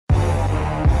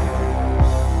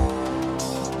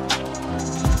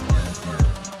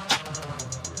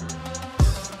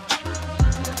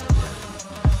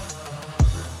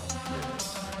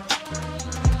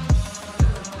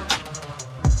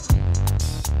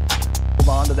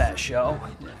onto that show,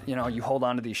 you know, you hold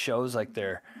on to these shows like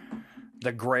they're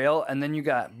the grail, and then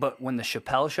but when the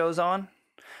Chappelle show's on,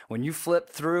 when you flip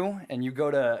through and you go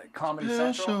to Comedy Chappelle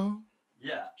Central, show.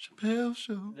 yeah, Chappelle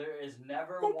show. there is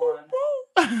never one.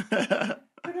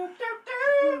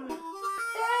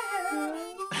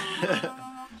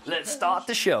 Let's start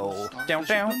the show. Down,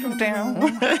 down, down.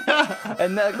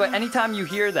 And like, anytime you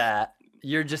hear that,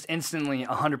 you're just instantly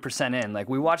 100% in. Like,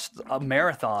 we watched a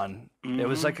marathon. It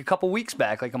was like a couple weeks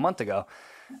back, like a month ago.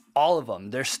 All of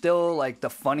them. They're still like the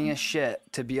funniest shit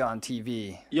to be on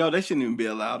TV. Yo, they shouldn't even be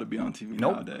allowed to be on TV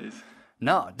nowadays.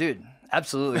 No, dude.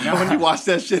 Absolutely not. When you watch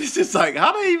that shit, it's just like,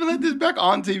 how do they even let this back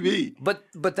on TV?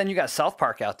 But then you got South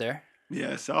Park out there.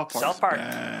 Yeah, South Park. South Park.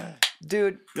 Bad.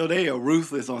 Dude. Yo, they are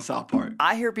ruthless on South Park.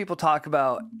 I hear people talk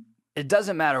about it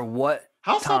doesn't matter what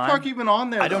How's South Park even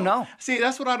on there? I don't know. See,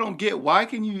 that's what I don't get. Why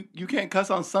can you can't cuss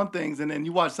on some things and then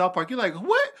you watch South Park? You're like,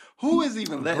 what? Who is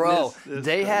even letting this? Bro,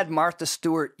 they had Martha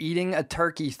Stewart eating a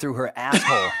turkey through her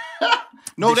asshole.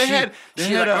 No, they had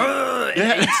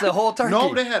eats the whole turkey.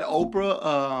 No, they had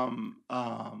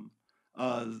Oprah,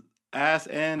 ass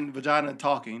and vagina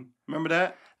talking. Remember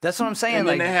that? That's what I'm saying. And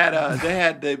like, then they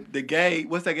had the gay.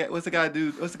 What's that guy? What's the guy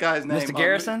do? What's the guy's name? Mr.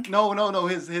 Garrison? No.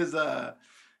 His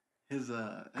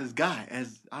guy,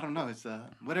 as I don't know, his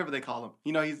whatever they call him.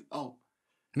 You know, he's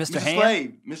Mr. Hand?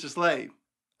 Slave. Mr. Slave.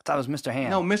 I thought it was Mr.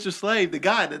 Hand. No, Mr. Slave, the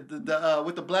guy, the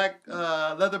with the black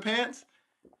leather pants.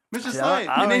 Mr. Slave.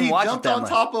 I don't and then even he watch jumped it that on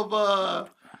much. top of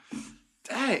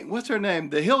dang, what's her name?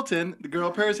 The Hilton, the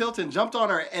girl Paris Hilton, jumped on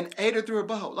her and ate her through her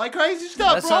butthole. Like crazy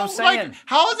stuff, That's bro. what I'm saying. Like,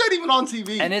 how is that even on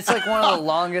TV? And it's like one of the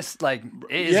longest, like,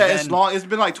 it's long. It's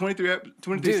been like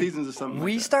 23 seasons or something.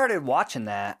 We started watching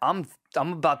that. I'm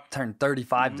about to turn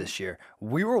 35 this year.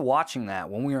 We were watching that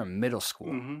when we were in middle school.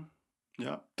 Mm-hmm.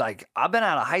 Yeah. Like, I've been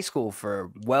out of high school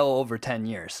for well over 10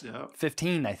 years. Yeah.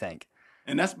 15, I think.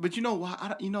 And but you know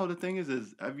why? You know, the thing is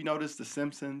have you noticed The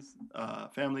Simpsons,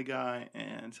 Family Guy,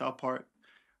 and South Park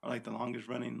are like the longest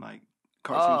running like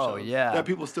cartoon shows that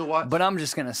people still watch? But I'm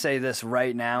just going to say this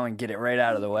right now and get it right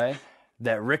out of the way,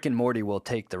 that Rick and Morty will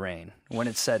take the reign when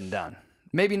it's said and done.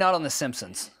 Maybe not on The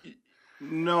Simpsons.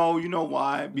 No, you know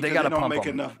why? Because they don't make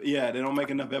enough. Yeah, they don't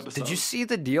make enough episodes. Did you see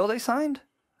the deal they signed?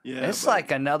 Yeah, it's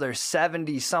like another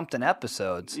 70-something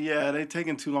episodes. Yeah, they're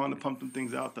taking too long to pump them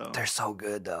things out, though. They're so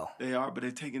good, though. They are, but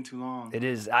they're taking too long. It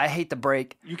is. I hate the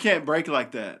break. You can't break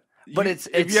like that. But it's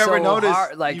so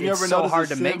hard. Like, it's so hard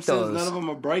to make those. None of them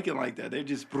are breaking like that. They're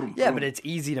just boom, yeah, boom. but it's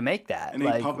easy to make that. And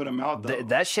they pumping them out, though.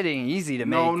 That shit ain't easy to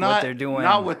make. What they're doing.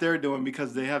 Not what they're doing,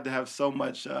 because they have to have so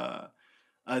much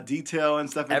detail and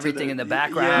stuff. Everything in the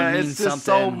background means it's just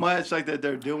something. so much like that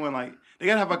they're doing. Like, they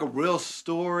gotta have like a real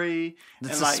story.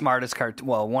 It's the smartest cartoon.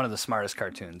 Well, one of the smartest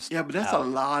cartoons. Yeah, but that's a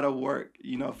lot of work,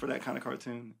 for that kind of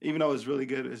cartoon. Even though it's really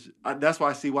good, that's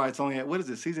why I see why it's only at, what is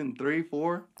it, season 3,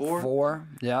 4? 4,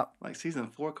 yeah. Like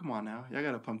season 4, come on now, y'all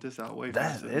gotta pump this out way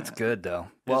faster. It's good though.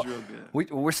 It's real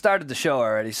good. We started the show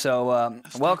already, so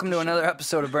welcome to another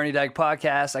episode of Bernie Dyke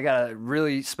Podcast. I got a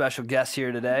really special guest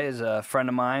here today. Is a friend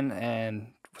of mine and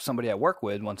somebody I work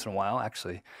with once in a while.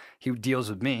 Actually, he deals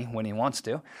with me when he wants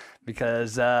to,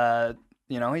 because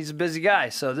he's a busy guy.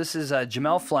 So this is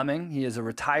Jamell Fleming. He is a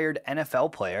retired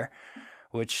NFL player,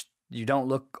 which you don't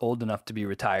look old enough to be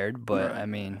retired, but right. I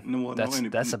mean,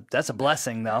 that's a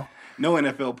blessing though. No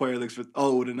NFL player looks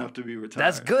old enough to be retired.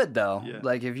 That's good though. Yeah.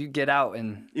 Like, if you get out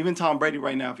and even Tom Brady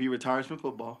right now, if he retires from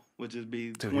football, which would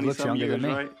be 20-some years, than me.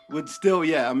 Right? Would still,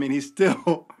 yeah. I mean, he's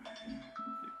still.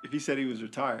 If he said he was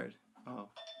retired, oh.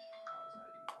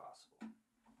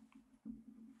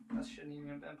 That shouldn't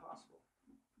even have been possible.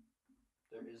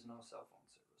 There is no cell phone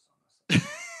service on this.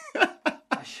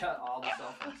 I shut all the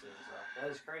cell phone service off.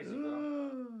 That is crazy,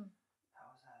 bro.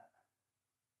 How is that?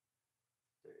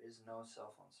 There is no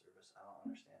cell phone service. I don't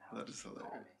understand how. That is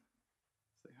hilarious.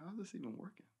 It's like, how is this even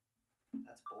working?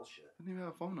 That's bullshit. I didn't even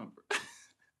have a phone number.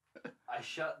 I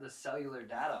shut the cellular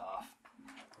data off,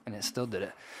 and it still did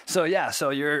it. So yeah,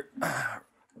 so you're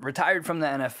retired from the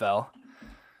NFL.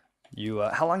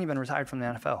 How long you been retired from the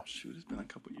NFL? Shoot, it's been a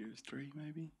couple years, 3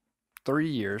 maybe. 3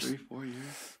 years. 3, 4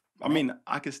 years. I mean,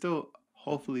 I could still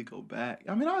hopefully go back.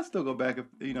 I mean, I'll still go back if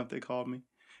they called me.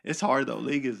 It's hard though.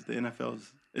 The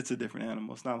NFL's, it's a different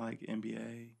animal. It's not like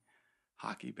NBA,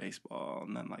 hockey, baseball,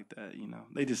 nothing like that.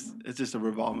 It's just a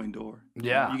revolving door.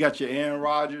 Yeah. You got your Aaron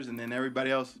Rodgers, and then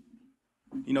everybody else.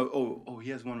 He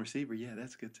has one receiver. Yeah,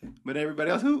 that's good too. But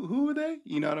everybody else, who are they?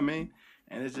 You know what I mean?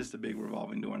 And it's just a big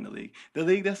revolving door in the league. The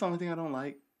league, that's the only thing I don't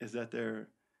like, is that they're,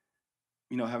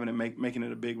 having to making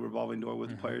it a big revolving door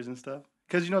with the players and stuff.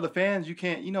 Because, the fans, you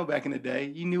can't, back in the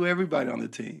day, you knew everybody on the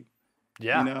team.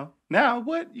 Yeah. Now,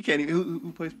 what? You can't even,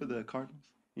 who plays for the Cardinals?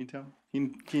 You tell me.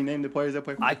 Can you name the players that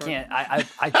play for the I Cardinals?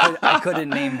 can't. I couldn't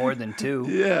name more than two.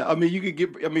 Yeah, I mean, you could get.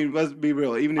 I mean, let's be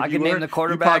real. Even if I you could were, name the you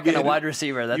quarterback and a probably- wide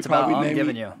receiver. That's you about probably all I'm name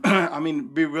giving me- you. I mean,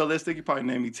 be realistic. You probably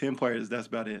name me 10 players. That's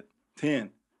about it.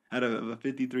 10 out of a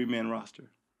 53-man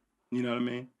roster. You know what I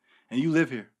mean? And you live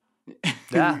here.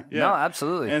 Yeah. No,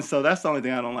 absolutely. And so that's the only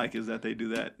thing I don't like is that they do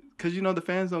that because the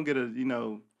fans don't get a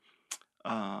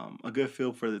good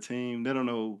feel for the team. They don't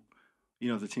know.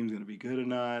 If the team's going to be good or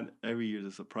not. Every year's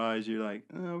a surprise. You're like,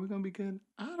 oh, we're going to be good?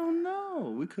 I don't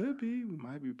know. We could be. We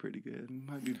might be pretty good. We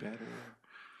might be better.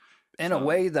 In a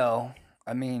way, though,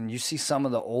 I mean, you see some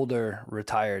of the older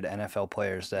retired NFL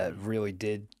players that really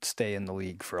did stay in the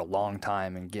league for a long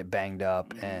time and get banged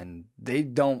up, and they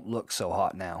don't look so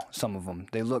hot now, some of them.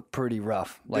 They look pretty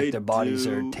rough, like their bodies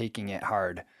are taking it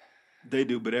hard. They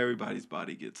do, but everybody's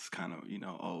body gets kind of,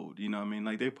 old. You know what I mean?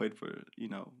 Like, they played for,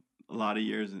 a lot of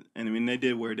years, and I mean, they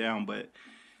did wear down, but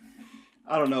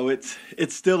I don't know. It's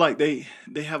still like they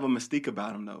have a mystique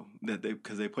about them though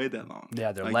because they played that long.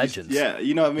 Yeah, they're like legends.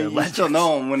 You know what I mean. They're You still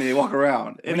know them when they walk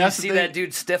around. And when you see that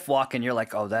dude stiff walking, you're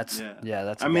like, oh, that's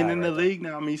that's. I mean, in the league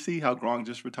now, I mean, you see how Gronk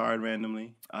just retired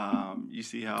randomly. You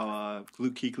see how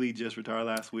Luke Kuechly just retired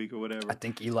last week or whatever. I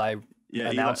think Eli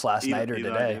announced last night or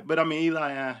today. But I mean,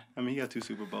 Eli, he got 2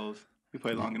 Super Bowls. He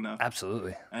played long enough.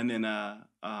 Absolutely. And then,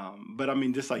 but I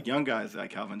mean, just like young guys,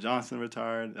 like Calvin Johnson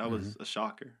retired. That was a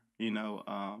shocker.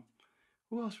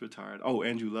 Who else retired? Oh,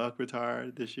 Andrew Luck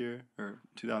retired this year or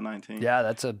 2019. Yeah,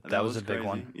 that was a big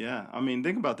one. Yeah, I mean,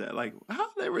 think about that. Like, how are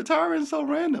they retiring so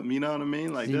random? You know what I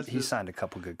mean? Like, he signed a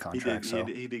couple good contracts.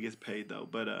 He did get paid though.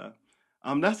 But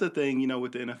that's the thing.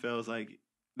 With the NFL is like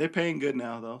they're paying good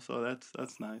now though, so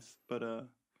that's nice. But the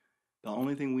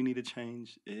only thing we need to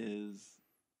change is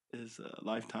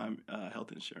lifetime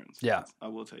health insurance. Yeah, I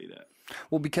will tell you that.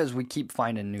 Well, because we keep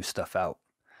finding new stuff out,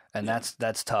 and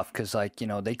that's tough because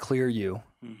they clear you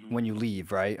when you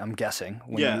leave, right? I'm guessing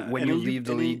when you leave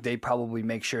the league, they probably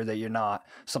make sure that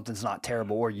something's not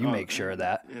terrible, or you make sure of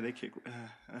that. Yeah, they kick.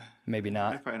 Maybe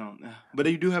not. I probably don't. But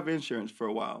they do have insurance for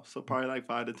a while, so probably like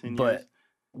 5 to 10 years. But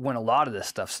when a lot of this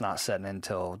stuff's not setting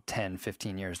until 10,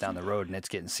 15 years down the road and it's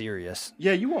getting serious.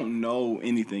 Yeah, you won't know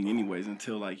anything anyways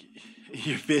until like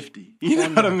you're 50. You know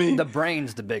what I mean? The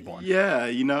brain's the big one. Yeah,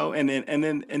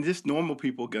 and just normal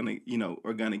people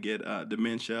are gonna get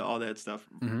dementia, all that stuff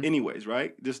anyways,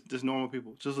 right? Just normal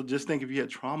people. Just think if you had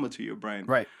trauma to your brain.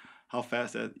 Right. How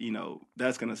fast that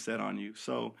that's gonna set on you.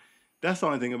 So that's the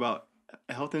only thing about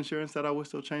health insurance that I would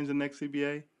still change the next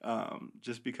CBA,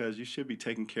 just because you should be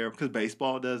taken care of. Because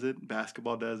baseball does it,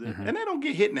 basketball does it, and they don't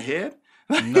get hit in the head.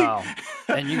 No,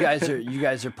 and you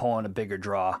guys are pulling a bigger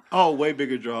draw. Oh, way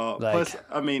bigger draw. Like, Plus,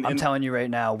 I mean, I'm telling you right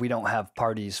now, we don't have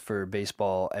parties for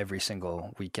baseball every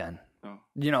single weekend.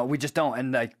 Oh. We just don't.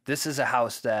 And like, this is a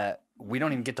house that we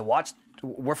don't even get to watch.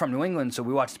 We're from New England, so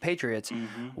we watch the Patriots.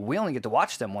 We only get to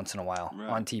watch them once in a while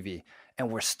on TV. And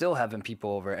we're still having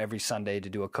people over every Sunday to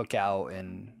do a cookout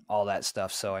and all that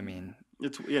stuff. So, I mean,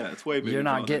 it's way bigger. You're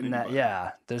not getting that.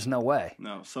 Yeah, there's no way.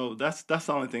 No. So that's the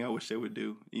only thing I wish they would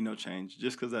do, change.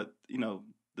 Just because that,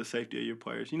 the safety of your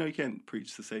players. You can't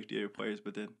preach the safety of your players,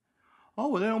 but then,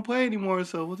 they don't play anymore.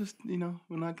 So we'll just, we're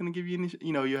not going to give you any,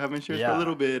 you have insurance for a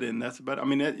little bit. And that's about it. I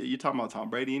mean, you're talking about Tom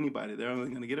Brady, anybody. They're only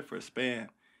going to get it for a span.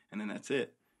 And then that's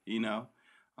it,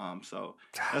 So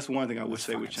that's one thing I wish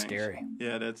they would change. Scary.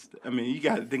 Yeah, you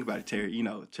got to think about it, Terry.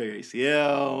 Tear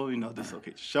ACL,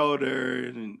 dislocate your shoulder.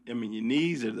 And, your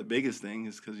knees are the biggest thing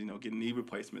is because, getting knee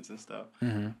replacements and stuff.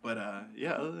 But,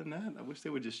 other than that, I wish they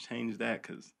would just change that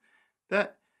because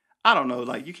I don't know,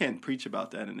 like, you can't preach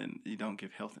about that and then you don't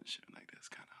give health insurance. Like, that's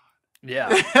kind of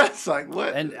odd. Yeah. It's like,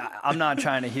 what? And I'm not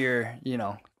trying to hear,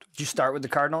 did you start with the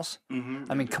Cardinals?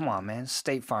 I mean, come on, man.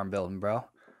 State Farm building, bro.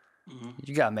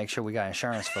 You got to make sure we got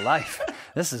insurance for life.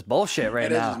 This is bullshit right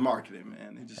now. They just marketing,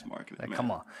 man. They just marketing, like, man.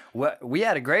 Come on. We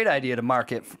had a great idea to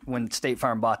market when State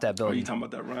Farm bought that building. Are you talking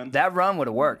about that run? That run would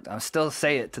have worked. I still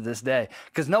say it to this day.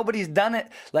 Because nobody's done it.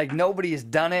 Like, nobody has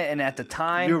done it. And at the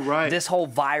time, you're right. This whole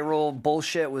viral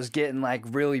bullshit was getting, like,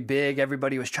 really big.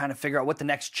 Everybody was trying to figure out what the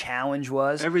next challenge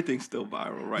was. Everything's still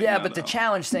viral right now. Yeah, but the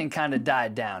challenge thing kind of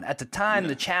died down. At the time,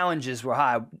 the challenges were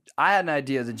high. I had an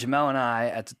idea that Jamell and I,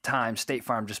 at the time, State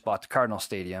Farm just bought the Cardinal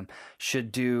Stadium,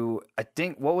 should do, I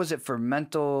think, what was it, for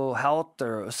mental health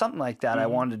or something like that. I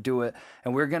wanted to do it.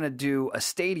 And we were going to do a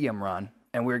stadium run.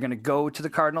 And we were going to go to the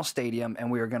Cardinal Stadium and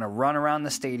we were going to run around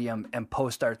the stadium and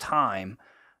post our time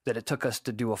that it took us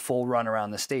to do a full run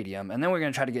around the stadium. And then we're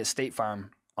going to try to get State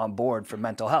Farm on board for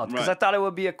mental health because I thought it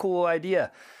would be a cool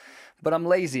idea. But I'm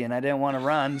lazy and I didn't want to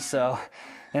run, so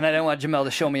And I didn't want Jamell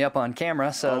to show me up on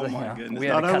camera, so Oh my goodness! we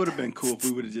had to that cut would have been cool if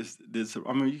we would have just did some.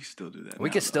 I mean, you can still do that. We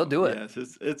now, could still though. do it.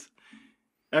 Yes, it's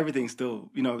everything's still.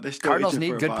 They're still Cardinals itching need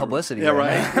for a good viral. publicity. Yeah,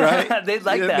 right. right. They'd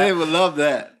like Yeah, that. They would love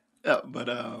that. Yeah, but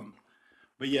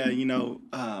yeah,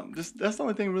 just that's the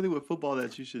only thing really with football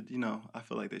that you should, I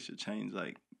feel like they should change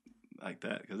like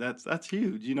that, because that's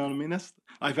huge. You know what I mean? That's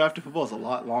like after football is a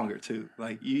lot longer too.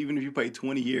 Like even if you play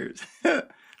 20 years,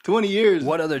 20 years.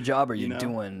 What other job are you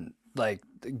doing? Like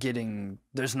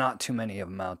there's not too many of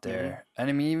them out there. Mm-hmm. And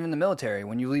I mean, even the military,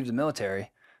 when you leave the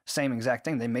military, same exact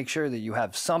thing. They make sure that you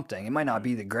have something. It might not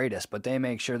be the greatest, but they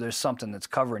make sure there's something that's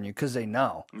covering you, because they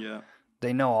know. Yeah.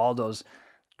 They know all those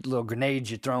little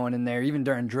grenades you're throwing in there, even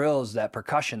during drills, that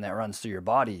percussion that runs through your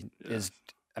body is,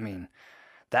 I mean,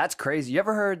 that's crazy. You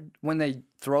ever heard when they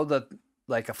throw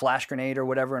like a flash grenade or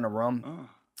whatever in a room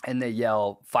and they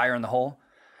yell fire in the hole?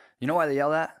 You know why they yell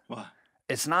that? Why?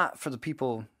 It's not for the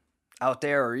people out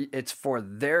there, or it's for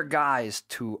their guys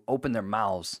to open their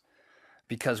mouths,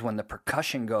 because when the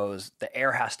percussion goes, the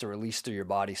air has to release through your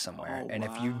body somewhere. And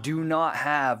if you do not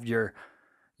have your,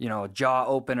 jaw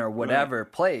open or whatever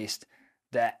placed,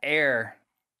 that air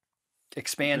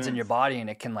expands in your body and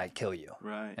it can kill you.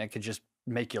 Right. And it could just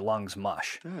make your lungs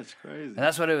mush. That's crazy. And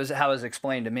that's how it was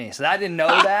explained to me. So I didn't know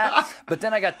that. But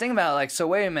then I got thinking about it, so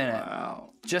wait a minute. Wow.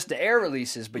 Just the air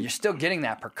releases, but you're still getting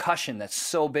that percussion that's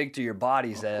so big through your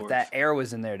bodies that if that air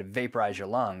was in there to vaporize your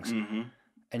lungs,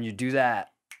 and you do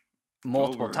that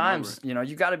multiple times,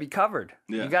 you got to be covered.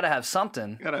 Yeah. You got to have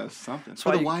something. You got to have something.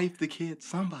 For the wife, the kids,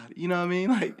 somebody. You know what I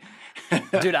mean?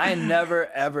 Dude, I never,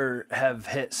 ever have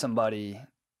hit somebody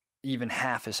even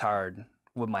half as hard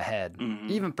with my head,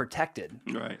 even protected.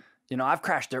 Right. I've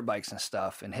crashed dirt bikes and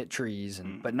stuff and hit trees,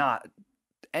 but not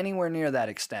anywhere near that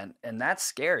extent. And that's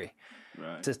scary.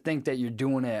 Right. To think that you're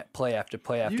doing it play after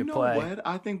play after play. You know what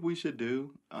I think we should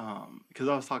do? Because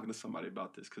I was talking to somebody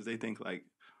about this, because they think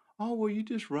oh, well, you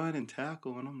just run and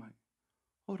tackle. And I'm like,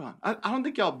 hold on. I don't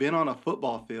think y'all been on a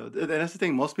football field. And that's the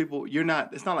thing. Most people,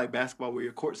 it's not like basketball where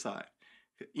you're courtside,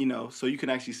 so you can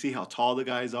actually see how tall the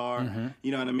guys are.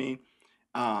 You know what I mean?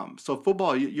 So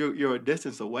football, you're a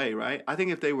distance away, right? I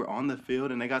think if they were on the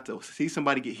field and they got to see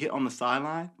somebody get hit on the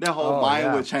sideline, their whole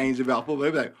mind would change about football.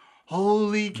 They'd be like,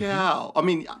 holy cow. I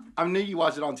mean, I know you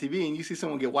watch it on TV and you see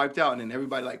someone get wiped out and then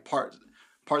everybody parts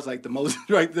like the most,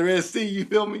 right? The Red Sea, you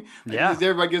feel me?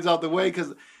 Everybody gets out the way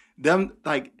because them,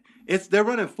 they're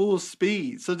running full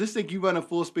speed. So just think you running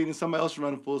full speed and somebody else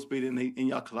running full speed and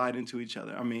y'all collide into each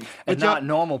other. I mean, and not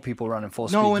normal people running full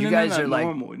speed. No, you guys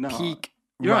are peak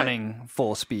running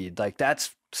full speed.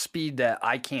 That's speed that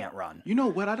I can't run. You know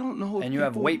what? I don't know. And you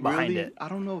have weight behind it. I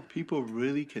don't know if people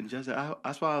really can judge it.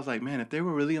 That's why I was like, man, if they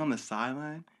were really on the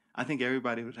sideline, I think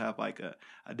everybody would have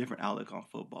a different outlook on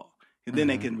football. And then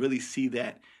they can really see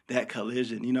that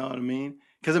collision. You know what I mean?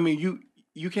 Because I mean,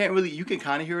 you can't really, you can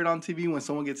kind of hear it on TV when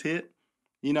someone gets hit,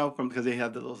 because they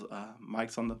have those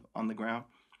mics on the ground,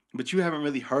 but you haven't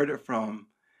really heard it from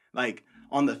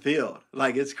on the field.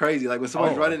 It's crazy. When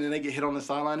somebody's running and they get hit on the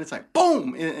sideline, it's like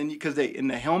boom, and because they in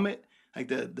the helmet,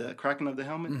 the cracking of the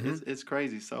helmet, it's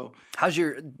crazy. So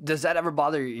does that ever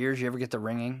bother your ears? You ever get the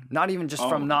ringing? Not even just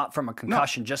not from a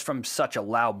concussion, just from such a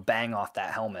loud bang off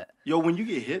that helmet. Yo, when you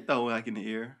get hit though, in the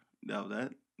ear,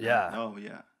 yeah. Oh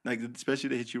yeah. Especially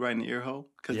they hit you right in the ear hole,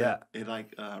 because it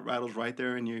rattles right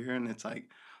there in your ear, and it's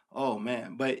oh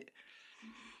man. But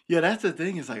yeah, that's the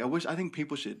thing. I think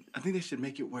they should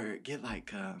make it where it get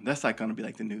that's gonna be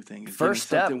the new thing. First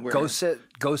step,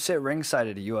 go sit ringside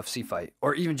at a UFC fight,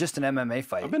 or even just an MMA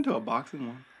fight. I've been to a boxing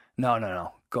one.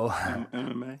 No. Go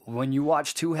MMA. When you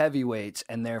watch two heavyweights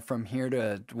and they're from here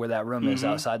to where that room is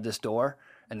outside this door,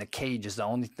 and the cage is the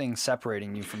only thing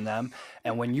separating you from them.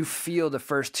 And when you feel the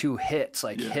first two hits,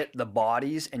 hit the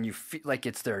bodies, and you feel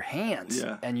it's their hands,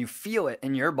 and you feel it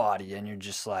in your body, and you're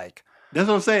just that's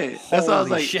what I'm saying. That's what I was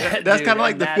like. Shit, that's kind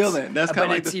of the feeling. That's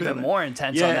kind of it's even more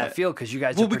intense on that field because you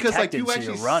guys are protected, because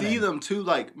you actually see them too.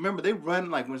 Remember they run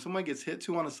when someone gets hit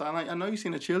too on the sideline. I know you've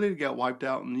seen a cheerleader get wiped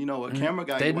out, and a camera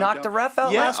guy. They knocked the ref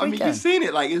out last weekend. I mean, you've seen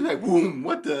it. It's boom.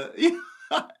 What the?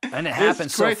 And it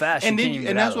happens so fast. And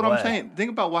that's what I'm saying.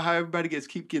 Think about how everybody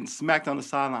keep getting smacked on the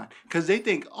sideline because they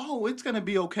think, oh, it's gonna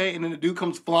be okay, and then the dude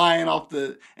comes flying off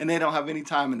and they don't have any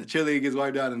time, and the cheerleader gets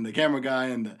wiped out, and the camera guy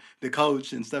and the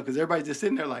coach and stuff, because everybody's just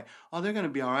sitting there oh, they're gonna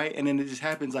be all right, and then it just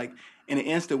happens in an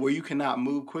instant where you cannot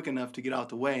move quick enough to get out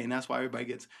the way, and that's why everybody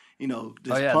gets just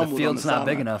the field's not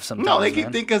big enough sometimes. No, they keep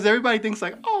thinking because everybody thinks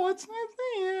oh, it's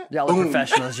y'all are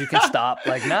professionals. You can stop.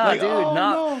 Dude,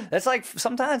 no. It's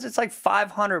sometimes it's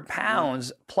 500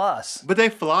 pounds plus. But they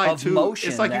fly of too. Motion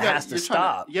it's that has to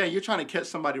stop. You're trying to catch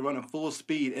somebody running full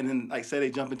speed, and then say they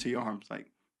jump into your arms.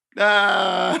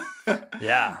 Ah,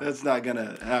 Yeah. that's not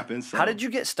gonna happen. So, How did you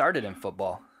get started in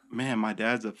football? man, my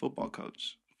dad's a football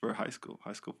coach for high school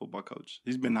football coach.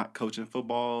 He's been not coaching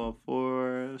football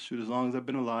for shoot as long as I've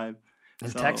been alive. In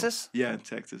So Texas? yeah, in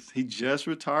Texas. He just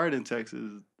retired in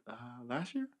Texas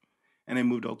last year, and they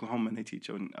moved to Oklahoma and they teach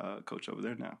coach over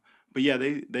there now. But yeah,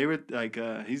 they were like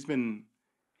he's been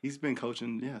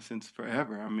coaching since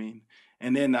forever. I mean,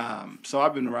 and then so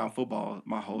I've been around football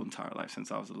my whole entire life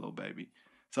since I was a little baby.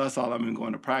 So that's all I've been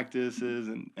going to practices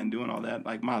and doing all that.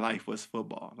 Like my life was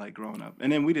football, like growing up.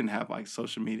 And then we didn't have like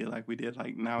social media like we did like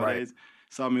Right. nowadays.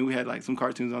 So I mean, we had like some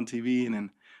cartoons on TV and then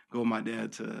go with my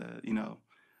dad to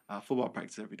football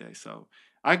practice every day. So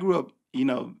I grew up,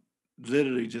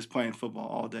 literally just playing football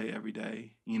all day, every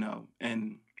day,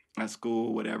 and at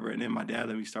school, whatever. And then my dad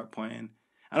let me start playing.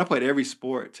 And I played every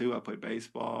sport too. I played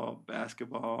baseball,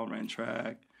 basketball, ran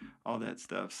track, all that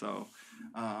stuff. So,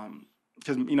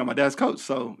 because my dad's coach,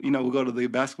 so we'll go to the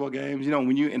basketball games.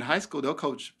 When you in high school, they'll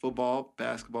coach football,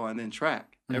 basketball, and then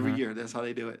track every year. That's how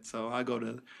they do it. So I go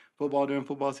to football during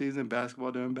football season,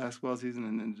 basketball during basketball season,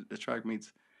 and then the track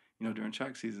meets, during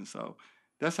track season. So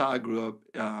that's how I grew up.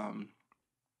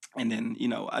 And then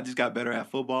I just got better at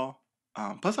football.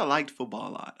 Plus, I liked football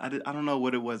a lot. I don't know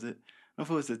what it was. I don't know if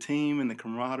it was the team and the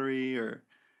camaraderie, or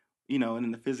and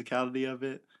then the physicality of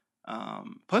it.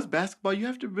 Plus basketball, you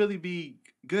have to really be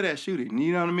good at shooting.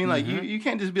 You know what I mean? Like you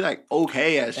can't just be like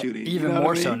okay at shooting. Even you know more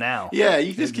what I so mean? now. Yeah,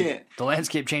 you just can't. The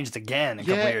landscape changed again a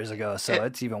couple years ago, so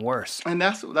it's even worse. And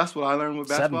that's what I learned with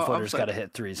basketball. 7-footers got to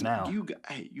hit threes now.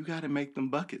 You got to make them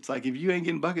buckets. Like if you ain't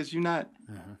getting buckets, you're not.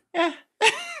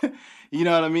 You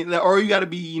know what I mean? Or you got to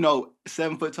be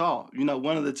 7 foot tall.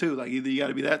 One of the two. Like either you got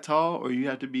to be that tall, or you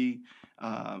have to be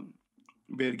able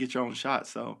to get your own shot.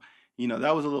 So.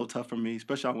 That was a little tough for me,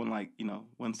 especially I went like,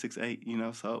 168,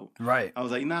 so right. I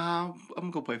was like, nah, I'm gonna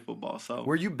go play football. So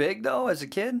were you big though as a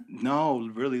kid? No,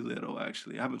 really little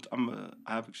actually. I have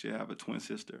a twin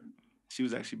sister. She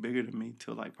was actually bigger than me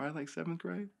till like probably like 7th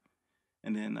grade.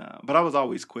 And then but I was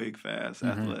always quick, fast,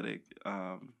 athletic.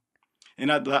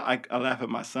 And I laugh at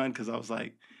my son because I was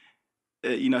like,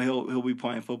 he'll be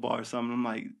playing football or something. I'm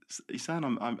like,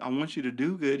 son, I want you to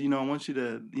do good. I want you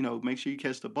to, make sure you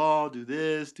catch the ball, do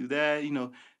this, do that.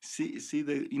 See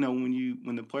the,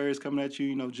 when the players coming at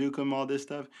you, juke them, all this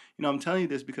stuff. I'm telling you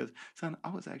this because, son, I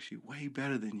was actually way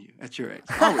better than you at your age.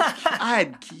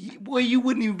 You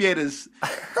wouldn't even be able to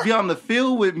be on the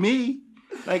field with me.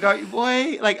 Like, I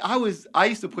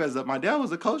used to play my dad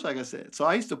was a coach, like I said. So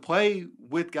I used to play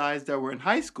with guys that were in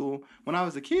high school when I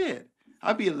was a kid.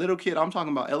 I'd be a little kid. I'm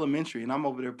talking about elementary, and I'm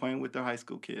over there playing with the high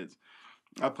school kids.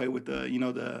 I play with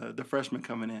the freshmen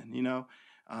coming in,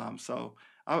 So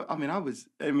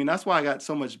that's why I got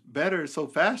so much better so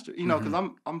faster, because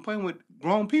I'm playing with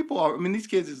grown people. I mean, these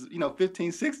kids is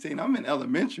 15, 16. I'm in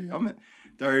elementary. I'm in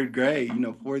 3rd grade,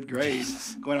 4th grade,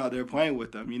 going out there playing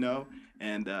with them,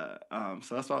 And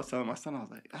so that's what I was telling my son. I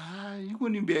was like, you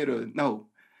wouldn't even be able to know.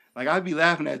 Like I'd be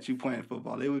laughing at you playing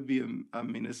football. It would be,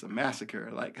 it's a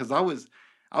massacre. Like, cause I was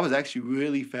actually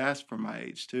really fast for my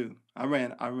age too. I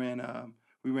got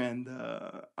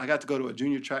to go to a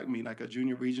junior track meet, like a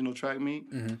junior regional track meet.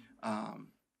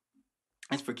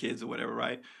 It's for kids or whatever,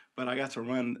 right? But I got to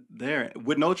run there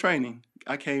with no training.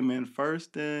 I came in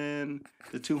first in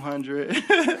the 200,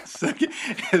 second.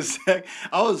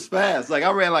 I was fast. Like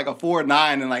I ran like a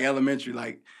 4.9 in like elementary.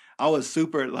 Like I was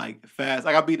super like fast.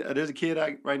 Like I beat. There's a kid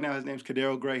right now. His name's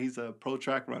Kadero Gray. He's a pro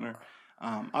track runner.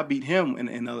 I beat him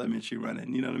in elementary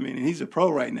running. You know what I mean? And he's a pro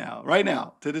right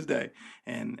now to this day.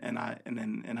 And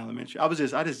then in elementary, I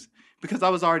just because I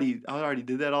already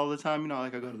did that all the time.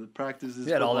 Like I go to the practices.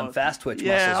 You had all them fast twitch muscles.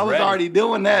 Yeah, I was already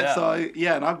doing that. Yeah.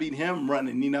 So and I beat him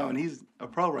running. And he's a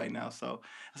pro right now. So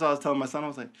that's what I was telling my son. I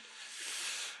was like,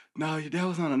 no, your dad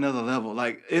was on another level.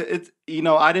 Like it's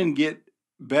I didn't get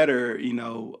better,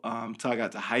 till I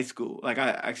got to high school. Like I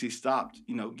actually stopped,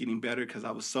 getting better because I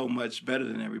was so much better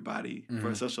than everybody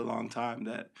for such a long time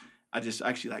that I just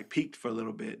actually like peaked for a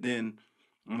little bit. Then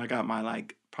when I got my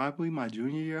probably my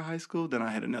junior year of high school, then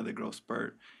I had another growth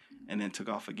spurt and then took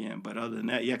off again. But other than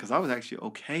that, because I was actually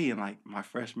okay in like my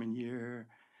freshman year,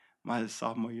 my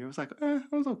sophomore year. I was like, I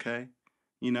was okay,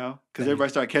 because everybody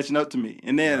started catching up to me.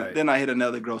 And then I hit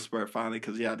another growth spurt finally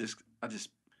because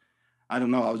I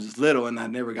don't know. I was just little and I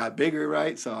never got bigger,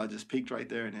 right? So I just peaked right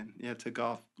there and then, took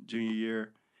off junior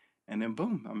year. And then,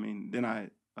 boom. I mean, then I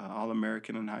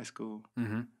All-American in high school,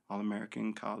 All-American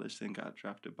in college, then got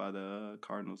drafted by the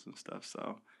Cardinals and stuff.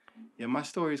 So Yeah, my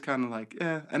story is kind of like,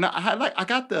 and I had I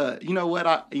got the,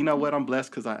 I'm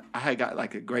blessed because I had got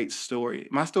like a great story.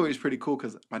 My story is pretty cool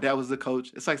because my dad was the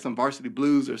coach. It's like some varsity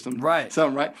blues or Right.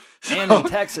 something, right? And in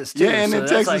Texas too. Yeah, and so in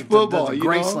that's Texas like football, the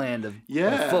Graceland of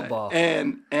football.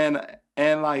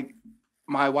 and like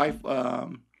my wife,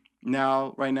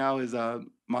 right now is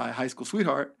my high school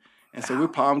sweetheart. And so we're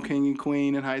prom king and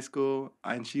queen in high school,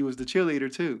 and she was the cheerleader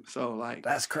too. So like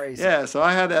that's crazy. Yeah, so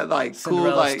I had that like Cinderella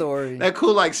cool like story. that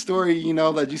cool like story,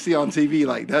 that you see on TV.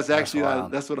 Like that's actually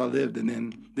that's what I lived, and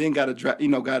then got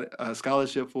got a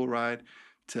scholarship full ride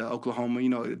to Oklahoma.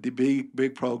 The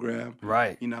big program.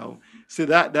 Right. So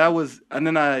that was, and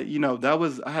then I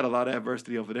had a lot of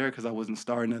adversity over there because I wasn't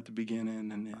starting at the beginning,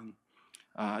 and then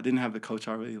I didn't have the coach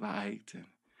I really liked, and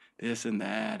this and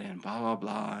that, and blah, blah,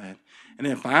 blah. And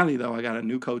then finally, though, I got a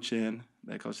new coach in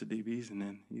that coached the DBs, and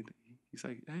then he's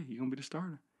like, hey, you're going to be the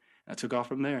starter. And I took off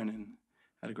from there and then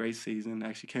had a great season.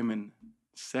 Actually came in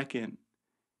second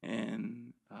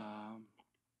and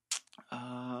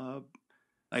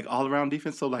like all-around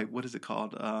defense. So, like, what is it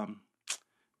called? Man,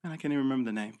 I can't even remember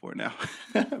the name for it now.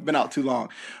 Been out too long.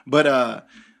 But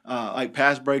like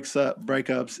pass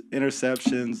breakups,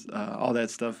 interceptions, all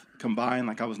that stuff combined,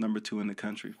 like I was number 2 in the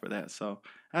country for that. So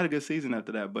I had a good season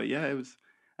after that. But yeah,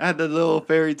 I had the little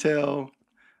fairy tale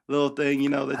little thing,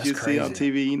 that you see on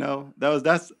TV, Well,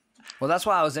 that's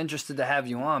why I was interested to have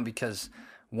you on, because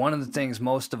one of the things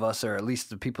most of us, or at least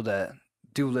the people that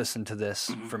do listen to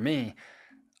this, for me,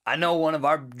 I know one of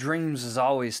our dreams is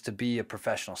always to be a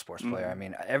professional sports player. I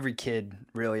mean, every kid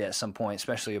really at some point,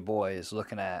 especially a boy, is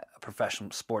looking at a professional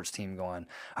sports team going,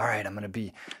 all right, I'm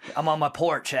on my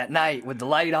porch at night with the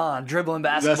light on, dribbling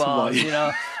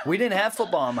basketballs, We didn't have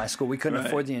football in my school. We couldn't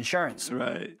afford the insurance.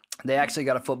 Right. They actually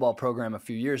got a football program a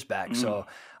few years back. So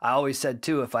I always said,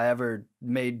 too, if I ever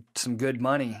made some good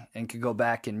money and could go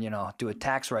back and, do a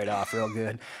tax write-off real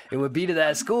good, it would be to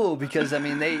that school because, I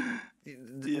mean,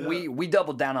 we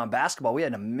doubled down on basketball. We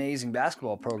had an amazing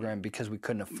basketball program because we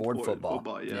couldn't afford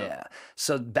football. Yeah.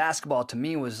 So basketball to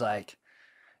me was like,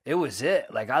 it was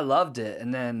it. Like I loved it.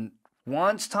 And then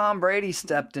once Tom Brady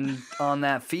stepped in on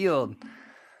that field,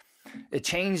 it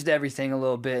changed everything a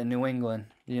little bit in New England,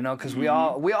 because we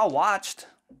all watched.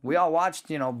 We all watched,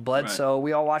 Bledsoe. Right.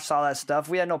 We all watched all that stuff.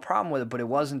 We had no problem with it, but it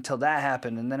wasn't until that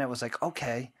happened. And then it was like,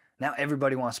 okay, now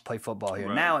everybody wants to play football here.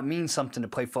 Right. Now it means something to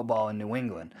play football in New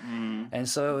England. And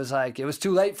so it was like, it was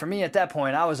too late for me at that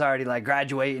point. I was already like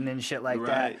graduating and shit like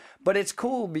that. But it's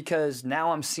cool because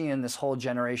now I'm seeing this whole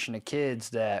generation of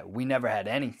kids that we never had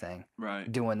anything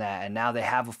doing that. And now they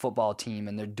have a football team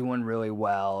and they're doing really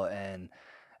well. And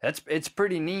it's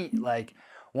pretty neat. Like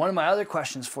one of my other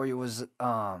questions for you was,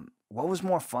 what was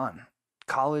more fun,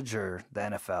 college or the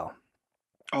NFL?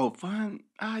 Oh, fun!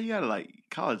 You gotta like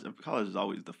college. College is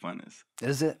always the funnest.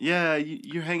 Is it? Yeah,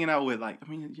 you're hanging out with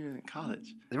you're in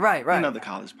college, right? The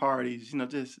college parties.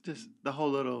 Just the whole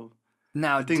little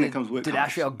thing that comes with. Did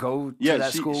college. Ashley go to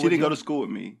that school? She didn't go to school with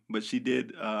me, but she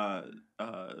did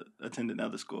attend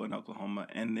another school in Oklahoma,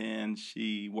 and then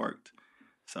she worked.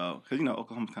 So, because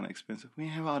Oklahoma's kind of expensive, we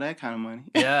didn't have all that kind of money.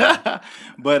 Yeah.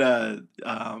 But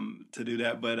to do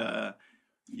that, but.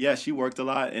 Yeah, she worked a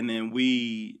lot, and then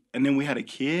we had a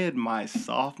kid my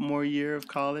sophomore year of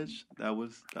college. That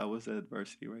was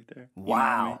adversity right there.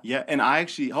 Wow. I mean? Yeah, and I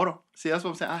actually hold on. See, that's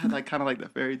what I'm saying. I had like kind of like the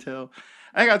fairy tale.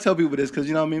 I gotta tell people this because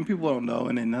people don't know,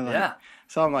 and then they're like,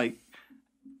 so I'm like,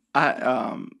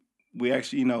 we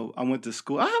actually, I went to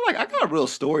school. I got real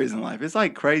stories in life. It's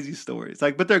like crazy stories,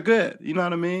 but they're good. You know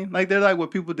what I mean? Like they're like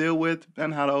what people deal with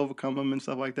and how to overcome them and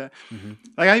stuff like that.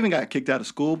 Like I even got kicked out of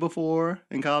school before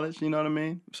in college. You know what I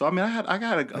mean? So I mean, I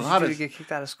got a lot of. You get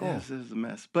kicked out of school? Yes, this is a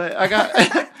mess. But I got,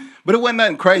 but it wasn't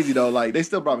nothing crazy though. Like they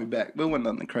still brought me back, but it wasn't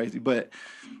nothing crazy. But,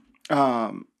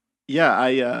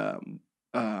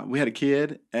 we had a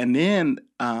kid, and then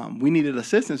we needed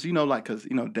assistance, because,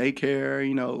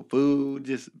 daycare, food,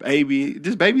 just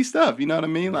baby stuff, you know what I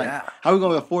mean? Like, how are we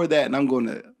going to afford that? And I'm going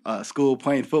to school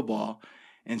playing football,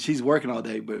 and she's working all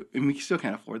day, but you still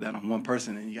can't afford that on one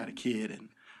person, and you got a kid and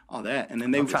all that. And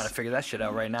then I'm trying to figure that shit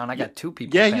out right now, and I got 2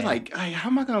 people. Yeah, paying. You're like, hey, how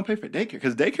am I going to pay for daycare?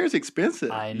 Because daycare is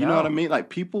expensive. I know. You know what I mean? Like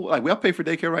people, we'll pay for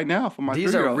daycare right now for my 3-year-old.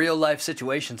 These are real life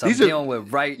situations I'm dealing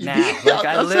with right now.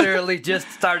 I literally just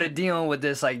started dealing with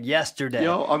this yesterday.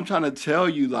 Yo, I'm trying to tell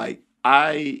you,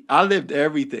 I lived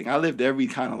everything. I lived every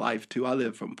kind of life too. I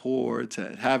lived from poor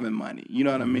to having money. You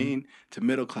know what I mean? To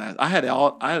middle class. I had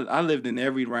I lived in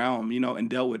every realm, and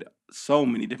dealt with so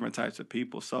many different types of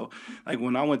people. So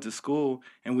when I went to school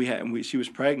and she was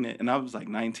pregnant and I was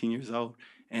 19 years old,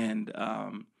 and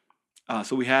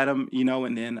So we had him,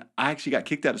 and then I actually got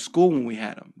kicked out of school when we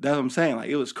had him. That's what I'm saying. Like,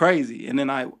 it was crazy. And then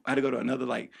I had to go to another,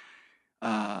 like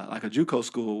a JUCO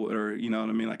school, or,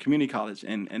 like community college.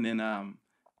 And then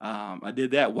I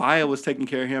did that while I was taking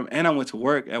care of him. And I went to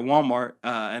work at Walmart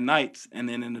at nights. And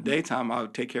then in the daytime, I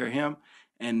would take care of him.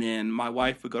 And then my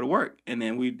wife would go to work. And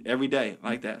then every day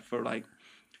like that for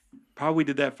probably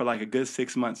did that for like a good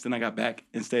 6 months. Then I got back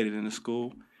and stayed in the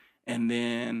school. And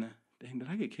then, dang, did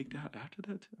I get kicked out after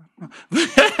that too? I don't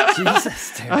know.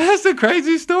 Jesus, dude. I had some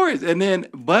crazy stories. And then,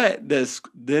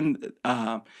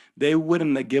 they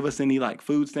wouldn't give us any like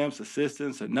food stamps,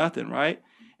 assistance, or nothing, right?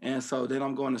 And so then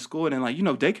I'm going to school, and then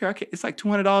daycare, it's like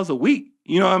 $200 a week.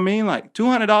 You know what I mean? Like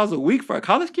 $200 a week for a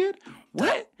college kid?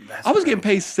 What? I was getting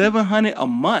paid $700 a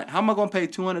month. How am I going to pay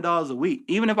 $200 a week?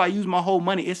 Even if I use my whole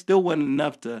money, it still wasn't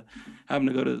enough to having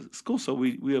to go to school. So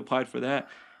we applied for that,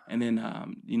 and then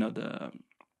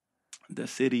the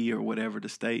city or whatever, the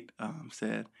state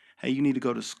said, hey, you need to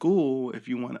go to school if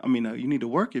you want. You need to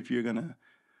work if you're gonna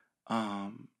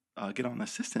get on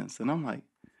assistance. And I'm like,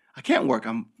 I can't work.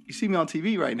 You see me on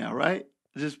TV right now, right?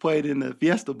 I just played in the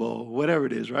Fiesta Bowl, whatever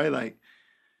it is, right? Like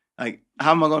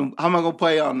how am I gonna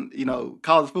play on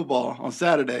college football on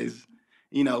Saturdays,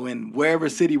 in wherever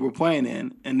city we're playing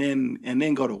in, and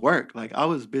then go to work? Like, I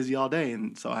was busy all day,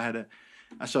 and so I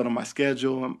showed them my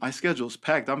schedule. And my schedule's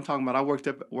packed. I'm talking about I woke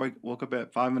up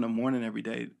at 5 a.m. every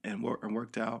day and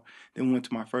worked out. Then went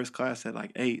to my first class at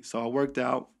like 8. So I worked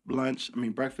out,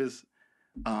 breakfast,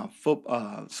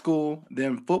 school,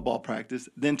 then football practice,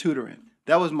 then tutoring.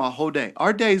 That was my whole day.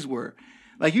 Our days were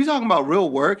like, you talking about real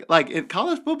work. Like in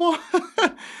college football,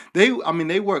 they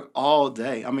work all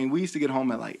day. We used to get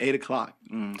home at like 8 o'clock.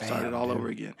 Started all over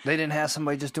again. They didn't have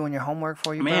somebody just doing your homework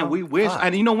for you, man. Bro? We wish.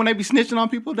 And when they be snitching on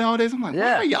people nowadays, I'm like,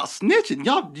 why are y'all snitching?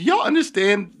 Y'all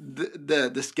understand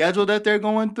the schedule that they're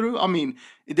going through?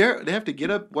 They have to get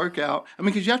up, work out.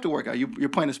 Because you have to work out. You're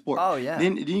playing a sport. Oh yeah.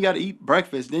 Then you got to eat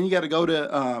breakfast. Then you got to go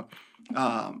to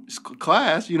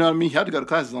class. You know what I mean? You have to go to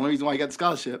class. It's the only reason why you got the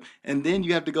scholarship. And then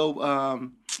you have to go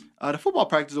to football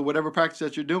practice or whatever practice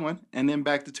that you're doing, and then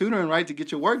back to tutoring, right, to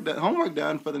get your homework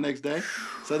done for the next day.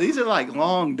 So these are like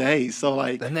long days. So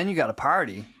like, and then you got to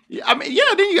party. Yeah,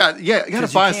 then you got to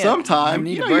find some time.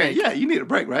 You need a break. You need a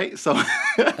break, right? So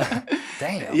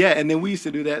damn. Yeah, and then we used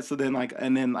to do that. So then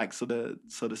so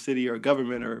the city or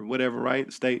government or whatever, right?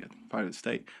 Probably the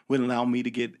state wouldn't allow me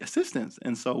to get assistance.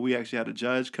 And so we actually had a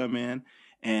judge come in,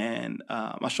 and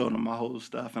I showed him my whole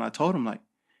stuff, and I told him, like,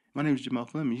 my name is Jamell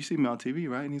Fleming. You see me on TV,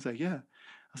 right? And he's like, yeah. I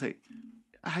was like,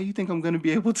 how you think I'm going to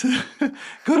be able to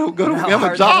go to have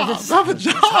a job? It's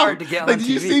hard to get on like, TV. Did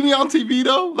you see me on TV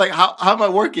though? Like, how am I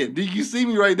working? Did you see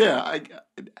me right there?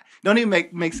 Don't even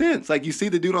make sense. Like, you see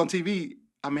the dude on TV.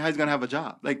 How's he going to have a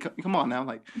job? Like, come on now.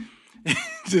 Like, and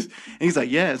he's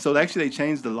like, yeah. So actually, they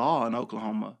changed the law in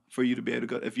Oklahoma for you to be able to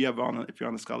go. If you're on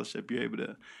a scholarship, you're able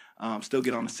to still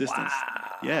get on assistance. Wow.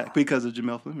 Yeah, because of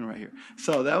Jamell Fleming right here.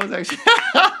 So that was actually.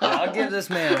 I'll give this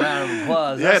man a round of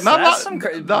applause. Yeah,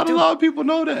 not a lot of people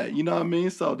know that. You know what I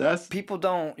mean? So that's. People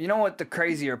don't. You know what the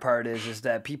crazier part is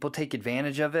that people take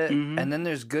advantage of it, and then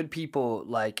there's good people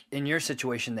like in your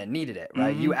situation that needed it,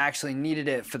 right? You actually needed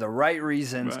it for the right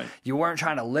reasons. Right. You weren't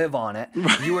trying to live on it.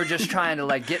 Right. You were just trying to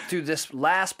like get through this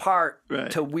last part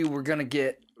till we were gonna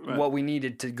get what we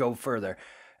needed to go further.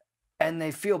 And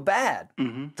they feel bad.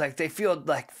 It's like they feel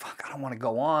like, fuck, I don't want to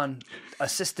go on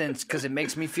assistance because it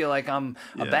makes me feel like I'm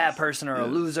a bad person or a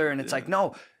loser. And it's like,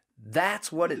 no,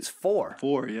 that's what it's for.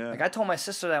 Like I told my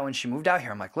sister that when she moved out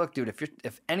here, I'm like, look, dude,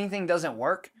 if anything doesn't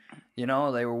work, they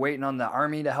were waiting on the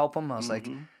army to help them. I was like,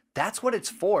 that's what it's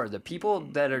for. The people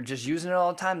that are just using it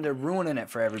all the time, they're ruining it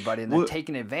for everybody and they're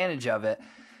taking advantage of it.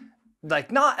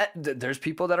 Like, there's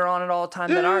people that are on it all the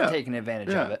time that aren't taking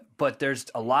advantage of it. But there's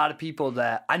a lot of people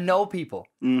that I know people.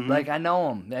 Like, I know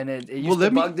them. And it used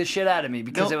to bug the shit out of me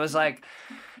because it was like,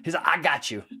 he's like, I got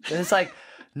you. And it's like,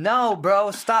 no, bro,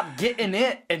 stop getting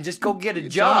it and just go get a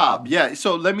job. Yeah.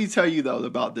 So let me tell you, though,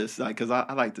 about this, because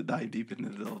I like to dive deep into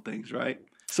little things, right?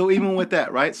 So even with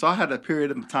that, right? So I had a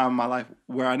period of time in my life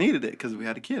where I needed it because we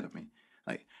had a kid.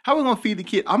 Like, how are we going to feed the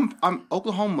kid?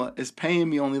 Oklahoma is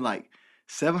paying me only like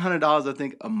 $700, I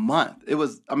think, a month. It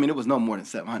was no more than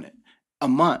 $700 a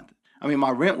month. My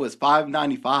rent was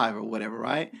 $595 or whatever,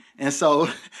 right? And so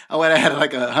I had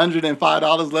like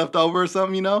 $105 left over or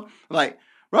something, Like,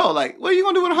 bro, like, what are you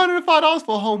gonna do with $105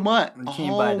 for a whole month? You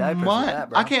can't buy diapers for that,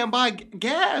 bro. I can't buy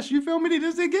gas. You feel me? They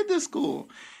just didn't get this school,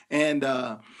 and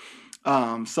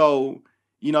so.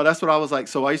 That's what I was like.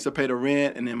 So I used to pay the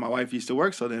rent, and then my wife used to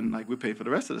work. So then, like, we paid for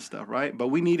the rest of the stuff, right? But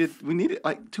we needed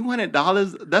like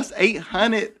 $200. That's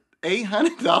 $800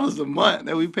 $800 a month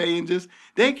that we pay in just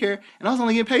daycare, and I was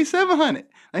only getting paid $700.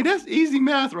 Like, that's easy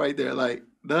math right there. Like,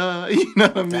 you know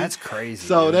what I mean? That's crazy.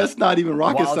 So dude. that's not even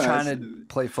rocket While science. trying to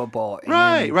play football.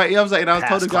 Right. Yeah, I was like, and I was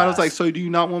told the guy, I was like, class. so do you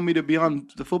not want me to be on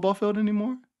the football field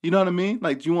anymore? You know what I mean?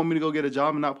 Like, do you want me to go get a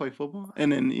job and not play football?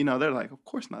 And then, they're like, of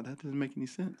course not. That doesn't make any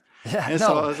sense. Yeah, and no,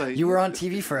 so I was like, you were on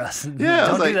TV for us. Yeah,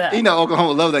 I was like, do that.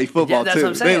 Oklahoma love their football Yeah, that's too. what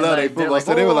I'm saying. They love Like, their football. like,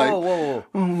 So they were like, whoa.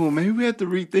 oh, maybe we have to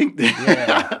rethink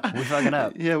that. Yeah, we fucking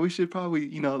up. Yeah, we should probably,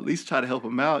 at least try to help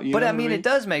them out. But I mean, it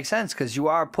does make sense because you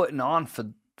are putting on for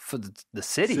the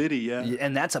city. Yeah.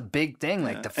 And that's a big thing.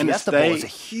 Like, the And the Fiesta Bowl is a state.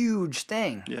 huge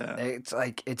thing. Yeah.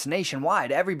 It's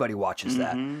nationwide. Everybody watches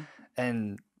that.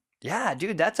 And yeah,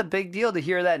 dude, that's a big deal to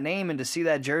hear that name and to see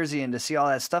that jersey and to see all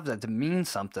that stuff that means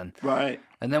something. Right.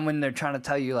 And then when they're trying to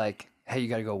tell you, like, hey, you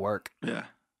got to go work. Yeah.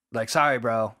 Like, sorry,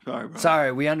 bro.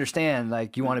 Sorry, we understand.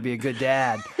 Like, you want to be a good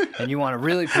dad and you want to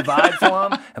really provide for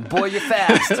them. And boy, you're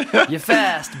fast. You're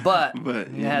fast, but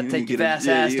you have to take your fast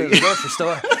ass to the grocery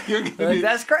store. Like,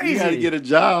 that's crazy. You got to get a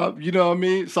job. You know what I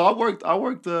mean? So I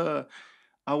worked at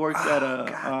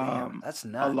that's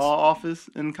nuts. a law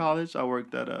office in college. I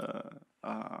worked at a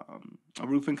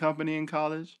roofing company in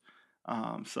college.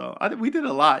 So we did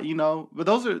a lot, but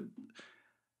those are.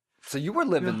 So you were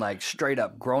living like straight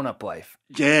up grown up life.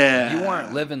 Yeah. You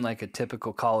weren't living like a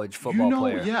typical college football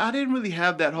player. Yeah, I didn't really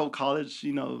have that whole college,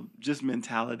 just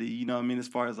mentality, as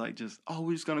far as like just,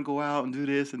 we're just going to go out and do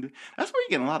this and do. That's where you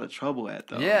get in a lot of trouble at,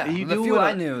 though. Yeah. The few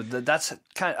I knew, that's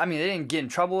kind of, I mean, they didn't get in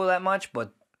trouble that much,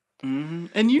 but and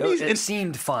it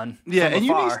seemed fun. Yeah, and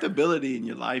you need stability in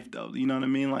your life, though. You know what I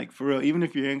mean? Like, for real, even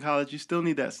if you're in college, you still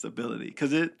need that stability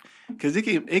because it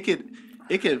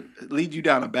could lead you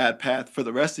down a bad path for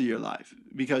the rest of your life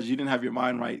because you didn't have your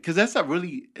mind right. Because it's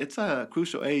a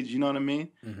crucial age, you know what I mean?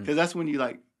 Because that's when you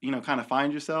kind of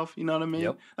find yourself, you know what I mean?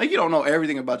 Yep. Like, you don't know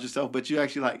everything about yourself, but you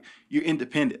actually, you're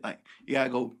independent. Like, you got to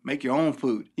go make your own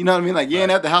food. You know what I mean? Like, you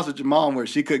ain't at the house with your mom where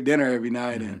she cook dinner every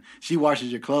night and she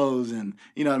washes your clothes and,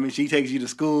 you know what I mean? She takes you to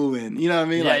school and, you know what I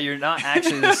mean? Yeah, like, you're not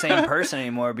actually the same person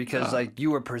anymore because, you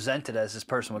were presented as this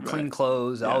person with clean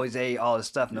clothes, always ate all this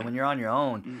stuff. And then when you're on your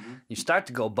own, you start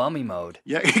to go bummy mode.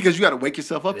 Yeah, because you got to wake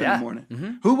yourself up in the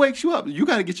morning. Who wakes you up? You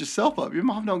got to get yourself up. Your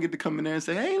mom don't get to come in there and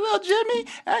say, hey, little Jimmy,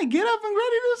 hey, get up and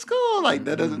ready to school. Like,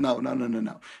 that doesn't,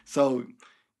 no. So,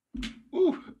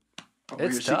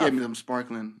 It's she gave me them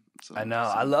sparkling. I know.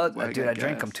 I love that, dude. I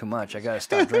drink them too much. I got to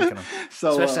stop drinking them.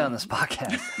 Especially on this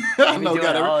podcast. I know,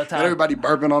 got everybody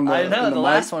burping on the I know, the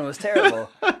last one was terrible.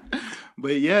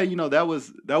 But yeah, that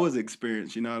was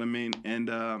experience, you know what I mean? And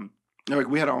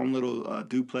we had our own little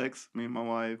duplex, me and my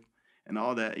wife, and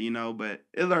all that, but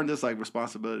it learned this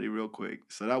responsibility real quick.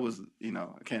 So that was,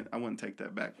 I wouldn't take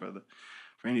that back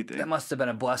for anything. That must have been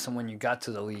a blessing when you got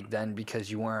to the league then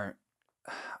because you weren't.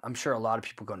 I'm sure a lot of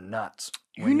people go nuts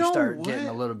when you start getting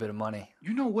a little bit of money.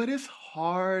 You know what? It's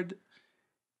hard.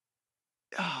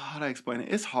 How do I explain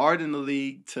it? It's hard in the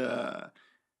league to.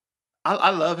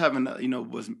 I love having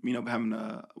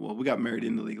we got married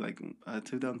in the league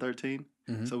 2013.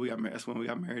 So we got married. That's when we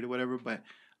got married or whatever. But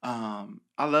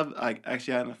I love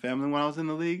actually having a family when I was in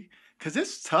the league. Because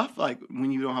it's tough,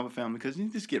 when you don't have a family, because you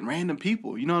just get random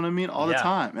people, you know what I mean, all the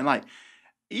time. And,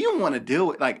 you don't want to deal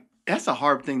with, that's a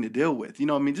hard thing to deal with. You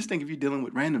know what I mean? Just think if you're dealing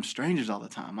with random strangers all the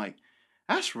time.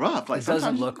 That's rough. It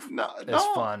doesn't look as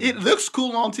fun. It looks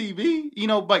cool on TV.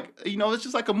 It's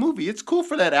just like a movie. It's cool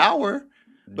for that hour.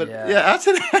 But,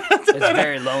 after that. It's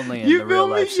very lonely in the real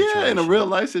life situation. Yeah, in a real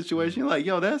life situation. You're like,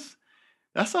 yo, that's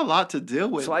a lot to deal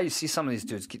with. That's why you see some of these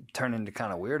dudes turn into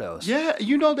kind of weirdos. Yeah,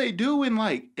 they do,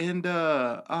 I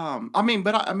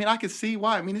can see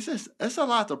why. I mean, it's a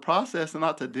lot to process and a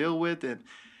lot to deal with,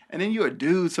 and then you're a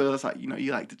dude, so it's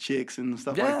you like the chicks and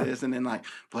stuff like this, and then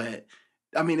but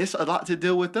it's a lot to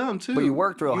deal with them too. But you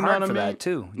worked real hard for that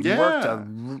too. You worked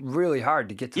really hard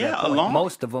to get to that point.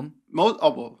 Most of them.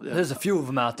 There's a few of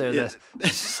them out there that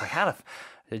it's just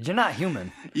you're not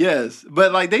human. Yes,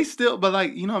 but they still,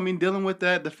 dealing with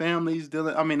that, the families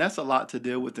that's a lot to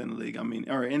deal with in the league.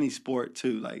 Or any sport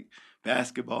too,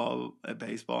 basketball,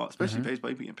 baseball, especially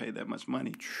baseball. You can pay that much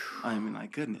money.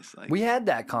 Goodness. We had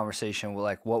that conversation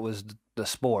with what was the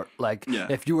sport?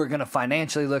 If you were gonna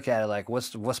financially look at it,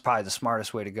 what's probably the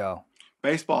smartest way to go?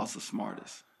 Baseball's the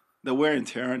smartest. The wear and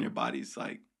tear on your body's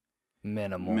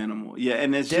minimal. Yeah,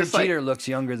 and it's just Jeter looks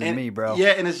younger than me, bro.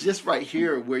 Yeah, and it's just right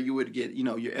here where you would get,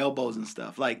 your elbows and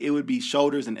stuff. It would be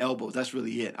shoulders and elbows. That's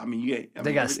really it.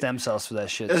 They got stem cells for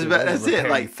that shit. That's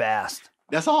it. Fast.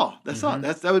 That's all.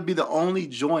 That would be the only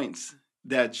joints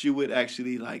that you would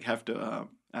actually have to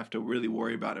have to really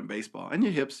worry about in baseball. And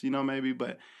your hips, maybe,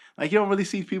 but like you don't really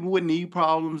see people with knee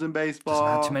problems in baseball.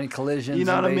 There's not too many collisions. You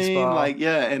know in what baseball. I mean? Like,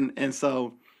 yeah, and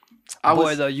so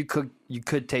though, you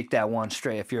could take that one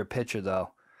straight if you're a pitcher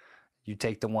though. You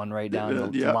take the one right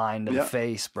down the line to the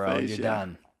face, bro. You're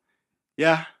done.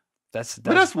 Yeah. That's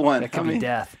one. That could be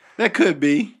death. That could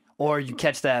be. Or you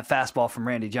catch that fastball from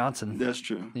Randy Johnson. That's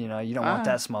true. You don't want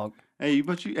that smoke. Hey,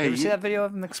 but you see that video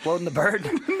of him exploding the bird?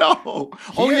 No.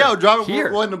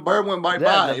 Driving when the bird went by.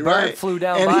 The bird flew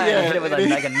down by and hit it with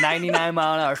like a 99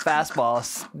 mile an hour fastball.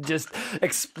 Just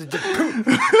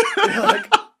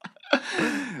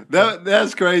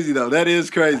That's crazy though. That is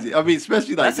crazy. I mean,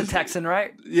 especially like that's a Texan,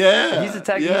 right? Yeah, he's a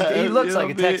Texan. Yeah, he looks like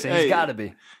a Texan. He's got to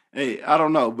be. Hey, I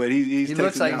don't know, but he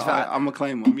looks like he's fine. I'm gonna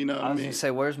claim him. You know what I mean? I was gonna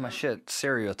say, where's my shit?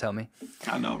 Siri will tell me.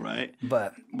 I know, right?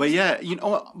 But yeah,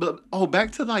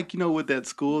 back to like with that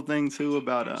school thing too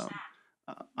about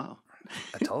I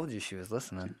told you she was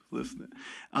listening.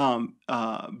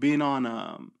 Being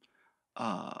on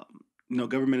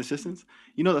government assistance.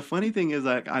 The funny thing is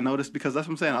like I noticed because that's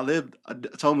what I'm saying. I lived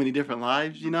so many different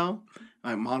lives.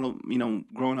 Like model,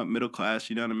 growing up middle class,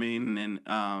 you know what I mean? And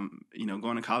then,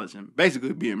 going to college and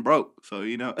basically being broke. So,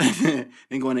 and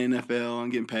going to NFL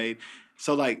and getting paid.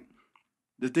 So, like,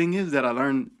 the thing is that I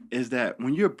learned is that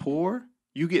when you're poor,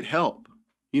 you get help.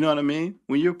 You know what I mean?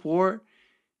 When you're poor,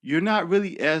 you're not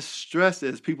really as stressed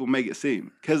as people make it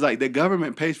seem. Because, like, the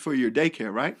government pays for your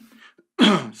daycare, right?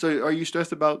 So, are you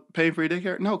stressed about paying for your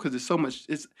daycare? No, because it's so much.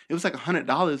 It was like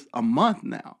 $100 a month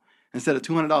now. Instead of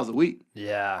 $200 a week.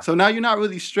 Yeah. So now you're not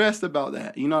really stressed about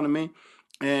that. You know what I mean?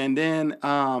 And then,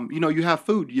 you have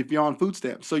food if you're on food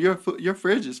stamps. So your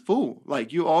fridge is full.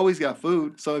 Like you always got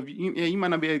food. So if you might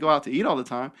not be able to go out to eat all the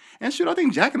time. And shoot, I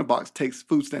think Jack in the Box takes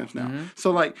food stamps now. Mm-hmm.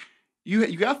 So like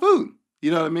you got food.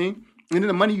 You know what I mean? And then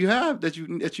the money you have that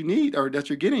you need or that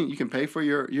you're getting, you can pay for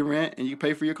your rent and you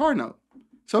pay for your car note.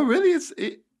 So really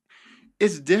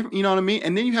it's different. You know what I mean?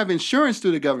 And then you have insurance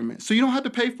through the government. So you don't have to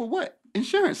pay for what?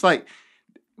 Insurance. Like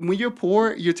when you're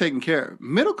poor, you're taken care of.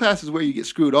 Middle class is where you get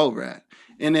screwed over at.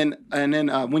 And then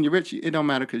when you're rich, it don't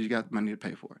matter because you got money to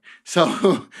pay for it.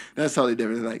 So that's totally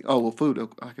different. Like, oh, well, food,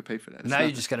 I could pay for that. Now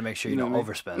you just got to make sure you don't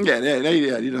overspend. Yeah,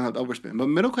 you don't have to overspend. But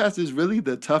middle class is really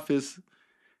the toughest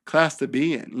class to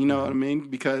be in. You know what I mean?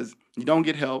 Because you don't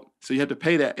get help, so you have to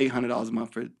pay that $800 a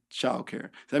month for childcare.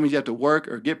 So that means you have to work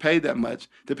or get paid that much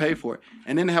to pay for it.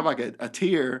 And then they have like a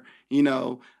tier,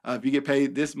 if you get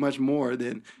paid this much more,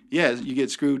 then yes, you get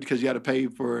screwed because you got to pay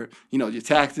for, your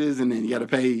taxes, and then you got to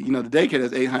pay, the daycare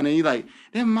that's $800. You're like,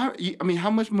 damn, how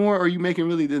much more are you making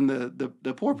really than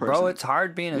the poor person? Bro, it's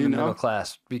hard being in the middle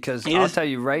class because I'll tell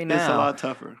you right now, it's a lot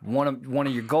tougher. One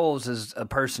of your goals as a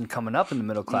person coming up in the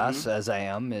middle class, as I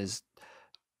am, is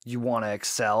you want to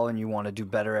excel and you want to do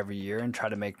better every year and try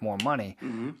to make more money.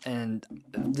 Mm-hmm. And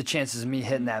the chances of me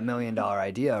hitting that $1 million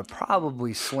idea are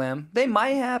probably slim. They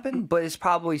might happen, but it's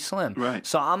probably slim. Right.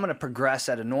 So I'm going to progress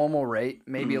at a normal rate,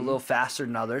 maybe a little faster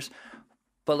than others.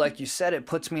 But like you said, it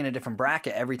puts me in a different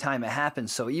bracket every time it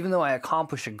happens. So even though I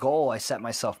accomplish a goal, I set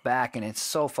myself back, and it's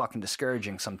so fucking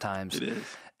discouraging sometimes. It is.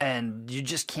 And you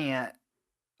just can't,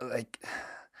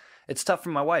 it's tough for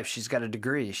my wife. She's got a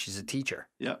degree. She's a teacher.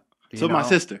 Yep. My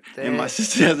sister. And my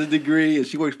sister has a degree, and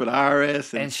she works for the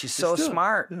IRS. And she's so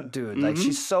smart, dude. Like,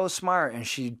 she's so smart, and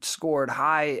she scored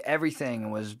high everything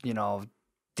and was,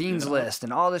 Dean's List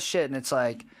and all this shit. And it's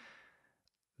like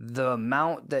the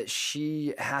amount that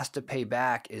she has to pay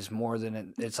back is more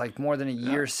than a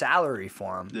year's salary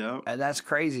for him. Yeah. And that's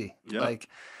crazy. Yeah. Like,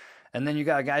 and then you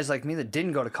got guys like me that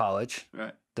didn't go to college.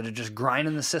 Right. That are just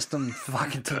grinding the system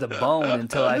fucking to the bone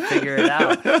until I figure it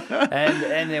out.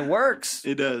 And it works.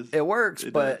 It does. It works,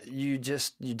 but you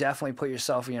definitely put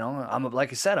yourself,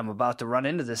 like I said, I'm about to run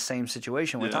into this same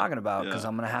situation we're talking about because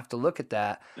I'm going to have to look at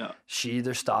that. Yeah. She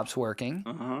either stops working.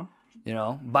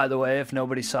 Uh-huh. By the way, if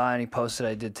nobody saw any posts that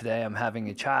I did today, I'm having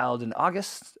a child in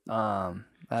August. I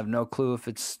have no clue if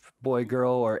it's boy,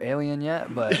 girl, or alien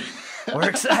yet, but we're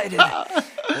excited.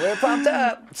 We're pumped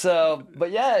up. So,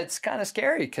 but yeah, it's kind of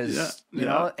scary because,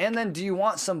 and then do you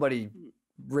want somebody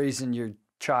raising your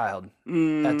child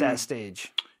at that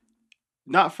stage?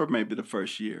 Not for maybe the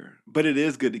first year, but it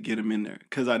is good to get them in there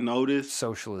because I noticed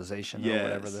socialization or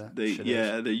whatever shit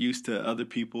is. They're used to other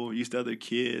people, used to other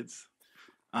kids.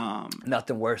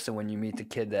 Nothing worse than when you meet the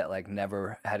kid that like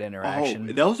never had interaction.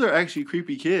 Oh, those are actually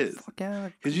creepy kids. Fuck yeah,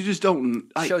 because you just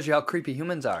don't. Shows you how creepy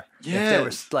humans are. Yeah,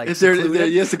 if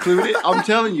they're secluded. I'm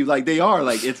telling you, like they are.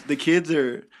 Like it's the kids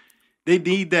are. they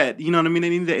need that, you know what I mean? They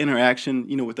need that interaction,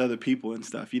 with other people and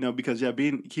stuff, because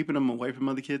keeping them away from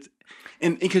other kids,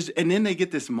 and then they get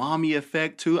this mommy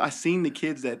effect too. I seen the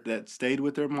kids that stayed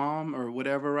with their mom or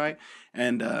whatever, right,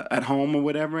 and at home or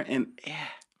whatever, and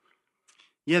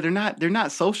yeah, they're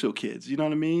not social kids, you know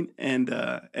what I mean? And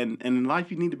in life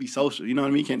you need to be social, you know what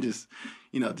I mean? You can't just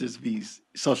just be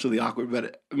socially awkward.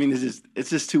 But I mean, it's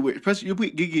just too weird. Plus, you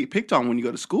get picked on when you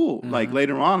go to school, like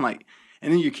later on, like.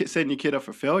 And then you're setting your kid up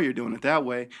for failure doing it that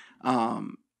way.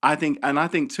 I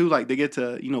think too, like they get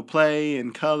to play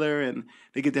and color, and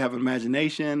they get to have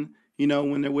imagination.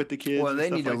 When they're with the kids. Well, they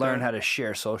need to learn how to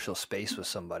share social space with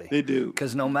somebody. They do.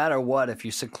 Because no matter what, if you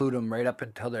seclude them right up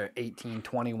until they're 18,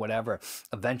 20, whatever,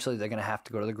 eventually they're going to have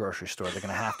to go to the grocery store. They're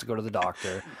going to have to go to the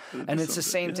doctor. And it's the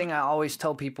same thing I always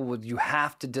tell people you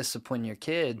have to discipline your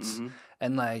kids. Mm-hmm.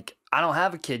 And like, I don't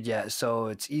have a kid yet, so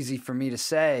it's easy for me to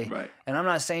say. Right. And I'm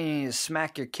not saying you need to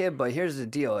smack your kid, but here's the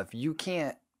deal. If you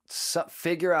can't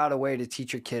figure out a way to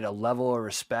teach your kid a level of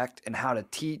respect and how to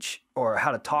teach or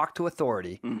how to talk to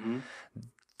authority, mm-hmm.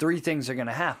 3 things are going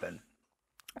to happen.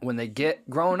 When they get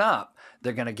grown up,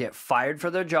 they're going to get fired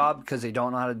for their job because they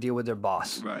don't know how to deal with their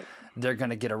boss. Right. They're going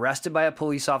to get arrested by a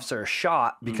police officer or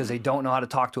shot because they don't know how to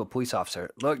talk to a police officer.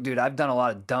 Look, dude, I've done a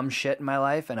lot of dumb shit in my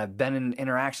life, and I've been in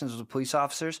interactions with police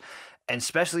officers, and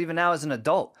especially even now as an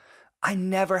adult. I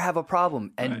never have a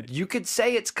problem. And you could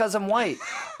say it's because I'm white,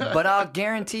 but I'll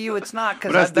guarantee you it's not,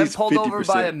 because I've been pulled 50%. Over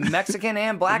by Mexican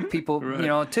and black people,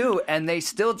 too, and they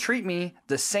still treat me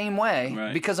the same way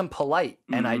because I'm polite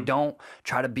and I don't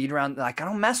try to beat around. Like, I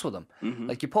don't mess with them. Mm-hmm.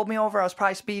 Like, you pulled me over, I was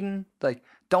probably speeding. Like,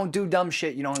 don't do dumb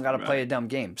shit. You don't got to play a dumb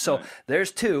game. So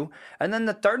there's 2. And then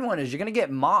the third one is you're going to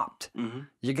get mopped. Mm-hmm.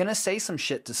 You're going to say some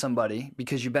shit to somebody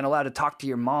because you've been allowed to talk to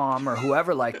your mom or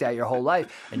whoever like that your whole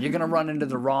life. And you're going to run into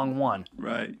the wrong one.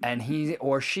 Right. And he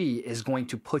or she is going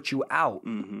to put you out.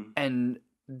 Mm-hmm. And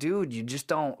dude, you just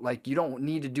don't you don't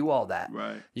need to do all that.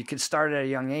 Right. You could start at a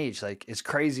young age. Like, as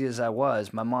crazy as I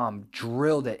was, my mom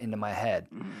drilled it into my head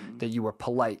that you were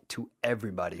polite to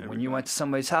everybody. When you went to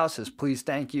somebody's houses, please,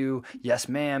 thank you, yes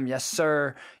ma'am, yes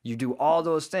sir. You do all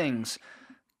those things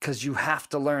because you have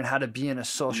to learn how to be in a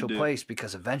social place,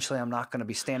 because eventually I'm not going to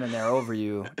be standing there over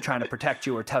you trying to protect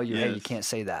you or tell you, hey, you can't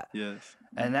say that. Yes.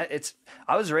 And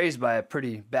I was raised by a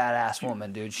pretty badass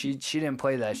woman, dude. She didn't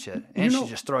play that shit. And she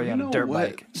just throw you on a dirt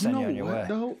bike, send you on your way.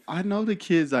 Though? I know the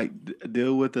kids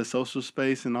deal with the social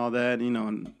space and all that,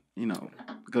 and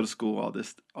go to school,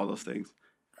 all those things.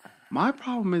 My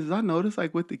problem is I notice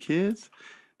with the kids,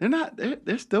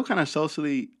 they're still kind of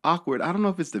socially awkward. I don't know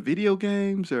if it's the video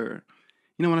games or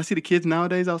when I see the kids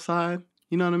nowadays outside,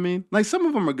 you know what I mean? Like, some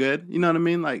of them are good, you know what I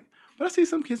mean? Like, but I see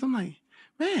some kids, I'm like,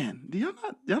 man, y'all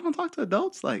don't talk to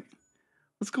adults? Like,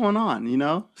 what's going on?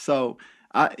 So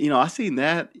I seen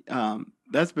that.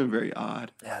 That's been very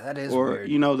odd. Yeah, that is weird.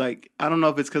 I don't know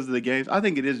if it's because of the games. I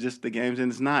think it is just the games,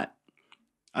 and it's not.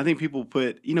 I think people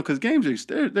put, because games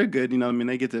they're good. You know what I mean?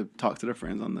 They get to talk to their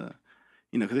friends on the,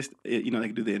 because they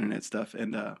can do the internet stuff,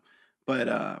 and but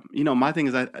my thing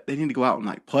is they need to go out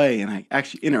and play and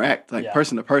actually interact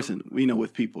person to person,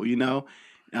 with people, because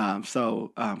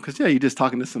you're just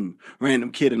talking to some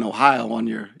random kid in Ohio on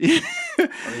your,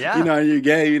 on your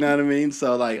game, you know what I mean?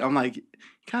 So I'm like, you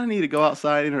kind of need to go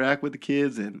outside, interact with the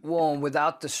kids, and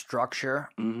without the structure,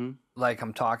 like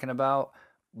I'm talking about,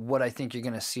 what I think you're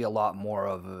going to see a lot more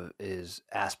of is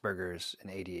Asperger's and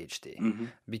ADHD,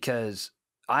 because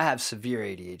I have severe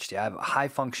ADHD. I have high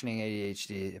functioning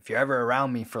ADHD. If you're ever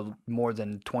around me for more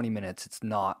than 20 minutes, it's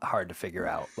not hard to figure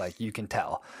out. Like, you can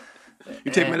tell.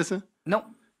 You take medicine? Nope.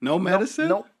 No medicine?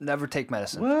 Nope. Never take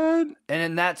medicine. What?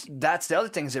 And that's the other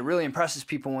thing, is it really impresses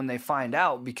people when they find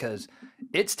out, because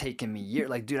it's taken me years.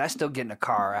 Like, dude, I still get in a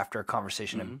car after a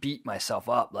conversation and beat myself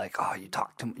up. Like, oh, you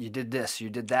did this, you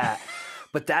did that.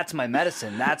 But that's my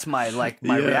medicine. That's my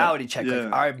reality check. Yeah.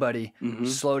 Like, all right, buddy,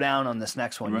 slow down on this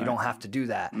next one. Right. You don't have to do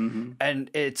that. And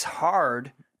it's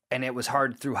hard. And it was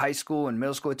hard through high school and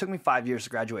middle school. It took me 5 years to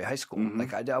graduate high school.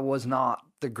 Like, I was not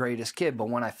the greatest kid, but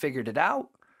when I figured it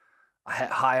out, I had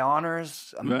high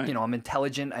honors. I'm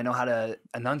intelligent. I know how to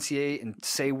enunciate and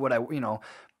say what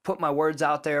put my words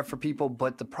out there for people.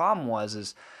 But the problem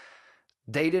is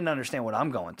they didn't understand what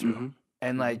I'm going through.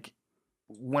 And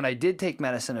when I did take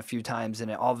medicine a few times,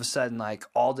 and all of a sudden,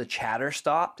 all the chatter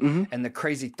stopped, and the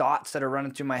crazy thoughts that are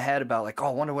running through my head about oh,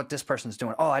 I wonder what this person's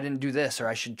doing. Oh, I didn't do this, or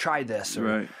I should try this.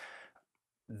 Or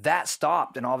that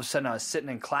stopped. And all of a sudden I was sitting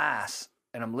in class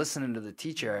and I'm listening to the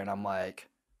teacher, and I'm like,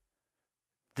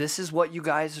 this is what you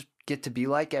guys get to be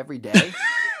like every day.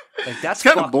 Like that's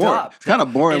kind of fucked boring. up. It's kind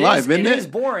of boring life, isn't it? It is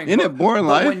boring. Isn't it boring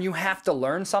life? But when you have to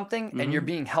learn something and you're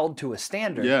being held to a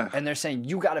standard, and they're saying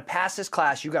you got to pass this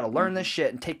class, you got to learn this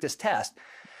shit and take this test,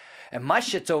 and my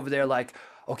shit's over there like,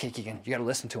 okay, Keegan, you got to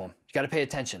listen to him. You got to pay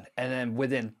attention. And then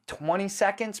within 20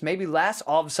 seconds, maybe less,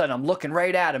 all of a sudden I'm looking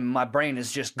right at him and my brain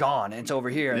is just gone. It's over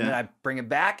here. And then I bring it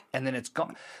back and then it's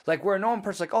gone. Like where a normal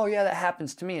person's like, oh yeah, that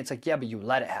happens to me. It's like, yeah, but you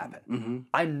let it happen.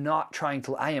 I'm not trying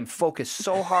to, I am focused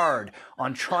so hard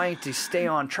on trying to stay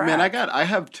on track. Man, I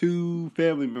have 2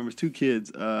 family members, 2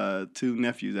 kids, 2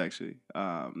 nephews actually,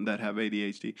 that have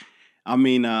ADHD. I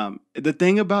mean, the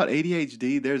thing about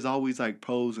ADHD, there's always like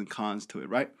pros and cons to it,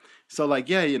 right? So like,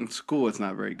 yeah, in school it's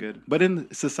not very good, but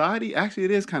in society, actually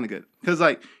it is kind of good because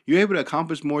like you're able to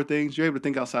accomplish more things. You're able to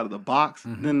think outside of the box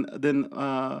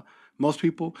than most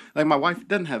people. Like my wife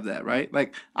doesn't have that, right?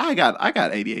 Like I got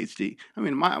ADHD. I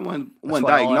mean, my one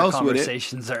diagnosed with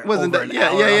it. Wasn't that,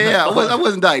 yeah. I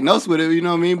wasn't diagnosed with it, you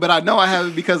know what I mean? But I know I have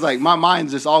it because like my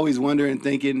mind's just always wondering,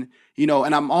 thinking, you know,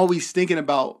 and I'm always thinking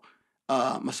about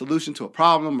a solution to a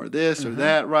problem or this or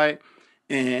that, right?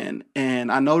 And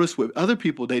I notice with other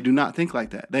people, they do not think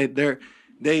like that.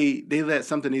 They let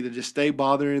something either just stay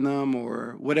bothering them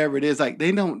or whatever it is. Like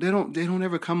they don't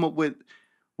ever come up with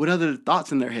other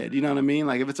thoughts in their head. You know what I mean?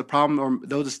 Like if it's a problem, or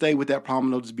they'll just stay with that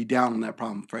problem. They'll just be down on that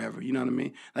problem forever. You know what I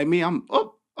mean? Like me, I'm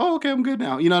okay, I'm good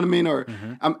now. You know what I mean? Or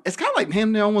it's kind of like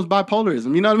him. They're almost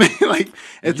bipolarism. You know what I mean? Like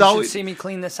it's you always should see me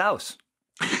clean this house.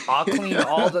 I'll clean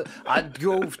I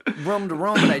go room to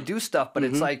room and I do stuff, but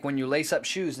it's like when you lace up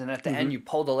shoes and at the end you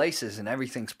pull the laces and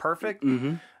everything's perfect.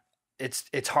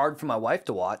 It's hard for my wife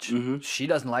to watch. She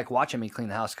doesn't like watching me clean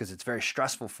the house because it's very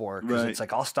stressful for her. Because it's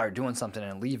like I'll start doing something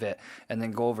and leave it and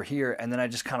then go over here and then I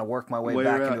just kind of work my way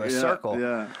back into a circle.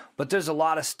 Yeah. But there's a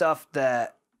lot of stuff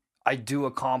that I do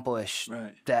accomplish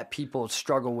that people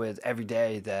struggle with every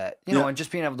day that, you know, and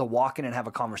just being able to walk in and have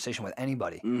a conversation with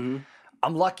anybody.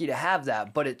 I'm lucky to have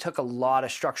that, but it took a lot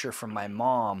of structure from my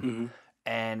mom,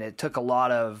 and it took a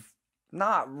lot of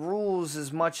not rules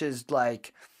as much as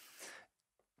like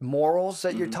morals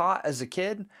that you're taught as a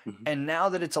kid. And now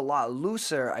that it's a lot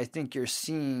looser, I think you're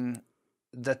seeing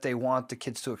that they want the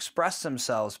kids to express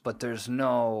themselves, but there's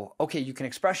no, okay, you can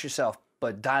express yourself,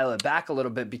 but dial it back a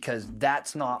little bit because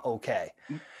that's not okay.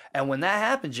 And when that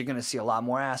happens, you're going to see a lot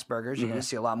more Asperger's. You're going to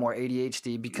see a lot more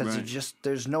ADHD because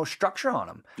there's no structure on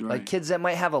them. Like kids that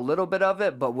might have a little bit of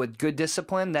it, but with good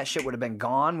discipline, that shit would have been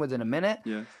gone within a minute.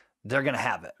 They're going to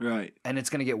have it. And it's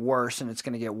going to get worse and it's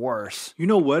going to get worse. You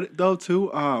know what, though,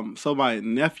 too? So my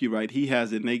nephew, right, he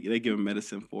has it and they give him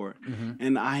medicine for it.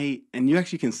 And you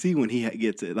actually can see when he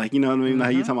gets it. Like, you know what I mean?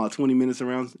 Like, you're talking about 20 minutes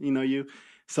around, you know, you.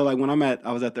 So, like, when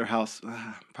I was at their house,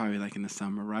 probably like in the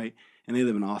summer, right? And they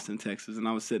live in Austin, Texas. And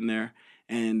I was sitting there,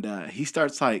 and he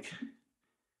starts like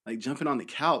jumping on the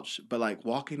couch, but like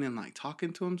walking and like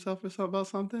talking to himself or something about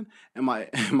something. And my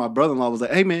brother-in-law was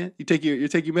like, "Hey man, you take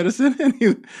your medicine?" And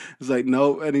he was like,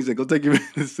 "No." And he's like, "Go take your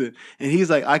medicine." And he's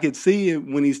like, I could see it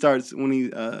when he starts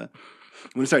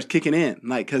kicking in,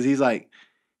 like, because he's like,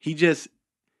 it's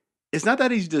not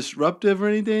that he's disruptive or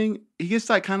anything. He gets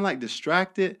like kind of like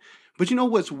distracted. But you know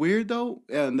what's weird though?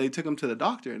 And they took him to the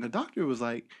doctor, and the doctor was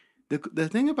like, the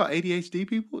thing about ADHD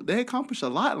people, they accomplish a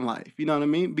lot in life. You know what I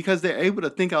mean? Because they're able to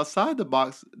think outside the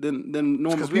box than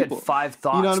normal people. We had 5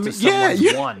 thoughts you know what I mean?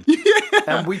 Someone's one.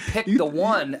 And we picked the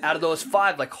one out of those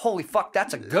 5. Like, holy fuck,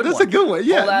 that's a good one. That's a good one.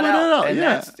 Yeah, pull that out. And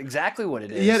that's exactly what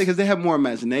it is. Yeah, because they have more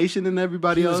imagination than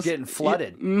everybody else. He's getting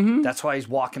flooded. That's why he's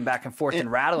walking back and forth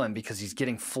and rattling, because he's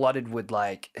getting flooded with,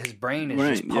 like, his brain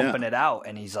is just pumping it out,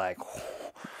 and he's like...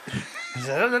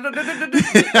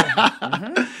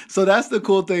 So that's the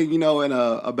cool thing, you know, and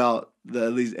about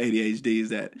at least ADHD is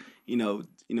that you know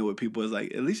what people is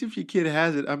like. At least if your kid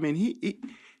has it, I mean,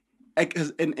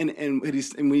 and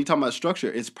when you talk about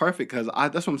structure, it's perfect because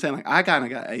that's what I'm saying. Like I kind of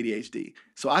got ADHD,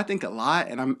 so I think a lot,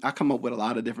 and I come up with a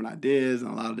lot of different ideas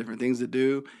and a lot of different things to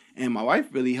do. And my wife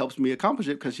really helps me accomplish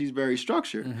it because she's very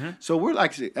structured. So we're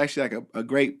actually like a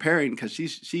great pairing because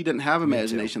she doesn't have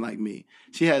imagination like me.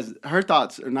 She has her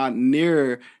thoughts are not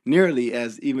nearly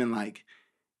as even like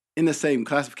in the same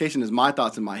classification as my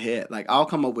thoughts in my head. Like I'll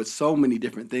come up with so many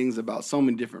different things about so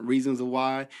many different reasons of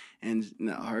why. And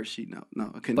no, I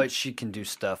couldn't. But she can do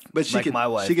stuff. But she like can, my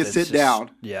wife. She can sit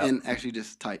down and actually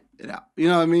just type it out. You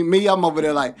know what I mean? Me, I'm over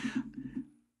there like,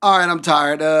 all right, I'm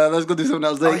tired. Let's go do something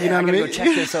else. You know what I mean? Go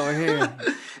check this over here.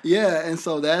 Yeah, and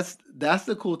so that's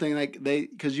the cool thing. Like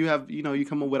because you have, you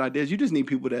come up with ideas. You just need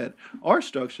people that are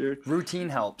structured. Routine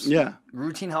helps. Yeah,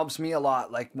 routine helps me a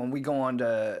lot. Like when we go on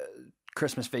to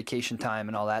Christmas vacation time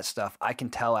and all that stuff, I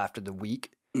can tell after the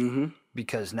week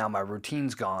because now my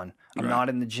routine's gone. I'm Right. not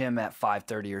in the gym at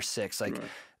 5:30 or 6. Like, Right.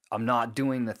 I'm not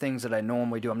doing the things that I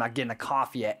normally do. I'm not getting a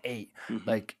coffee at 8. Mm-hmm.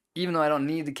 Like, even though I don't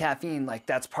need the caffeine, like,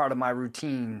 that's part of my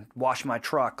routine. Wash my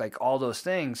truck, like, all those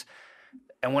things.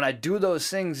 And when I do those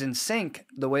things in sync,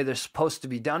 the way they're supposed to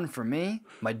be done for me,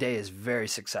 my day is very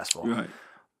successful. Right.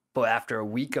 But after a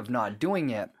week of not doing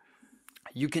it,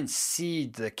 you can see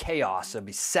the chaos. There'll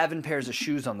be 7 pairs of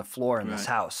shoes on the floor in this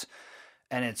Right. house.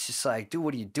 And it's just like, dude,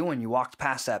 what are you doing? You walked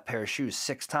past that pair of shoes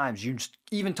 6 times. You just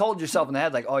even told yourself in the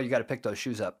head, like, oh, you got to pick those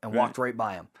shoes up, and walked right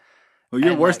by them. Well,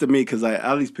 you're And, worse like- than me because I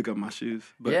at least pick up my shoes.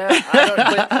 But Yeah, I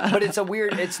don't, but it's a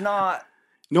weird, it's not,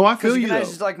 no, I feel because you though.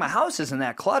 it's like my house isn't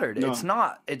that cluttered. No. It's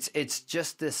not. It's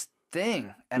just this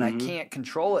thing, and I can't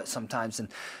control it sometimes. And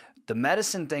the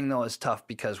medicine thing, though, is tough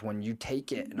because when you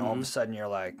take it and all of a sudden you're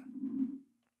like,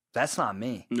 that's not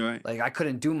me. Right. Like, I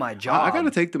couldn't do my job. I got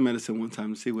to take the medicine one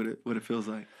time to see what it feels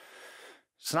like.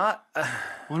 It's not. I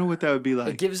wonder what that would be It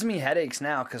like. gives me headaches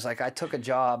now because, like, I took a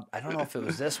job. I don't know if it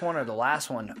was this one or the last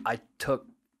one. I took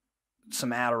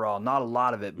some Adderall, not a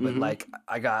lot of it, but like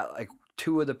I got like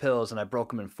 2 of the pills and I broke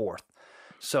them in 4th.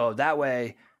 So that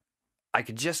way I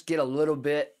could just get a little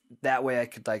bit. That way I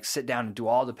could like sit down and do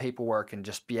all the paperwork and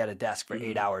just be at a desk for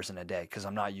 8 hours in a day because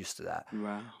I'm not used to that.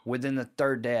 Wow. Within the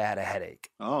 3rd day, I had a headache.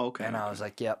 Oh, okay. And I was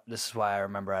like, yep, this is why I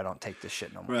remember I don't take this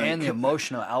shit no more. Right. And the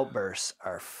emotional outbursts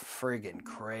are friggin'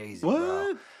 crazy, bro.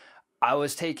 What? I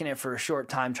was taking it for a short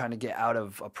time trying to get out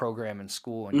of a program in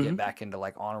school and get back into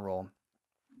like honor roll.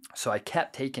 So I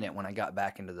kept taking it when I got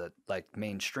back into the like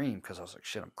mainstream because I was like,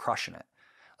 shit, I'm crushing it.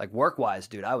 Like work-wise,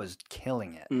 dude, I was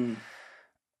killing it.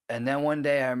 And then one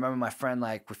day I remember my friend,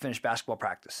 like, we finished basketball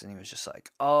practice and he was just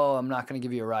like, oh, I'm not going to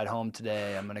give you a ride home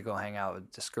today. I'm going to go hang out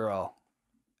with this girl.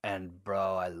 And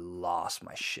bro, I lost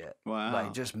my shit. Wow.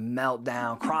 Like just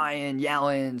meltdown, crying,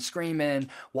 yelling, screaming,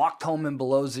 walked home in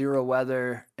below 0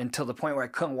 weather until the point where I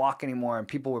couldn't walk anymore. And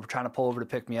people were trying to pull over to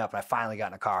pick me up. And I finally got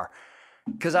in a car.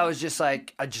 Because I was just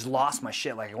like, I just lost my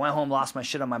shit. Like I went home, lost my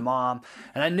shit on my mom.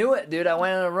 And I knew it, dude. I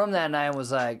went in a room that night and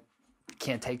was like,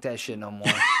 can't take that shit no more.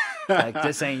 Like,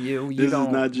 this ain't you. You This don't.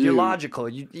 is not You're you. logical.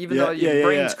 Even though your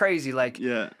brain's crazy, like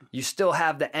you still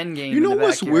have the end game. You know in the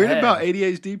what's back of your weird head. about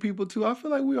ADHD people too? I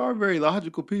feel like we are very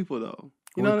logical people though.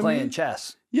 You know We're what playing I mean?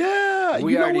 chess. Yeah.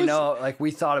 We already what's- know. Like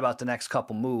we thought about the next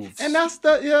couple moves. And that's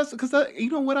because you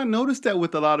know what I noticed that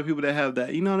with a lot of people that have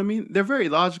that, you know what I mean? They're very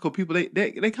logical people.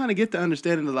 They kind of get the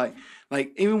understanding of like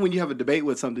even when you have a debate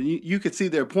with something, you could see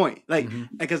their point. Like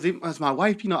because as my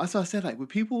wife, you know, that's what I said. Like with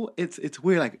people, it's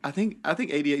weird. Like I think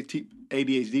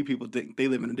ADHD people think they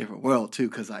live in a different world too,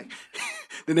 because like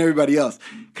than everybody else.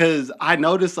 Because I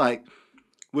noticed like.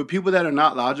 With people that are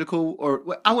not logical,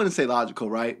 or I wouldn't say logical,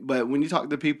 right? But when you talk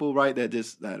to people, right,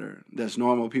 that's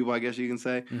normal people, I guess you can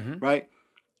say, right?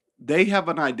 They have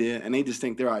an idea, and they just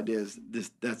think their idea is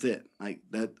this. That's it. Like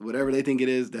that, whatever they think it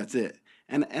is, that's it.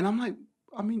 And I'm like,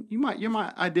 I mean,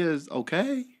 my idea is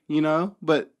okay, you know,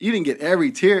 but you didn't get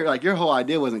every tier. Like your whole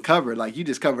idea wasn't covered. Like you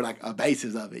just covered like a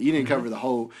basis of it. You didn't cover the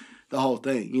whole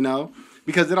thing, you know.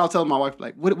 Because then I'll tell my wife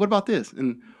like, what about this?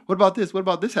 And what about this? What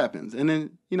about this happens? And then,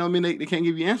 you know, I mean, they can't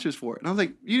give you answers for it. And I was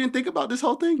like, you didn't think about this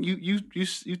whole thing? You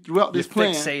threw out this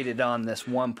plan. Fixated on this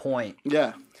one point.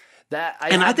 Yeah.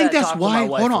 I think that's why,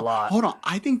 hold on. on.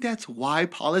 I think that's why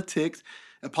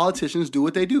politicians do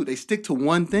what they do. They stick to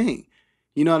one thing.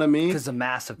 You know what I mean? Because the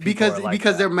massive people are like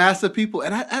because that. they're massive people.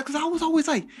 And because I was always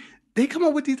like, they come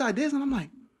up with these ideas and I'm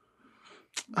like,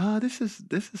 this is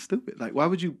stupid. Like, why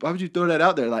would you throw that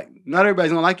out there? Like, not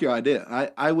everybody's gonna like your idea.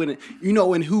 I wouldn't. You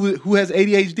know, and who has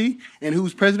ADHD and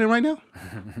who's president right now?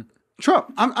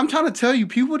 Trump. I'm trying to tell you,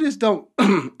 people just don't.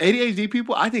 ADHD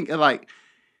people, I think, like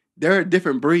they're a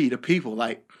different breed of people.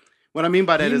 Like, what I mean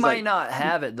by that he is might like, not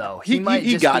have it though. He might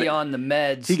he just got be it. on the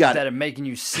meds He got that it. are making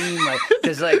you seem like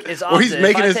because like it's Or he's opposite. If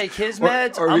making I his- take his or-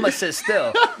 meds, or- I'm gonna sit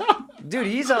still. Dude,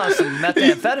 he's on some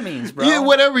methamphetamines, bro. Yeah,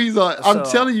 whatever he's on. I'm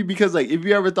So- telling you because like if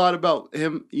you ever thought about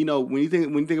him, you know, when you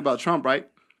think about Trump, right?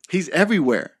 He's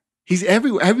everywhere. He's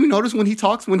everywhere. Have you noticed when he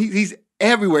talks? When he's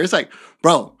everywhere. It's like,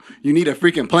 bro, you need a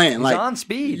freaking plan. He's like on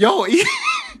speed. Yo,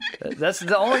 That's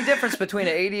the only difference between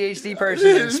an ADHD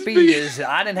person and speed is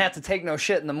I didn't have to take no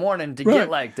shit in the morning to Right. get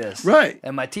like this. Right.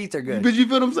 And my teeth are good. but you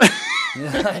feel what I'm saying?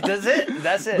 That's it.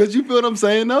 That's it. But you feel what I'm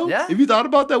saying though? Yeah. If you thought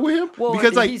about that with him? Well,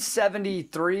 because like he's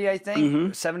 73, I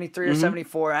think. 73 or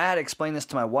 74. I had to explain this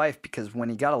to my wife because when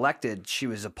he got elected, she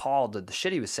was appalled at the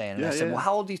shit he was saying. And I said, yeah. well,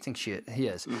 how old do you think he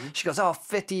is? She goes, oh,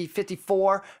 50,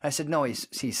 54. And I said, no, he's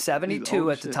 72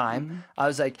 old at the shit. time. I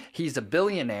was like, he's a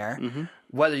billionaire.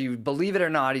 Whether you believe it or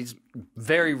not, he's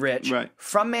very rich Right.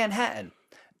 from Manhattan.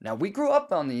 Now, we grew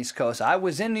up on the East Coast. I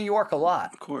was in New York a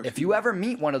lot. Of course. If you ever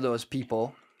meet one of those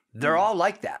people, they're all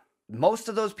like that. Most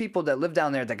of those people that live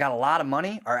down there that got a lot of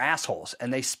money are assholes,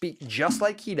 and they speak just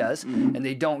like he does, and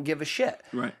they don't give a shit.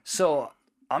 Right. So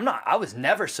I was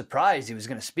never surprised he was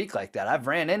going to speak like that. I've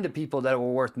ran into people that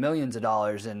were worth millions of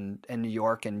dollars in New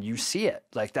York, and you see it.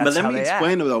 Like, that's how they act. But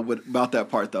let me explain though about that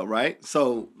part though, right?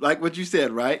 So, like what you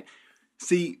said, right?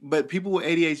 See, but people with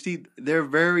ADHD, they're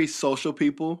very social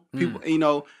people. People,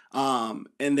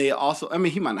 and they also, I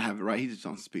mean, he might not have it right. He just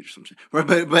on speech or some shit.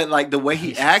 But like the way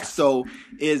he acts, though,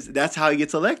 that's how he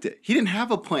gets elected. He didn't have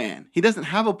a plan. He doesn't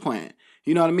have a plan.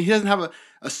 You know what I mean? He doesn't have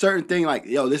a certain thing like,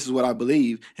 yo, this is what I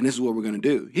believe, and this is what we're gonna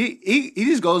do. He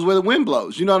just goes where the wind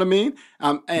blows. You know what I mean?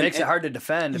 Makes it hard to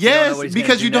defend. If yes, you don't know what he's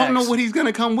because you don't next. know what he's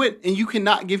gonna come with, and you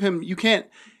cannot give him. You can't.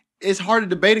 It's hard to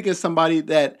debate against somebody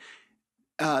that.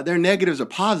 Their negatives are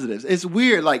positives. It's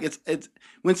weird. Like it's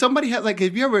when somebody has like,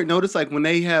 have you ever noticed like when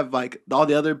they have like all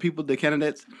the other people, the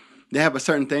candidates, they have a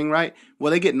certain thing, right? Well,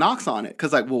 they get knocks on it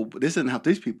because like, well, this doesn't help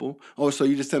these people. Or so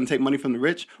you just tell them to take money from the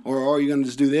rich, or are you going to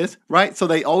just do this, right? So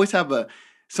they always have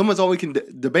someone's always can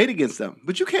debate against them,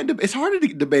 but you can't. It's harder to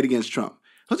debate against Trump.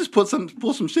 He'll just pull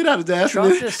some shit out of his ass.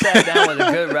 Trump just sat down with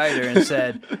a good writer and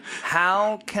said,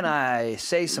 "How can I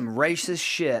say some racist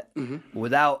shit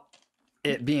without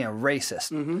it being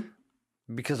racist?"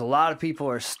 Because a lot of people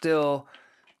are still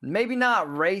maybe not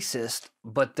racist,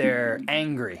 but they're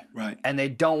angry, right? And they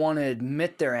don't want to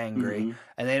admit they're angry,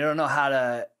 and they don't know how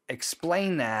to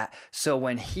explain that. So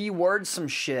when he words some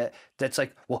shit that's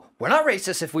like, well, we're not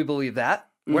racist if we believe that.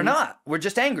 We're not. We're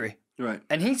just angry. Right.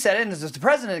 And he said it, and if the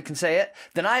president can say it,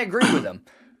 then I agree with him.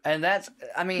 And that's,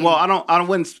 I mean. Well, I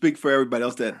wouldn't speak for everybody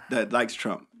else that likes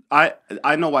Trump.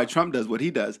 I know why Trump does what he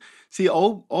does. See,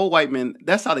 old white men,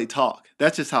 that's how they talk.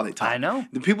 That's just how they talk. I know.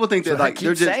 The people think that like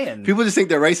they're just saying. People just think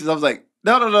they're racist. I was like,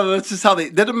 no. That's just how they.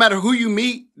 Doesn't matter who you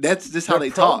meet. That's just how they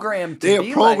talk. They're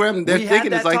programmed. They're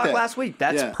thinking it's like that. We had that talk last week.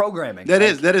 That's programming. That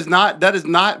is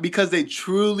not because they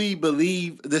truly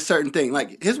believe this certain thing.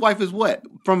 Like his wife is what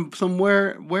from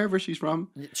somewhere wherever she's from.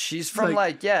 She's from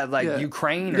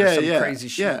Ukraine or some crazy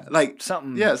shit. Yeah, like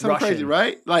something. Yeah, something Russian. crazy,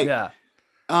 right? Like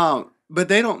but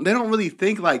they don't really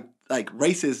think like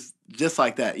racist just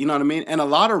like that. You know what I mean? And a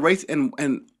lot of race and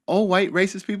old white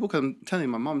racist people, because I'm telling you,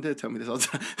 my mom did tell me this all the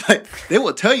time. Like they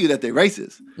will tell you that they're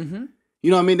racist. Mm-hmm.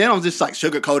 You know what I mean? They don't just like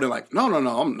sugarcoat it like, no,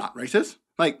 I'm not racist.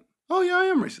 Like, oh yeah, I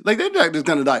am racist. Like they're just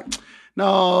gonna like,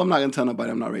 no, I'm not gonna tell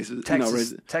nobody I'm not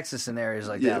racist. Texas in areas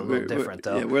like that a little different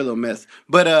though. Yeah, we're a little mess.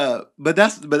 But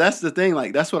that's the thing.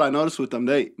 Like that's what I noticed with them.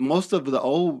 Most of the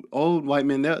old white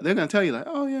men, they're gonna tell you like,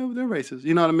 oh yeah, they're racist.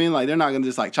 You know what I mean? Like they're not gonna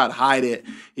just like try to hide it.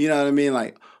 You know what I mean?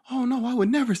 Like, oh no, I would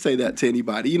never say that to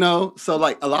anybody. You know? So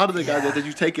like a lot of the guys that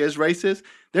you take as racist,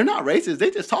 they're not racist.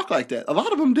 They just talk like that. A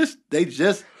lot of them they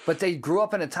just. But they grew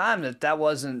up in a time that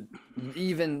wasn't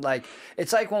even like.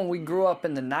 It's like when we grew up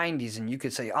in the '90s, and you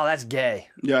could say, "Oh, that's gay."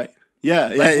 Right. Yeah.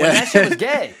 When that shit was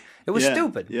gay. It was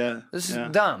stupid. Yeah. This is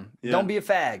dumb. Yeah. Don't be a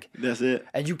fag. That's it.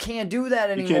 And you can't do that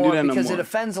anymore because it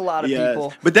offends a lot of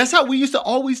people. But that's how we used to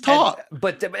always talk.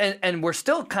 And we're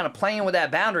still kind of playing with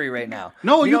that boundary right now.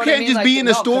 No, you can't just be in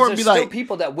the store and be like. There's still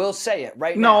people that will say it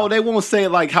right now. No, they won't say it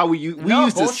like how we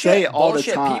used to say it all the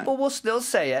time. People will still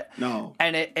say it. No.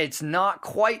 And it's not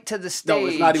quite to the stage. No,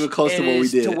 it's not even close to what we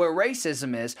did. To where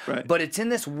racism is. Right. But it's in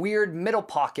this weird middle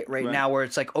pocket right now where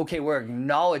it's like, okay, we're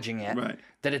acknowledging it. Right.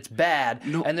 That it's bad.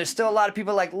 No. And there's still a lot of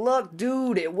people like, look,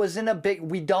 dude, it was in a big,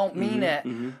 we don't mean it.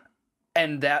 Mm-hmm.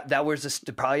 And that was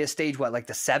probably a stage, like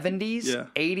the 70s,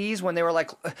 80s, when they were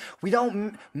like, we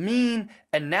don't mean,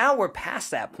 and now we're past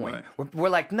that point. Right. We're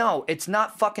like, no, it's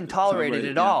not fucking tolerated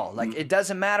at all. Like, it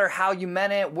doesn't matter how you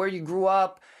meant it, where you grew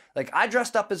up. Like, I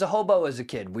dressed up as a hobo as a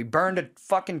kid. We burned a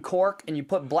fucking cork, and you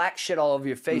put black shit all over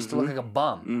your face to look like a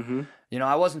bum. Mm-hmm. You know,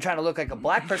 I wasn't trying to look like a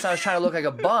black person. I was trying to look like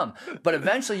a bum. But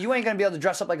eventually, you ain't going to be able to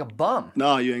dress up like a bum.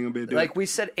 No, you ain't going to be able to do Like we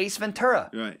said, Ace Ventura.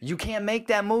 Right. You can't make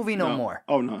that movie no more.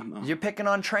 Oh, no. You're picking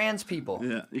on trans people.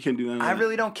 Yeah, you can't do none of that. I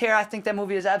really don't care. I think that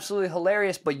movie is absolutely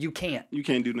hilarious, but you can't. You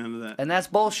can't do none of that. And that's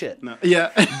bullshit. No.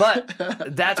 Yeah. but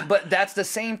that's the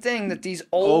same thing that these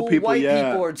old people, white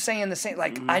people are saying the same.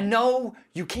 Like, I know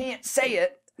you can't say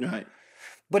it. Right.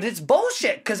 But it's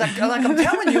bullshit because I'm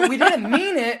telling you, we didn't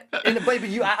mean it. But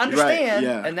I understand,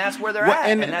 and that's where they're at,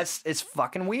 and it's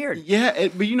fucking weird. Yeah,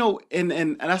 but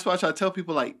and that's why I try to tell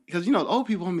people like, because old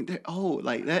people, I mean, they're old,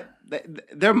 like that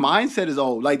their mindset is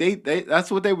old, like they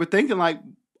that's what they were thinking like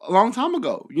a long time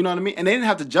ago. You know what I mean? And they didn't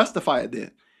have to justify it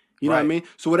then. You know what I Right. mean?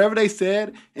 So whatever they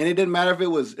said, and it didn't matter if it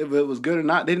was good or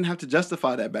not, they didn't have to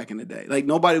justify that back in the day. Like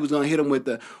nobody was gonna hit them with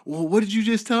the, well, what did you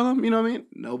just tell them? You know what I mean?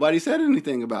 Nobody said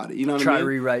anything about it. You know what Try I mean?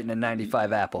 rewriting a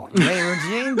 95 Apple. You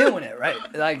ain't doing it, right?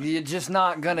 Like, you're just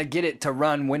not going to get it to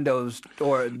run Windows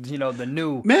or, the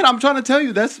new. Man, I'm trying to tell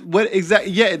you, that's what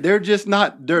exactly. Yeah, they're just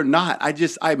not. They're not.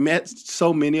 I met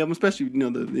so many of them, especially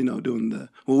doing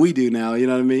what we do now. You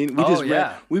know what I mean?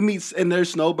 We meet, and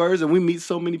there's snowbirds, and we meet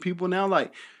so many people now.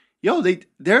 Like, yo,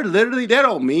 they're literally, they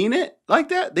don't mean it like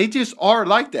that. They just are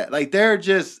like that. Like they're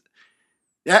just.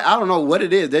 I don't know what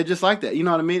it is. They're just like that. You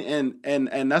know what I mean?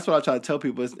 And that's what I try to tell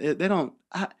people is they don't.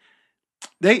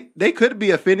 They could be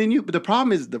offending you, but the problem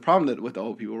with the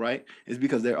old people, right, is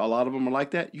because a lot of them are like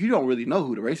that. You don't really know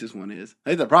who the racist one is.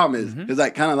 Like, the problem is, it's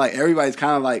like kind of like everybody's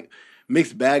kind of like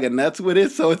mixed bag of nuts with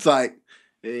it. So it's like,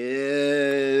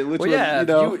 if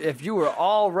you were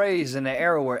all raised in an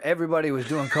era where everybody was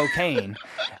doing cocaine,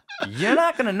 you're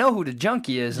not gonna know who the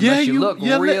junkie is unless you look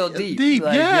real deep.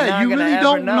 Like, you really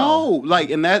don't know.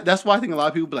 Like, and that's why I think a lot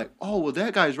of people be like, oh, well,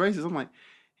 that guy's racist. I'm like,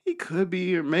 he could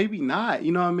be or maybe not.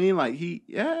 You know what I mean? Like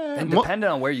and depending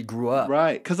on where you grew up,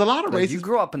 right? Because a lot of racists. You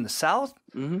grew up in the South.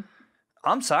 Mm-hmm.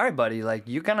 I'm sorry, buddy. Like,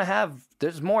 you're gonna have.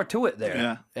 There's more to it there.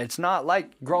 Yeah. It's not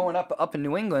like growing up in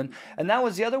New England. And that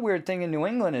was the other weird thing in New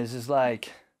England is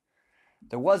like.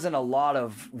 There wasn't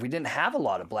we didn't have a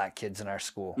lot of black kids in our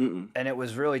school. Mm-mm. And it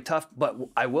was really tough. But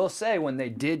I will say, when they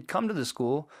did come to the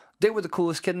school, they were the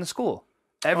coolest kid in the school.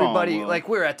 Everybody, we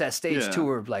were at that stage too,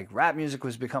 where like rap music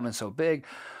was becoming so big.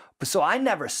 But so I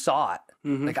never saw it.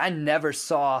 Mm-hmm. Like, I never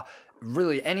saw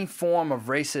really any form of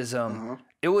racism. Uh-huh.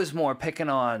 It was more picking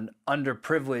on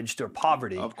underprivileged or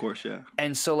poverty. Of course, yeah.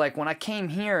 And so, like, when I came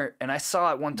here and I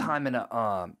saw it one time in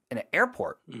an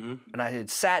airport, and I had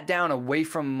sat down away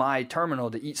from my terminal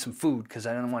to eat some food because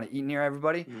I didn't want to eat near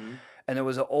everybody. Mm-hmm. And there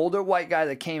was an older white guy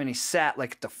that came and he sat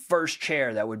like at the first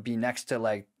chair that would be next to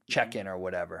like check-in or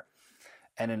whatever.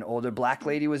 And an older black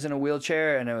lady was in a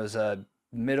wheelchair, and it was a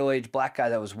middle-aged black guy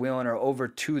that was wheeling her over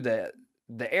to the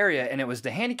area, and it was the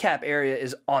handicap area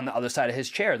is on the other side of his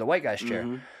chair, the white guy's chair.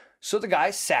 Mm-hmm. So the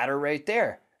guy sat her right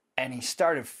there, and he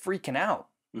started freaking out.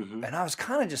 Mm-hmm. And I was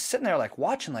kind of just sitting there like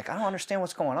watching, like, I don't understand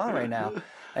what's going on right now.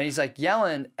 And he's like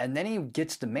yelling, and then he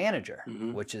gets the manager,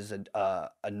 which is it's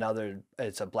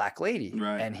a black lady.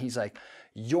 Right. And he's like,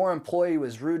 your employee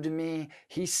was rude to me.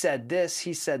 He said this,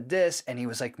 and he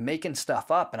was like making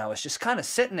stuff up. And I was just kind of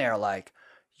sitting there like,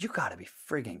 you got to be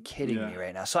friggin' kidding me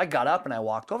right now. So I got up and I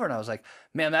walked over and I was like,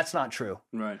 man, that's not true.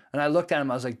 Right. And I looked at him.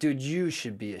 I was like, dude, you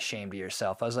should be ashamed of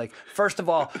yourself. I was like, first of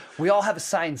all, we all have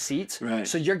assigned seats. Right.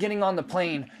 So you're getting on the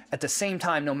plane at the same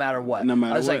time no matter what.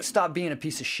 I was like, stop being a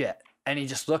piece of shit. And he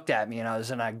just looked at me and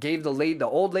I gave the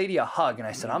old lady a hug and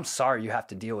I said, I'm sorry you have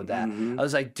to deal with that. Mm-hmm. I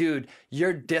was like, dude,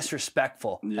 you're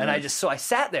disrespectful. Yeah. And I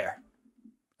sat there.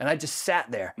 And I just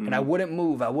sat there, and I wouldn't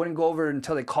move. I wouldn't go over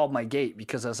until they called my gate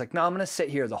because I was like, no, I'm going to sit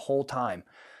here the whole time.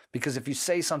 Because if you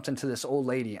say something to this old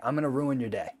lady, I'm going to ruin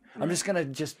your day. Right. I'm just going to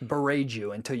just berate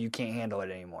you until you can't handle it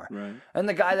anymore. Right. And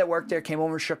the guy that worked there came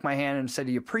over, shook my hand, and said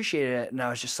he appreciated it. And I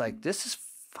was just like, this is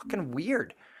fucking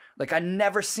weird. Like, I'd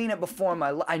never seen it before in my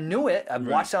life. I knew it. I've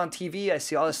watched it on TV. I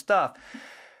see all this stuff.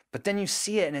 But then you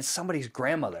see it, and it's somebody's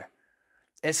grandmother.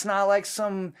 It's not like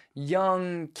some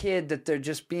young kid that they're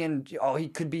just being, he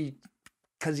could be,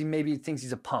 because he maybe thinks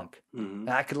he's a punk. Mm-hmm. And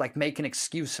I could like make an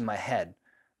excuse in my head.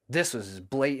 This was as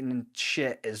blatant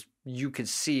shit as you could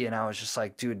see. And I was just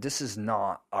like, dude, this is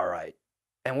not all right.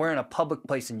 And we're in a public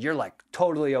place and you're like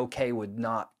totally okay with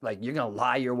not, like, you're going to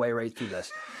lie your way right through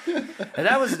this. And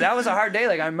that was a hard day.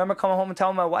 Like, I remember coming home and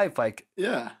telling my wife, like,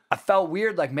 yeah, I felt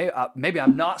weird. Like, maybe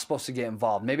I'm not supposed to get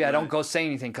involved. Maybe I don't go say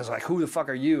anything because, like, who the fuck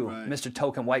are you, Mr.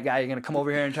 Token White Guy? You're going to come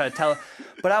over here and try to tell.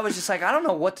 But I was just like, I don't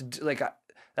know what to do. Like,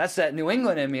 that's that New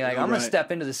England in me. Like, I'm going to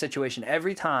step into the situation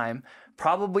every time.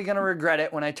 Probably going to regret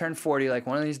it when I turn 40. Like,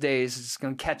 one of these days, it's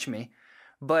going to catch me.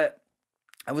 But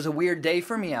it was a weird day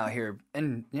for me out here.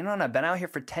 And, and I've been out here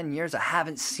for 10 years. I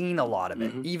haven't seen a lot of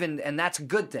it. And that's a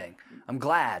good thing. I'm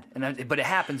glad. But it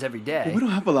happens every day. Well, we don't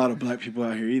have a lot of black people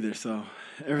out here either, so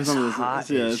everything is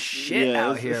hot as shit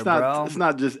out here, bro. It's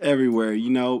not just everywhere,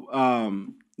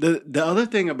 The other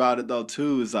thing about it, though,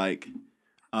 too, is like,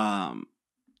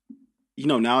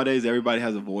 nowadays everybody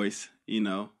has a voice,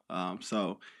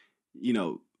 so,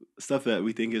 stuff that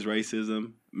we think is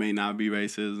racism may not be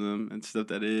racism, and stuff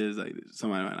that is, like,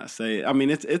 somebody might not say it. I mean,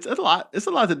 it's a lot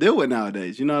to deal with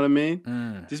nowadays, you know what I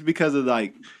mean? Just because of,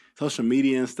 like, social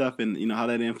media and stuff, and, how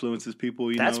that influences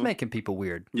people, That's making people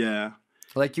weird. Yeah.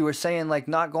 Like you were saying, like,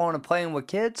 not going and playing with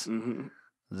kids. Mm-hmm.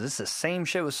 This is the same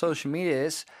shit with social media.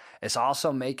 It's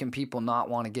also making people not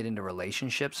want to get into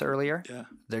relationships earlier. Yeah.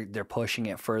 They're pushing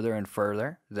it further and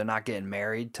further. They're not getting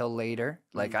married till later.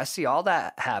 Like, I see all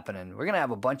that happening. We're going to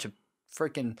have a bunch of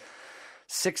freaking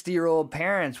 60-year-old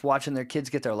parents watching their kids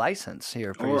get their license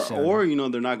here pretty soon. Or,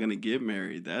 they're not going to get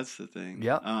married. That's the thing.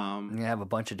 Yep. You're going to have a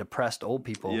bunch of depressed old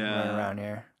people running around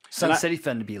here. Sun City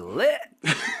finna be lit.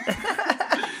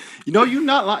 You're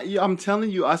not like, I'm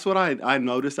telling you, that's what I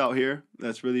noticed out here.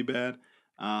 That's really bad.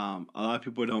 A lot of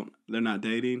people they're not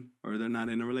dating or they're not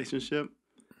in a relationship.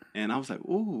 And I was like,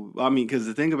 ooh, because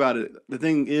the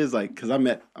thing is like, because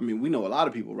we know a lot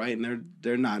of people, right? And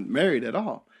they're not married at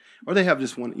all. Or they have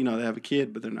just one, they have a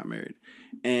kid, but they're not married.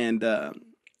 And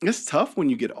it's tough when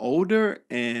you get older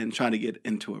and trying to get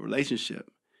into a relationship.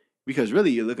 Because really,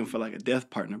 you're looking for like a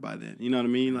death partner by then. You know what I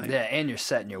mean? Like, yeah, and you're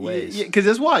set in your ways. Yeah, because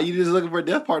that's why. You're just looking for a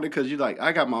death partner because you're like,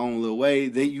 I got my own little way.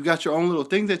 You got your own little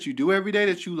things that you do every day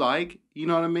that you like. You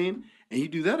know what I mean? And you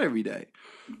do that every day.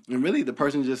 And really, the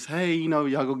person just, hey, y'all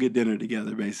go get dinner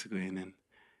together, basically. And then,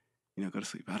 go to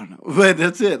sleep. I don't know. But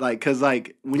that's it. Like, because,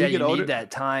 like, when you get older. You need that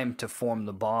time to form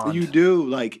the bond. You do.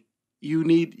 Like, you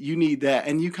need that.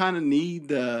 And you kind of need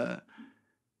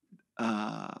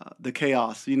the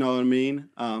chaos, you know what I mean?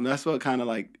 That's what kind of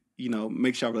like,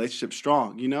 makes your relationship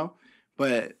strong,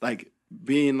 But like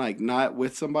being like not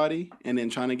with somebody and then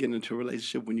trying to get into a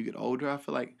relationship when you get older, I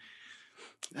feel like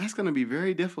that's going to be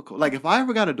very difficult. Like if I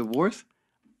ever got a divorce,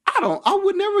 I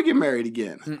would never get married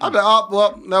again. I'd be like, oh,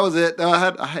 well, that was it.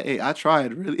 I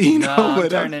tried really, I'm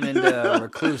turning into a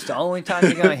recluse. The only time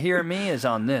you're going to hear me is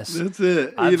on this. That's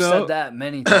it. I've said that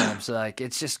many times. Like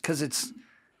it's just because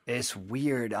it's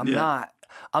weird.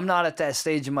 I'm not at that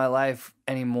stage in my life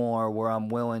anymore where I'm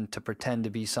willing to pretend to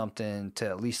be something to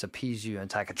at least appease you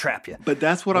and I can trap you. But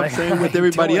that's what I'm saying with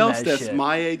everybody else that's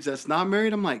my age that's not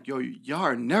married. I'm like, yo, y'all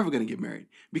are never going to get married.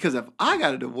 Because if I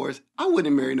got a divorce, I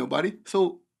wouldn't marry nobody.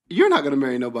 So you're not going to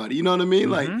marry nobody. You know what I mean?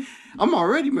 Mm-hmm. Like, I'm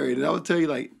already married. And I would tell you,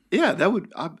 like, yeah,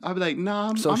 I'd be like,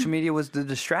 nah. Social media was the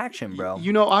distraction, bro.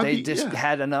 They just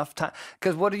had enough time.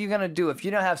 Because what are you going to do if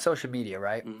you don't have social media,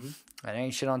 right? Mm-hmm. And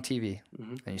ain't shit on TV.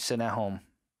 And you're sitting at home.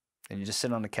 And you just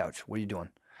sit on the couch. What are you doing?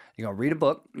 You're going to read a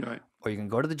book, right? Or you're going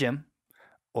to go to the gym,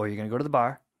 or you're going to go to the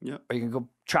bar, yep. Or you can go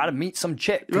try to meet some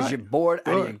chick because you're bored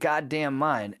out of your goddamn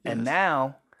mind. Yes. And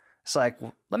now it's like,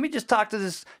 well, let me just talk to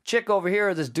this chick over here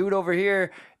or this dude over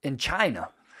here in China.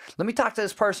 Let me talk to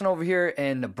this person over here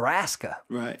in Nebraska.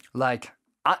 Right. Like,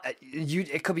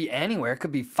 it could be anywhere. It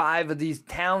could be 5 of these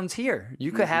towns here.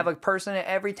 You could have a person in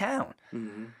every town.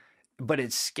 Mm-hmm. But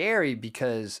it's scary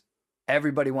because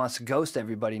everybody wants to ghost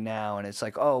everybody now, and it's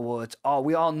like, oh, well,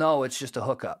 we all know it's just a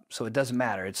hookup, so it doesn't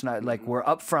matter. It's not like we're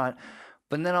up front,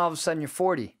 but then all of a sudden you're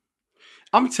 40.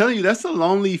 I'm telling you, that's a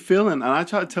lonely feeling, and I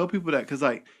try to tell people that because,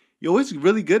 like, it's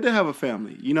really good to have a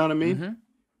family. You know what I mean?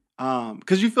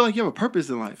 Because you feel like you have a purpose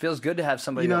in life. It feels good to have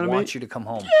somebody that wants you to come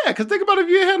home. Yeah, because think about if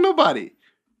you had nobody.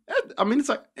 It's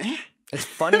like, It's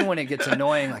funny when it gets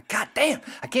annoying, like, God damn,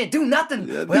 I can't do nothing.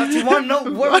 Well, you want to know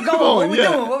where we're going, what we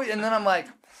doing? And then I'm like,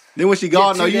 then when she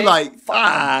gone, you like,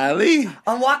 leave.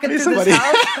 I'm walking through this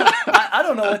house. I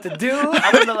don't know what to do.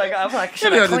 I don't know, I'm like,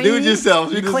 should I clean? You have to do it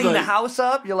yourself. You clean the house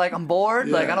up. You're like, I'm bored.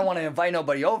 Yeah. Like, I don't want to invite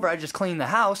nobody over. I just clean the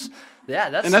house. Yeah,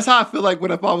 that's how I feel like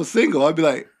if I was single. I'd be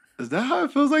like, is that how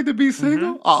it feels like to be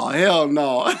single? Mm-hmm. Oh, hell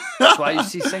no. That's why you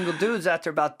see single dudes after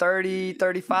about 30,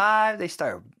 35, they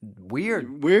start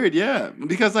weird. Weird, yeah.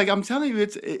 Because, like, I'm telling you,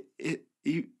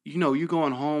 you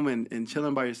going home and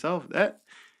chilling by yourself,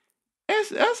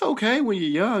 that's okay when you're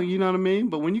young, you know what I mean?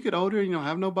 But when you get older and you don't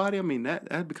have nobody, I mean,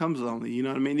 that becomes lonely, you know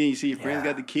what I mean? Then you see your friends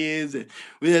got the kids, and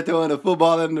we're throwing the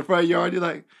football in the front yard, you're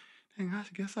like, dang, I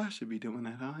guess I should be doing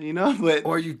that, huh? You know? But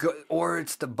or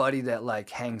it's the buddy that, like,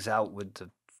 hangs out with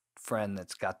the friend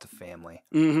that's got the family,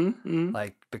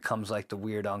 like becomes like the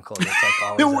weird uncle that's like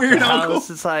always the weird uncle.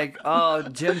 It's like, oh,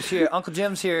 Jim's here, Uncle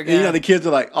Jim's here again. And, the kids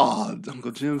are like, oh,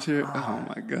 Uncle Jim's here. Oh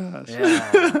my gosh.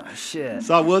 Yeah, shit.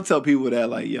 So I will tell people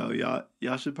that, like, yo,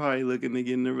 y'all should probably looking to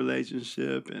get in a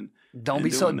relationship and don't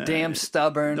be so damn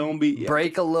stubborn. Don't be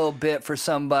break a little bit for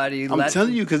somebody. I'm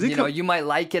telling you, because you might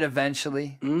like it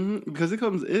eventually. Because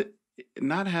it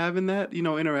not having that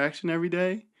interaction every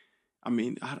day. I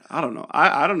mean, I don't know.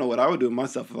 I don't know what I would do with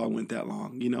myself if I went that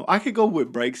long. I could go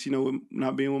with breaks, with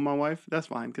not being with my wife. That's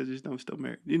fine because I'm still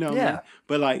married. Yeah. What I mean?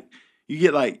 But, like, you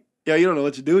get, like, you don't know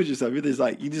what to do with yourself. You're just,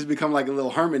 like, you just become like a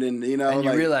little hermit and, And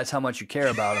you realize how much you care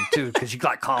about him, too, because you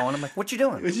got calling him like, what you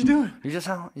doing? What you doing? You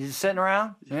just sitting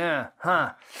around? Yeah.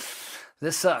 Huh.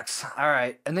 This sucks. All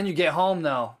right. And then you get home,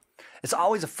 though. It's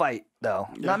always a fight, though.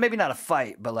 Yeah. Maybe not a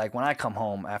fight, but like when I come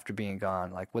home after being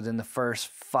gone, like within the first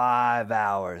 5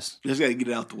 hours. Just gotta get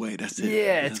it out the way. That's it.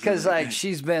 Yeah, it's because like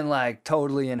she's been like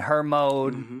totally in her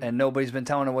mode, and nobody's been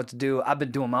telling her what to do. I've been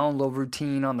doing my own little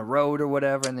routine on the road or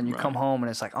whatever, and then you come home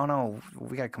and it's like, oh no,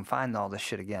 we gotta confine all this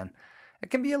shit again. It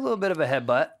can be a little bit of a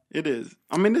headbutt. It is.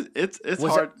 I mean, it's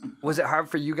hard. Was it hard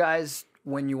for you guys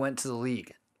when you went to the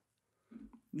league?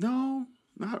 No,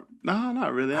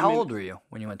 not really. How old were you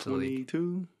when you went to the 22. league?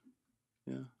 22.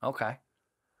 Yeah. Okay.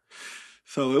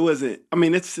 So it wasn't. I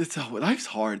mean, life's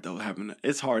hard though.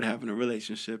 It's hard having a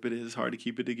relationship. It is hard to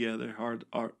keep it together.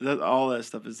 All that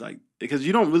stuff is like, because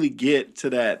you don't really get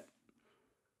to that.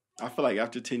 I feel like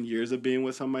after 10 years of being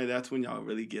with somebody, that's when y'all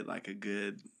really get like a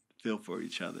good feel for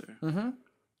each other.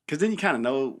 Because then you kind of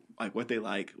know like what they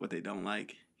like, what they don't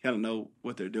like. You kind of know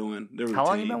what they're doing. Their routine. How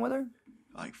long you been with her?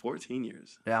 Like 14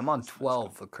 years. Yeah, I'm on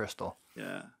 12 with Crystal.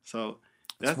 Yeah, so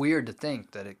it's weird to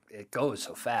think that it goes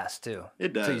so fast too.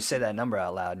 It does. So you say that number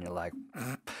out loud and you're like,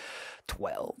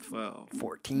 12,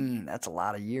 14. That's a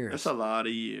lot of years. That's a lot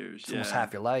of years. It's almost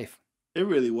half your life. It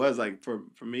really was like for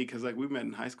me, because like we met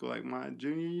in high school, like my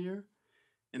junior year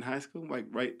in high school, like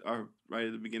right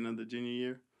at the beginning of the junior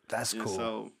year. That's cool.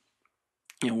 So,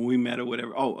 when we met or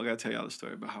whatever. Oh, I gotta tell y'all the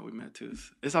story about how we met too.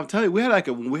 I'm telling you, we had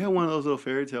one of those little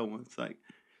fairy tale ones. Like,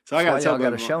 so I gotta tell you.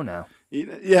 Got a show now.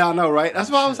 Yeah, I know, right? That's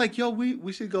why I was like, yo,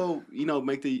 we should go,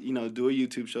 make the, do a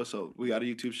YouTube show. So we got a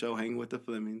YouTube show, Hanging with the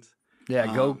Flemings. Yeah,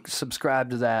 go subscribe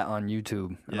to that on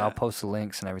YouTube, and I'll post the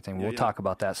links and everything. We'll talk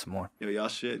about that some more. Yeah, y'all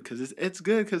should, because it's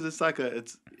good, because it's like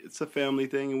it's a family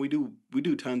thing, and we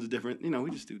do tons of different, we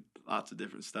just do lots of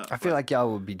different stuff. I feel like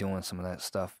y'all would be doing some of that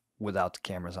stuff without the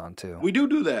cameras on too. We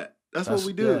do that. That's what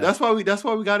we do. Yeah. That's why we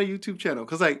got a YouTube channel,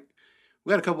 because like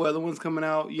we got a couple other ones coming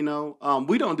out.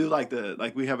 We don't do like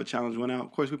we have a challenge one out.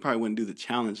 Of course, we probably wouldn't do the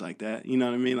challenge like that. You know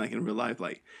what I mean? Like in real life,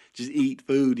 like just eat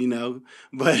food.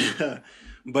 But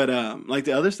like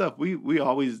the other stuff, we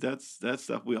always that's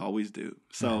stuff we always do.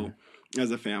 So as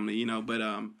a family, but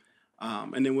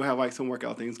and then we'll have like some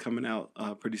workout things coming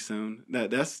out pretty soon.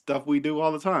 That's stuff we do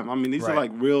all the time. I mean, these are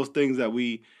like real things that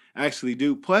we actually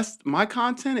do. Plus, my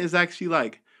content is actually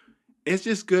like, it's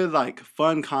just good, like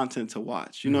fun content to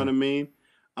watch. You know what I mean?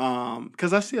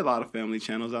 Because I see a lot of family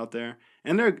channels out there,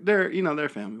 and they're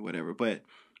family, whatever. But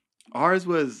ours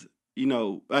was,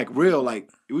 like real, like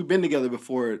we've been together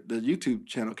before the YouTube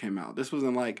channel came out. This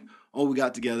wasn't like, oh, we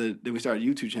got together, then we started a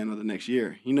YouTube channel the next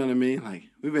year. You know what I mean? Like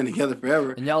we've been together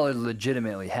forever. And y'all are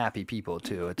legitimately happy people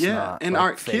too. It's not and like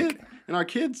our fake. Our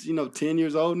kids, 10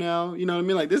 years old now. You know what I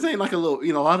mean? Like this ain't like a little,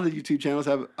 a lot of the YouTube channels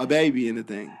have a baby in the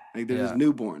thing. Like they're just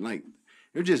newborn. Like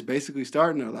they're just basically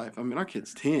starting their life. I mean, our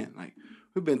kid's 10. Like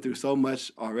we've been through so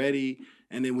much already.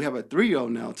 And then we have a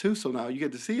 3-year-old now too. So now you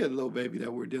get to see a little baby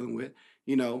that we're dealing with.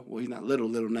 Well, he's not little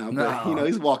now, but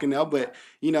he's walking now, but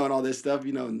and all this stuff,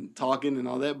 and talking and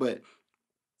all that. But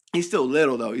he's still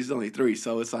little though. He's only 3.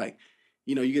 So it's like,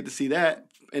 you get to see that.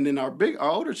 And then our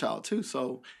older child too.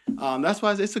 So that's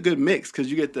why it's a good mix, because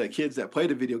you get the kids that play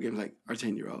the video games, like our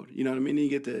 10-year-old. You know what I mean? And you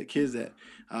get the kids that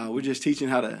we're just teaching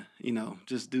how to,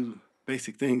 just do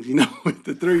basic things, with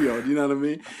the 3-year-old. You know what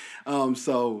I mean?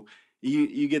 So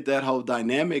you get that whole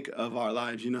dynamic of our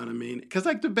lives. You know what I mean? Because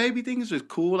like the baby thing is just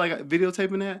cool, like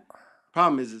videotaping that.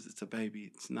 Problem is it's a baby.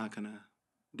 It's not gonna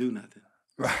do nothing.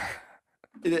 Right.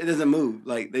 It doesn't move.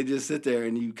 Like they just sit there,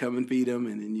 and you come and feed them,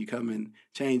 and then you come and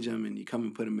change them, and you come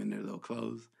and put them in their little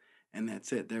clothes, and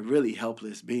that's it. They're really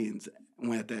helpless beings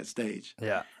when at that stage.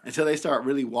 Yeah. Until they start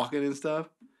really walking and stuff,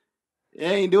 it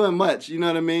ain't doing much. You know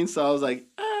what I mean? So I was like,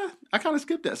 I kind of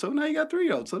skipped that. So now you got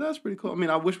 3-year-olds. So that's pretty cool. I mean,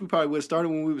 I wish we probably would have started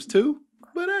when we was 2.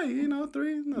 But hey,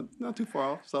 3, not too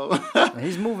far off. So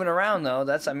he's moving around though.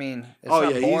 It's not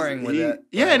boring with it.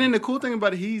 Yeah, and then the cool thing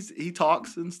about it, he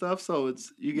talks and stuff. So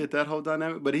you get that whole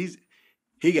dynamic. But he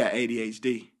got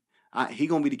ADHD. He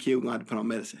gonna be the kid we're gonna have to put on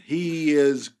medicine. He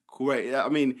is great. I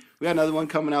mean, we got another one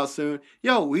coming out soon.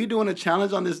 Yo, we doing a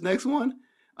challenge on this next one.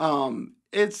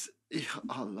 It's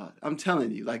I'm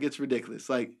telling you, like it's ridiculous.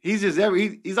 Like he's just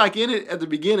he's like in it at the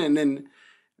beginning, and then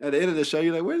at the end of the show,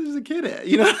 you're like, where's the kid at?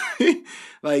 You know,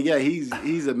 like yeah, he's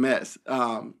a mess.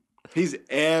 He's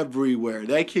everywhere.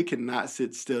 That kid cannot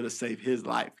sit still to save his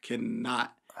life.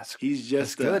 Cannot. He's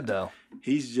just good though.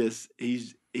 He's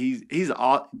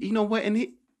all. You know what? And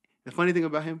the funny thing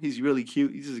about him, he's really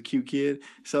cute. He's just a cute kid.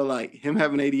 So like him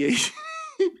having ADHD.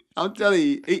 I'm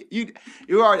telling you,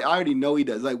 I already know he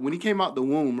does. Like when he came out the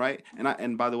womb, right?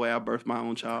 And by the way, I birthed my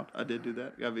own child. I did do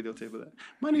that. Got a videotape of that.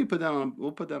 Might need to put that on.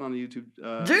 We'll put that on the YouTube.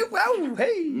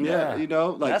 Hey, yeah,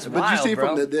 like that's but wild, you see it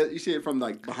bro. from you see it from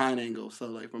like behind angle. So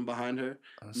like from behind her.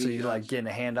 So you like getting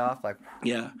a hand off, like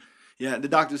yeah. Yeah, the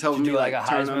doctor's helping me like a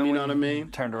turn Heisman him. You know what I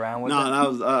mean? Turned around with No, it. that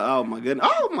was oh my goodness.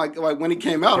 Oh my! Like when he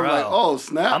came out, Bro, I'm like, oh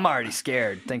snap! I'm already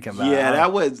scared thinking about it. Yeah,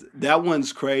 that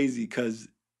one's crazy because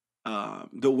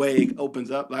the way it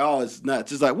opens up, like, oh, it's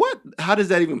nuts. It's like, what? How does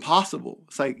that even possible?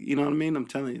 It's like, you know what I mean? I'm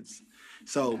telling you, it's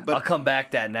so. But I'll come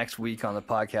back that next week on the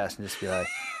podcast and just be like,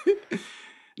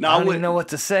 no, I don't even know what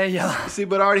to say, yo. See,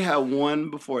 but I already had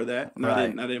one before that. No,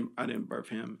 Right. I didn't birth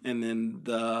him, and then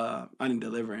I didn't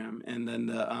deliver him, and then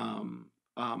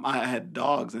I had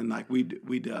dogs, and like we'd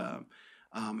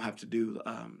have to do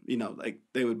like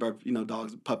they would birth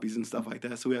dogs, puppies, and stuff like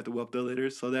that. So we have to whelp the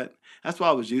litters. So that's why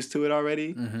I was used to it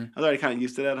already. Mm-hmm. I was already kind of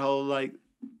used to that whole like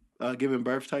giving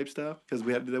birth type stuff because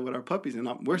we had to do that with our puppies, and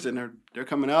we're sitting there, they're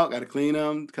coming out, got to clean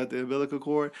them, cut the umbilical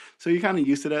cord. So you're kind of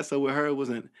used to that. So with her, it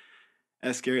wasn't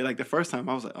as scary. Like the first time,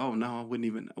 I was like, oh no, I wouldn't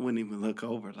even look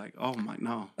over. Like, oh my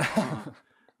no,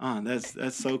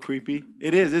 that's so creepy.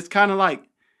 It is. It's kind of like.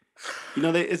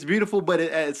 It's beautiful, but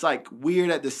it's like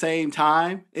weird at the same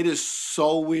time. It is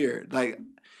so weird. Like,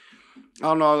 I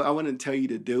don't know. I wouldn't tell you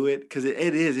to do it because it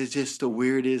is. It's just the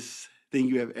weirdest thing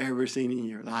you have ever seen in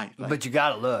your life. Like, But you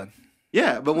gotta look.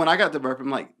 Yeah, but when I got the burp, I'm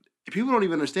like, people don't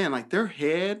even understand. Like their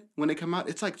head when they come out,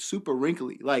 it's like super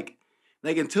wrinkly. Like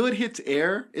until it hits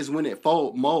air is when it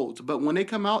molds. But when they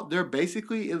come out, they're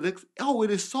basically it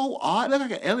is so odd. It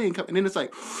looks like an alien coming, and then it's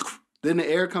like. Then the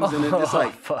air comes in and it's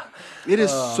like, it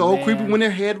is so creepy when their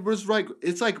head was like,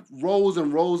 it's like rows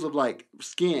and rows of like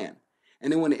skin.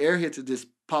 And then when the air hits, it just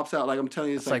pops out. Like I'm telling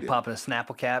you, it's like popping a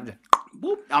Snapple cap.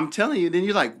 Whoop, I'm telling you. Then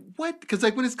you're like, what? Because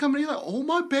like when it's coming, you're like, oh,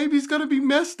 my baby's going to be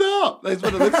messed up. That's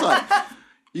what it looks like.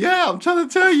 Yeah, I'm trying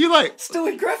to tell you, like.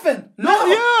 Stewie Griffin. No,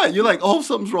 yeah. You're like, oh,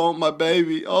 something's wrong with my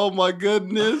baby. Oh, my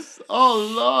goodness.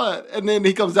 Oh, Lord. And then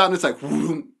he comes out and it's like,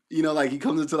 whoom. Like he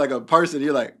comes into like a person,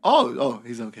 you're like, oh,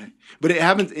 he's okay. But it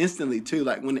happens instantly too.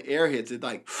 Like when the air hits, it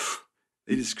like,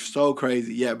 it is so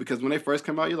crazy. Yeah, because when they first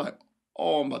come out, you're like,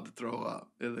 oh, I'm about to throw up.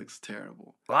 It looks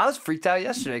terrible. Well, I was freaked out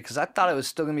yesterday because I thought it was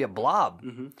still gonna be a blob,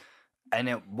 Mm-hmm. and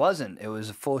it wasn't. It was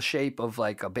a full shape of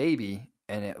like a baby,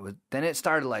 and it was. Then it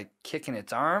started like kicking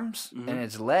its arms and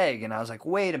its leg, and I was like,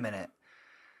 wait a minute.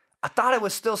 I thought it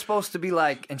was still supposed to be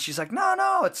like, and she's like,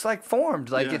 no, it's like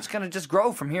formed. Like, it's going to just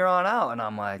grow from here on out. And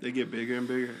I'm like. They get bigger and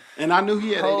bigger. And I knew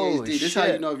he had Holy ADHD. This is how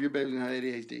you know if your baby's going to have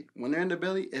ADHD. When they're in the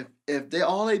belly, if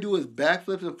all they do is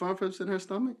backflips and front flips in her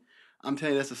stomach, I'm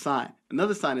telling you, that's a sign.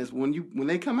 Another sign is when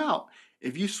they come out,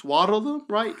 if you swaddle them,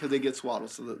 right, because they get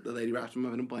swaddled, so the lady wraps them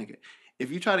up in a blanket.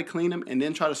 If you try to clean them and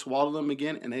then try to swaddle them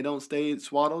again and they don't stay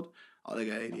swaddled, they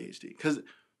got ADHD. Because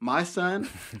my son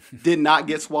did not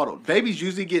get swaddled. Babies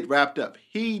usually get wrapped up.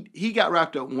 He got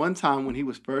wrapped up one time when he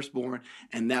was first born,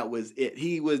 and that was it.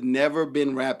 He was never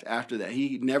been wrapped after that.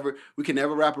 We could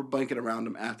never wrap a blanket around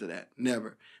him after that.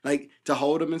 Never. Like to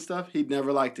hold him and stuff, he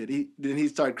never liked it. Then he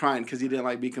started crying because he didn't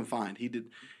like being confined.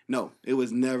 It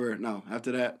was never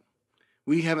after that.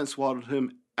 We haven't swaddled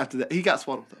him after that. He got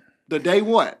swaddled though. The day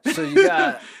one. So you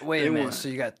got wait a minute. So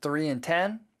you got 3 and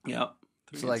 10? Yep.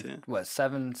 So like 10. what,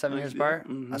 7 years apart?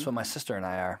 Mm-hmm. That's what my sister and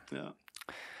I are. Yeah.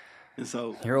 And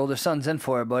so your older son's in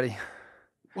for it, buddy.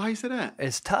 Why you say that?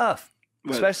 It's tough,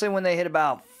 What? especially when they hit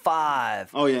about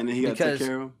 5. Oh yeah, and then he got to take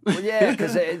care of him. Well, yeah,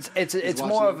 because it's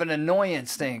more of an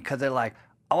annoyance thing. Because they're like,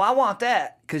 oh, I want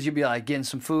that. Because you'd be like getting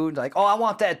some food, like, oh, I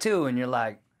want that too, and you're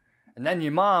like, and then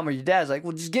your mom or your dad's like,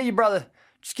 well, just get your brother,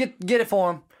 just get it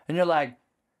for him, and you're like.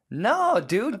 No,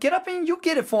 dude, get up and you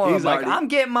get it for him. Like, I'm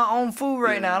getting my own food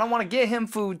right now. I don't want to get him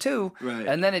food too. Right.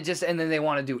 And then they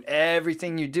want to do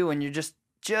everything you do, and you're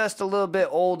just a little bit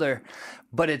older,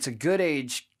 but it's a good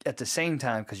age at the same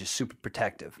time because you're super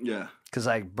protective. Yeah. Because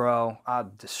like, bro,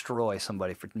 I'd destroy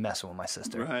somebody for messing with my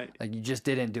sister. Right. Like you just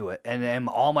didn't do it, and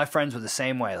all my friends were the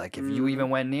same way. Like if you even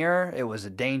went near her, it was a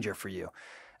danger for you,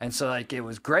 and so like it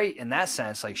was great in that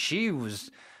sense. Like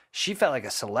she felt like a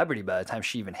celebrity by the time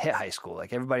she even hit high school.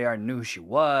 Like everybody already knew who she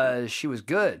was. She was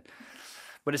good.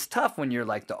 But it's tough when you're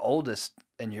like the oldest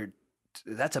and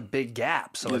that's a big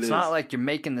gap. So it's not like you're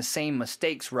making the same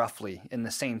mistakes roughly in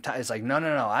the same time. It's like, no.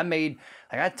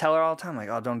 I tell her all the time, like,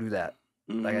 oh, don't do that.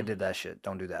 Like I did that shit.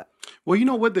 Don't do that. Well, you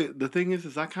know what the thing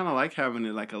is I kind of like having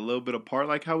it like a little bit apart,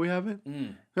 like how we have it.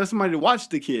 There's somebody to watch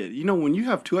the kid. You know, when you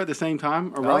have 2 at the same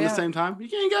time, around the same time, you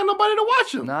ain't got nobody to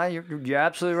watch them. Nah, you're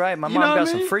absolutely right. My mom got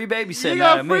some free babysitting you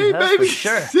out got of free me. That's for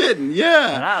sure. Babysitting,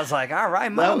 yeah. And I was like, all right,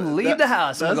 mom, leave the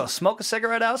house. I'm going to smoke a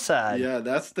cigarette outside. Yeah,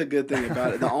 that's the good thing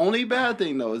about it. The only bad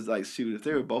thing, though, is like, shoot, if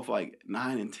they were both like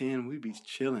 9 and 10, we'd be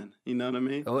chilling. You know what I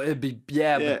mean? Oh, it'd be,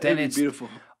 but then it's beautiful.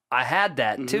 I had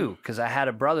that too, because I had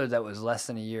a brother that was less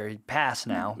than a year. He passed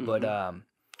now, but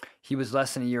he was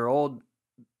less than a year old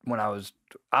when I was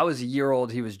a year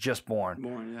old. He was just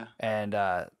born. Yeah.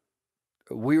 And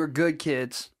we were good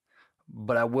kids.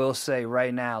 But I will say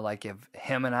right now, like if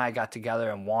him and I got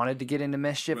together and wanted to get into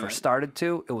mischief or started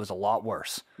to, it was a lot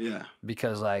worse. Yeah.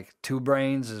 Because like 2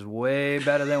 brains is way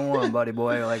better than 1, buddy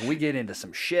boy. Like we get into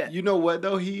some shit. You know what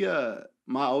though? He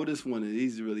my oldest one,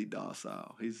 he's really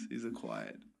docile. He's a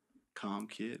quiet, calm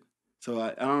kid. So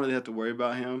I don't really have to worry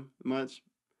about him much.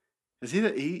 Cause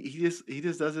he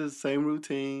just does his same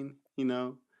routine. You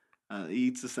know,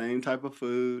 eats the same type of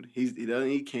food. He doesn't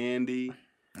eat candy.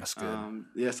 That's good.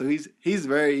 Yeah, so he's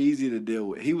very easy to deal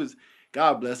with.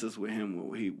 God bless us with him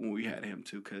when we had him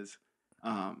too, because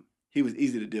he was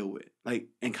easy to deal with. Like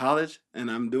in college, and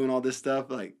I'm doing all this stuff,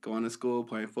 like going to school,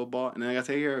 playing football, and then I got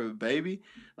to take care of a baby.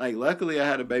 Like luckily, I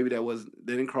had a baby that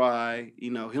didn't cry.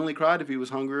 You know, he only cried if he was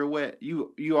hungry or wet.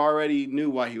 You already knew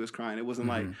why he was crying. It wasn't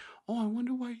like, oh, I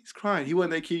wonder why he's crying. He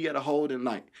wasn't that kid you got to hold and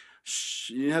like, shh.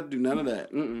 You didn't have to do none of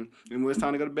that. And when it was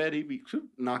time to go to bed, he'd be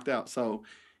knocked out. So.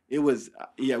 It was,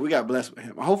 we got blessed with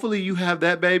him. Hopefully you have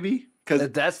that baby. Cause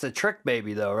that's the trick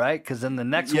baby though, right? Because then the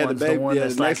next one's the one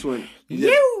that's the like, next one,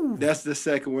 you! That's the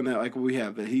second one that like we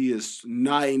have. But he is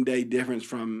night and day difference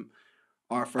from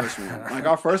our first one. Like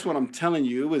our first one, I'm telling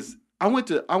you, it was, I went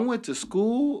to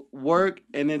school, work,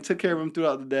 and then took care of him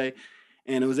throughout the day.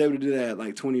 And I was able to do that at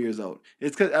like 20 years old.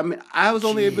 It's because, I was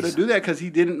only able to do that because he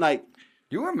didn't like,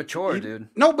 you were mature, dude.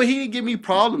 No, but he didn't give me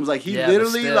problems. Like he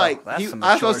literally, still, like that's what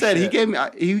I said. Shit.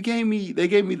 They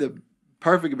gave me the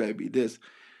perfect baby. I'm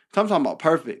talking about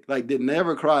perfect. Like did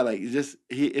never cry. Like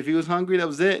if he was hungry, that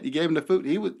was it. You gave him the food.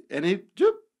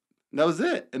 That was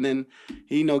it. And then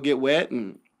he get wet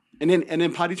and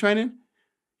then potty training.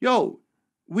 Yo,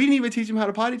 we didn't even teach him how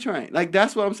to potty train. Like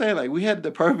that's what I'm saying. Like we had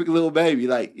the perfect little baby.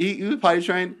 Like he was potty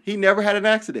trained. He never had an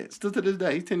accident. Still to this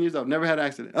day, he's 10 years old. Never had an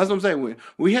accident. That's what I'm saying. When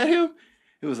we had him.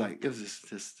 It was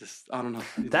just I don't know.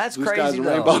 That's crazy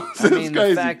though. I mean,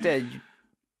 the fact that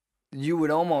you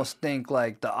would almost think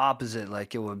like the opposite,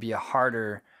 like it would be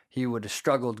he would have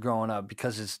struggled growing up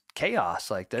because it's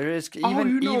chaos. Like there is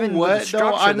even with the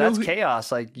structure, that's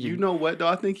chaos. Like you know what though?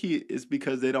 I think it's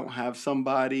because they don't have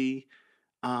somebody.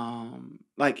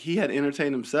 Like he had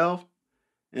entertained himself,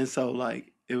 and so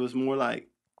like it was more like,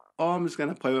 oh, I'm just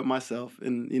gonna play with myself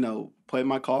and play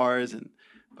my cars and.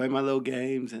 Play my little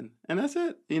games and that's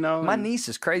it, My niece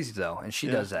is crazy though, and she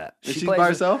does that. She's by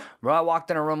herself? Bro, I walked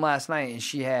in her room last night and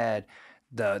she had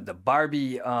the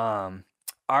Barbie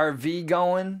RV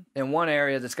going in one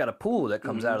area that's got a pool that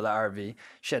comes out of the RV.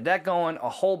 She had that going, a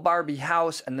whole Barbie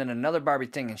house, and then another Barbie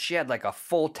thing, and she had like a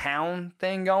full town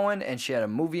thing going, and she had a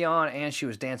movie on, and she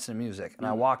was dancing to music. And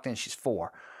I walked in, she's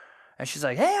 4. And she's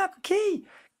like, hey, Uncle Key,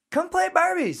 come play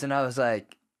Barbies. And I was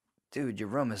like, dude, your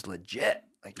room is legit.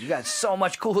 Like, you got so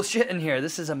much cool shit in here.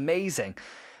 This is amazing.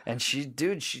 And she's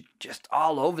just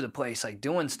all over the place, like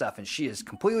doing stuff. And she is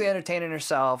completely entertaining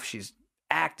herself. She's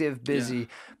active, busy,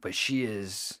 but she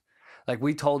is, like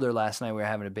we told her last night we were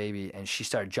having a baby, and she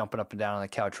started jumping up and down on the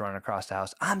couch, running across the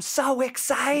house. I'm so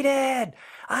excited.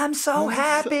 I'm so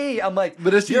happy. I'm like,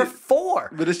 but you're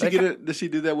 4. But does she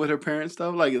do that with her parents though?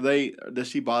 Like does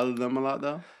she bother them a lot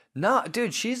though? No,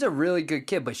 dude, she's a really good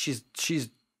kid, but she's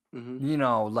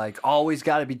like always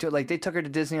got to be like they took her to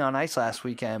Disney on Ice last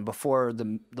weekend before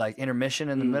the like intermission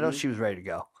in the middle. She was ready to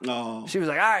go. Oh, she was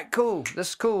like, all right, cool, this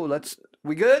is cool.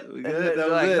 We good? We good.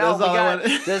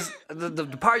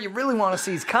 The part you really want to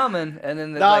see is coming, and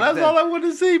then that's all I want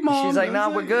to see, Mom. She's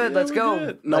like, we're good. Let's go.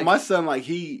 Good. No, like, my son, like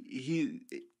he's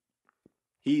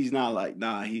not like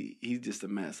he's just a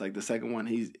mess. Like the second one,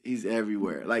 he's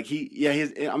everywhere. Like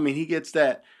he gets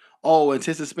that. Oh,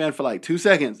 attention span for like 2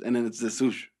 seconds, and then it's this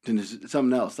swoosh, then it's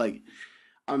something else. Like,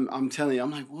 I'm telling you,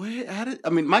 I'm like,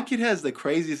 what? My kid has the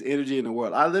craziest energy in the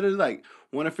world. I literally like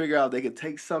want to figure out they could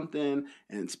take something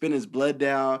and spin his blood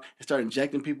down and start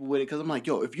injecting people with it. Because I'm like,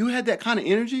 yo, if you had that kind of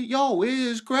energy, yo, it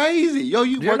is crazy. Yo,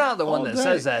 you're not the one that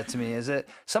says that to me, is it?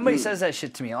 Somebody says that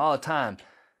shit to me all the time.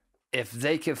 If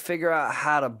they could figure out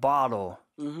how to bottle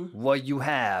what you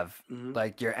have,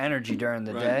 like your energy during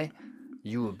the day.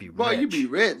 You would be rich. Well, you'd be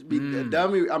rich.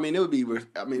 Dummy.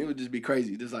 It would just be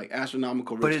crazy. Just like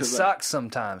astronomical rich. But it sucks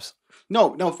sometimes.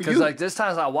 No, for you. Because like there's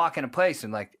times I walk in a place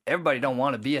and like everybody don't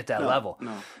want to be at that level.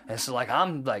 No. And so like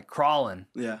I'm like crawling.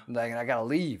 Yeah. Like I gotta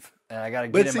leave and I gotta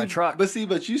get in my truck. But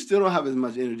you still don't have as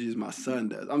much energy as my son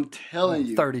does. I'm telling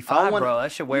you. 35, bro.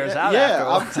 That shit wears out after a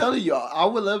while. I'm telling you. I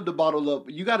would love to bottle up.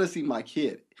 You got to see my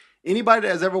kid. Anybody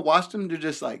that has ever watched him, they're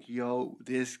just like, yo,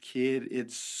 this kid,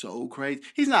 it's so crazy.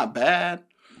 He's not bad.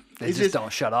 They just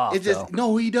don't shut off.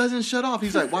 No, he doesn't shut off.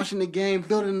 He's like watching the game,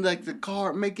 building like the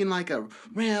car, making like a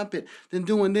ramp, and then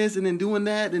doing this and then doing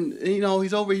that, and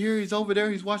he's over here, he's over there,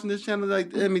 he's watching this channel.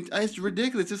 Like, I mean, it's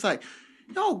ridiculous. It's like,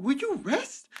 yo, would you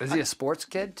rest? Is he a sports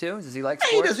kid too? Does he like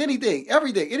sports? He does anything,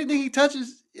 anything he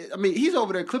touches. I mean, he's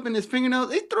over there clipping his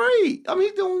fingernails. He's 3. I mean,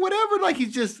 he's doing whatever. Like,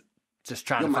 he's just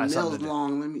trying to find something to do.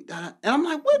 Long. And I'm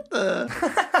like, what the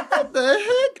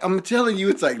heck? I'm telling you,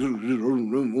 it's like,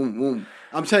 I'm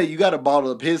telling you, you got to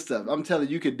bottle up his stuff. I'm telling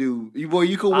you, you could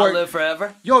work. I'll live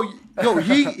forever. Yo,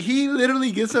 he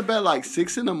literally gets up at like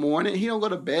 6 a.m. He don't go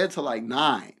to bed till like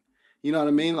 9. You know what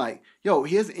I mean? Like, yo,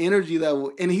 his energy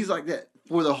level, and he's like that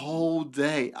for the whole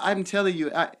day. I'm telling you,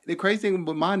 the crazy thing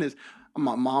with mine is,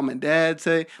 my mom and dad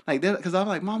say like that, because I'm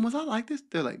like, Mom, was I like this?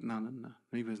 They're like, no,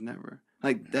 he was never.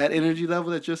 Like, that energy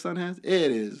level that your son has,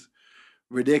 it is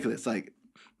ridiculous. Like,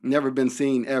 never been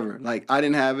seen ever. Like, I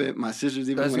didn't have it. My sisters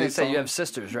even. I was going to say, you have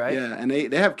sisters, right? Yeah, and they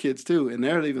have kids too, and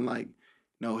they're even like,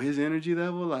 no, his energy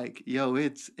level, like, yo,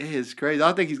 it is crazy.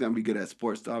 I think he's gonna be good at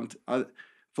sports though.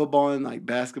 Football and like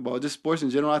basketball, just sports in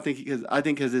general. I think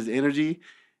because his energy.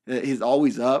 He's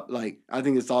always up. Like, I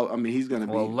think it's all. I mean, he's gonna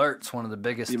be. Well, alert's one of the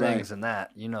biggest things in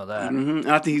that. You know that. Mm-hmm.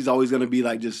 And I think he's always gonna be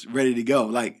like just ready to go.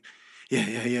 Like, yeah.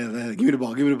 Give me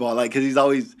the ball. Like, because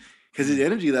his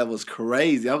energy level is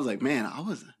crazy. I was like, man, I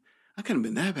couldn't have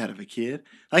been that bad of a kid.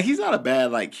 Like, he's not a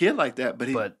bad like kid like that,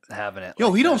 but having it.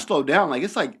 Yo, he don't slow down. Like,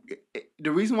 it's like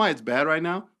the reason why it's bad right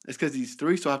now is because he's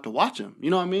 3, so I have to watch him. You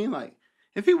know what I mean? Like,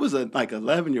 if he was a like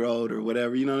 11-year-old or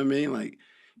whatever, you know what I mean? Like.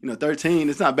 13,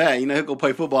 it's not bad. He'll go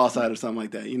play football outside or something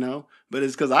like that, But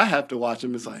it's because I have to watch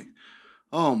him. It's like,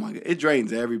 oh, my God. It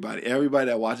drains everybody. Everybody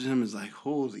that watches him is like,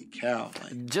 holy cow.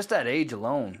 Like, just that age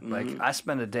alone. Mm-hmm. Like, I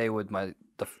spend a day with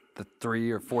the 3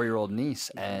 or 4-year-old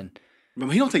niece, and... But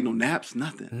he don't take no naps,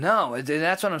 nothing. No,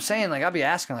 that's what I'm saying. Like, I'll be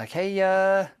asking, like, hey,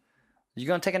 you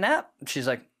going to take a nap? She's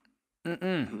like, mm-mm.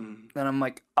 Mm-hmm. And I'm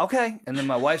like, okay. And then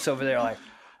my wife's over there, like,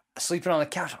 sleeping on the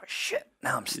couch. I'm like, shit.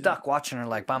 Now I'm stuck watching her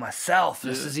like by myself.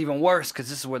 This is even worse because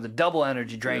this is where the double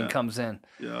energy drain comes in.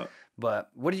 Yeah. But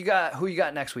what do you got? Who you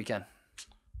got next weekend?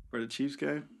 For the Chiefs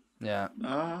game? Yeah.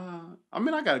 I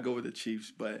mean, I got to go with the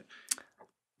Chiefs, but...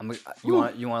 You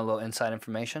want a little inside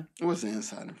information? What's the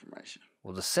inside information?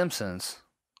 Well, the Simpsons,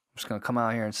 I'm just going to come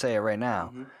out here and say it right now.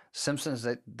 Mm-hmm. Simpsons,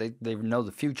 they know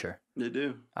the future. They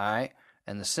do. All right?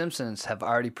 And the Simpsons have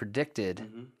already predicted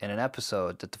in an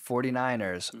episode that the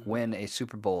 49ers win a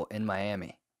Super Bowl in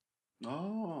Miami.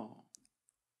 Oh.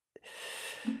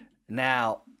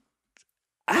 Now...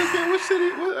 What city?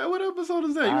 What episode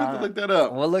is that? You have to look that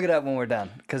up. We'll look it up when we're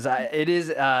done. Because it is...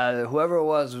 whoever it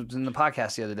was in the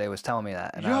podcast the other day was telling me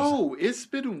that. And it's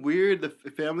been weird. The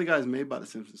Family Guy is made by the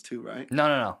Simpsons too, right?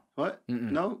 No. What?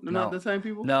 No? They're not the same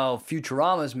people? No,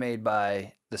 Futurama is made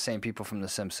by... the same people from The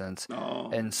Simpsons. Oh.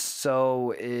 And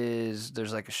so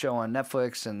there's like a show on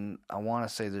Netflix, and I want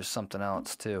to say there's something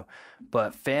else too.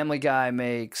 But Family Guy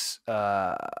makes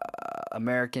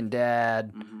American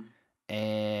Dad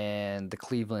and The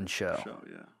Cleveland Show.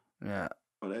 Yeah.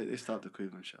 Well, they stopped The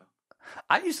Cleveland Show.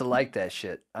 I used to like that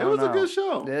shit. It was a good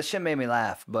show. That shit made me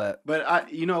laugh, but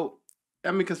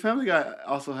because Family Guy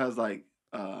also has like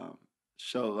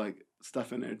show like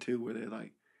stuff in there too where they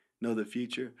like know the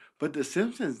future. But the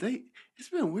Simpsons, it's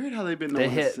been weird how they've been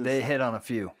knowing they hit on a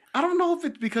few. I don't know if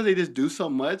it's because they just do so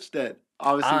much that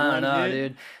obviously I don't know,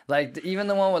 dude. Like even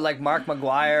the one with like Mark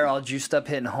McGuire all juiced up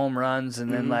hitting home runs,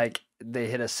 and then like they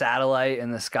hit a satellite in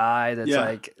the sky that's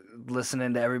like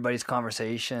listening to everybody's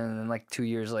conversation, and then like 2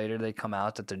 years later they come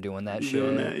out that they're doing that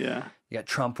shit. You got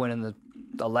Trump winning the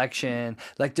election.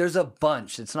 Like there's a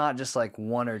bunch. It's not just like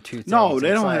one or two things. No, they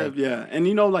don't have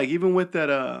and like even with that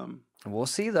we'll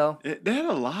see, though. They had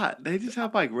a lot. They just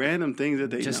have, like, random things that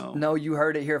they just know you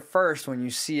heard it here first when you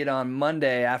see it on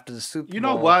Monday after the Super Bowl. You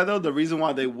know why, though? The reason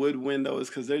why they would win, though, is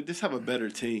because they just have a better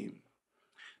team.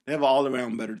 They have an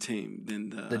all-around better team than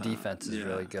the defense is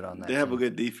really good on that. They have a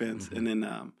good defense and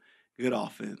then good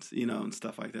offense, and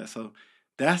stuff like that. So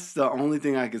that's the only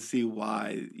thing I could see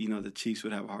why, the Chiefs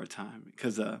would have a hard time.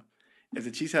 Because if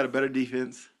the Chiefs had a better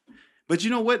defense. But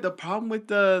you know what? The problem with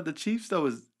the Chiefs, though,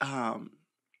 is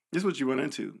this is what you run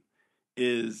into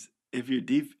is if you're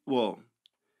all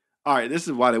right, this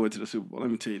is why they went to the Super Bowl.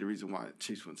 Let me tell you the reason why the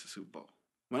Chiefs went to the Super Bowl.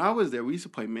 When I was there, we used to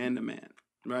play man-to-man,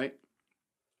 right?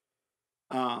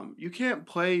 You can't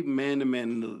play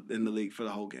man-to-man in the league for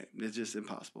the whole game. It's just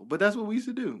impossible. But that's what we used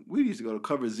to do. We used to go to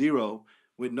cover zero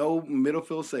with no middle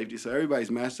field safety. So everybody's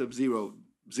matched up zero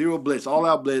blitz,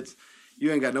 all-out blitz.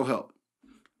 You ain't got no help.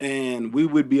 And we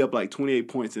would be up like 28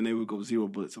 points, and they would go zero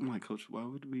blitz. I'm like, Coach, why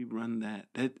would we run that?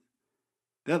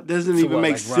 That doesn't So even what,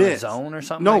 make like run a sense. zone or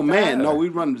something No, like man, that, no, or- we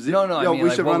run No, I Yo, mean, we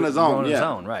like, should what run would a you zone. run a Yeah,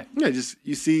 zone, right? yeah. Just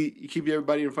you keep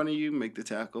everybody in front of you, make the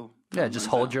tackle. Yeah, just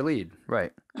hold your lead,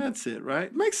 right? That's it,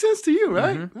 right? Makes sense to you,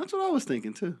 right? Mm-hmm. That's what I was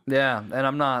thinking too. Yeah, and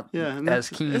I'm not Yeah, and as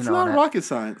keen it's on not it. rocket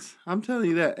science. I'm telling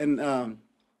you that. And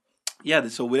yeah,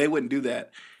 so they wouldn't do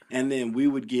that, and then we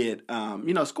would get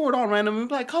scored on random. We'd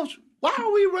be like, Coach, why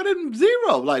are we running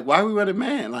zero? Like, why are we running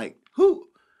man? Like, who?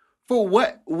 For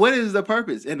what? What is the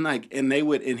purpose? And he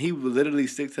would literally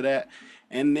stick to that.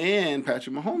 And then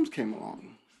Patrick Mahomes came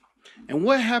along. And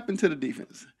what happened to the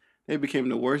defense? They became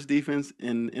the worst defense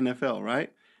in NFL,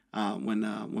 right?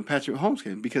 When Patrick Mahomes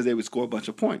came, because they would score a bunch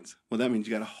of points. Well, that means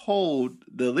you got to hold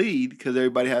the lead because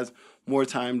everybody has more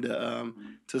time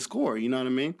to score. You know what I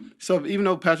mean? So even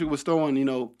though Patrick was throwing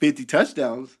 50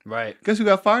 touchdowns, Right. guess who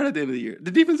got fired at the end of the year?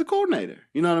 The defensive coordinator.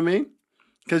 You know what I mean?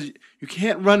 Because you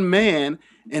can't run man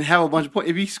and have a bunch of points.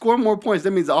 If you score more points,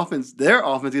 that means their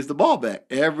offense gets the ball back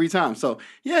every time. So,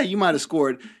 yeah, you might have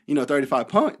scored, 35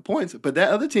 points, but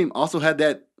that other team also had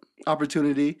that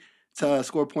opportunity to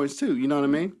score points too. You know what I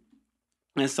mean?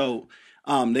 And so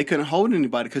they couldn't hold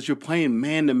anybody because you're playing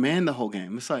man-to-man the whole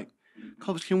game. It's like,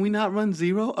 Coach, can we not run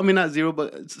zero? I mean, not zero,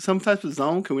 but some types of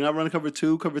zone. Can we not run cover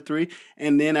 2, cover 3?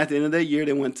 And then at the end of that year,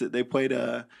 they played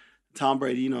Tom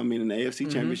Brady, in the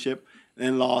AFC Championship.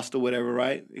 And lost or whatever,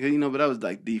 right? But that was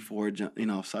like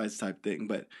D4, size type thing.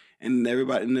 And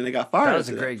then they got fired. That was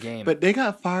a great game. But they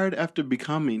got fired after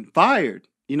becoming fired.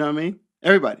 You know what I mean?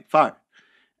 Everybody fired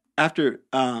after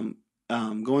going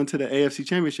to the AFC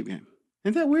Championship game.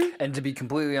 Isn't that weird? And to be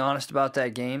completely honest about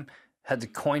that game, had the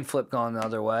coin flip gone the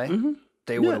other way,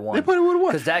 they would have won. They probably would have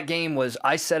won. Because that game was,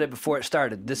 I said it before it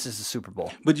started, this is the Super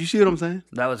Bowl. But you see what I'm saying?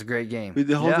 That was a great game.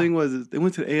 The whole thing was they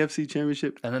went to the AFC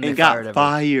Championship And then they got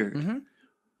fired. Mm-hmm.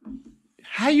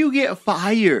 How you get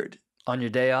fired? On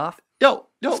your day off? Yo.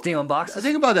 Stealing boxes?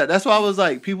 Think about that. That's why I was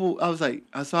like,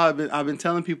 I've been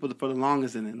telling people for the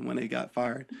longest, and then when they got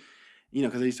fired,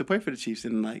 because I used to play for the Chiefs,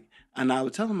 and I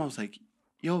would tell them, I was like,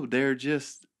 yo, they're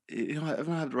just, they don't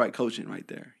have the right coaching right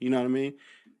there. You know what I mean?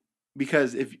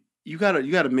 Because if you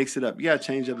gotta mix it up, you gotta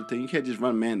change up the thing. You can't just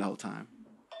run man the whole time.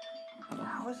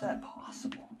 How is that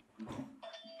possible?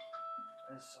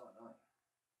 That is so annoying.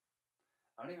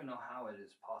 I don't even know how it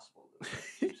is possible that this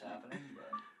keeps happening, but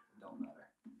it don't matter.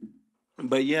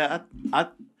 But yeah,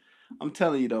 I'm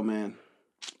telling you though, man.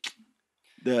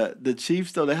 The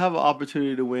Chiefs though, they have an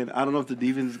opportunity to win. I don't know if the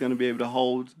defense is going to be able to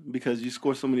hold because you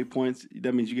score so many points.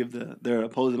 That means you give their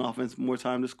opposing offense more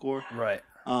time to score. Right.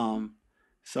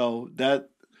 So that,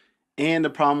 and the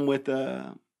problem with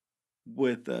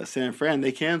San Fran,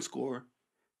 they can score,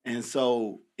 and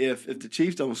so if the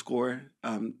Chiefs don't score,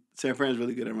 San Fran's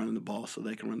really good at running the ball, so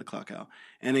they can run the clock out,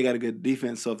 and they got a good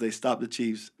defense. So if they stop the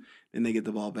Chiefs, then they get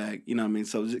the ball back. You know what I mean?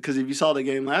 So because if you saw the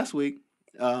game last week,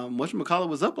 whatchamacallit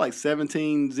was up like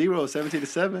 17-0,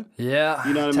 17-7. Yeah.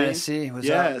 You know what Tennessee I mean? was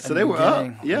yeah, up. So they were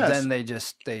up. Yeah. Then they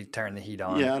turned the heat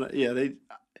on. Yeah.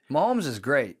 Mahomes is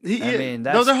great.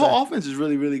 Their whole offense is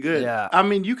really, really good. Yeah. I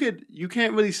mean, you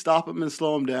can't really stop them and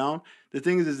slow them down. The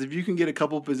thing is if you can get a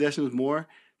couple possessions more,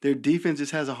 their defense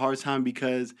just has a hard time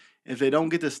because if they don't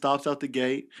get the stops out the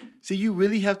gate, see, you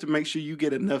really have to make sure you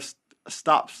get enough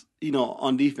stops,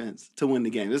 on defense to win the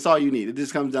game. That's all you need. It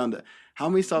just comes down to how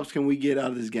many stops can we get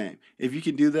out of this game. If you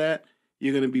can do that,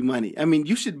 you're going to be money. I mean,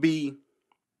 you should be.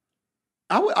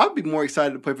 I'd be more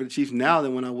excited to play for the Chiefs now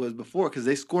than when I was before because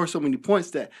they score so many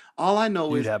points that all I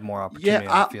know is you'd have more opportunity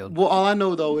on the field. Well, all I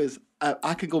know though is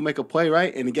I could go make a play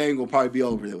right, and the game will probably be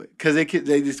over with because they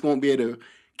just won't be able to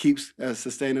keep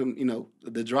sustaining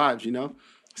the drives.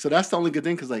 So that's the only good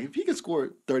thing because if he can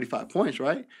score 35 points,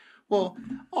 right? Well,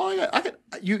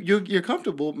 you're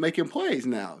comfortable making plays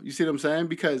now. You see what I'm saying?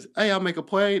 Because I'll make a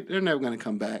play, they're never going to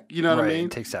come back. You know what I mean?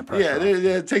 It takes that pressure.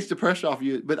 Yeah, it takes the pressure off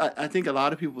you. But I think a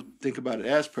lot of people think about it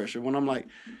as pressure. When I'm like,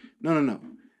 no,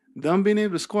 them being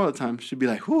able to score all the time should be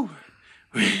like, whew,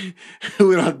 we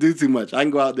don't have to do too much. I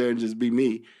can go out there and just be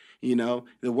me. The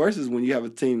worst is when you have a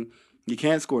team you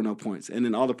can't score no points, and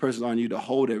then all the pressure's on you to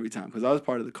hold every time. Because I was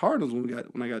part of the Cardinals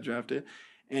when I got drafted.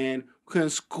 And couldn't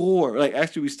score.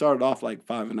 Actually, we started off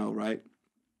 5-0, right?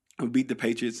 We beat the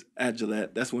Patriots at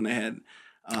Gillette. That's when they had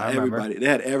everybody. They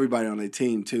had everybody on their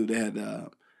team too. They had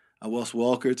Wes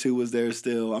Welker too was there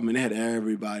still. I mean, they had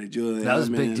everybody. Julian that was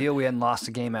a Edelman. big deal. We hadn't lost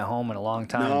a game at home in a long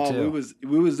time too.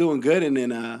 we was doing good, and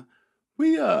then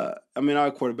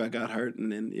our quarterback got hurt,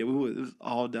 and then it was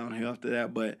all downhill after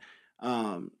that. But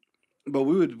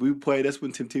we played. That's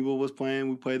when Tim Tebow was playing.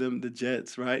 We played them the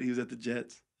Jets, right? He was at the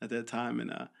Jets at that time,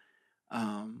 and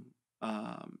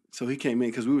so he came in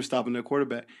because we were stopping their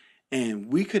quarterback,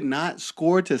 and we could not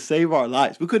score to save our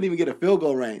lives. We couldn't even get a field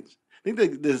goal range. I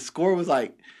think the score was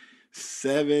like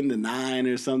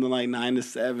 7-9 or something, like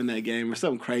 9-7 that game, or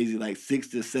something crazy like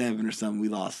 6-7 or something. We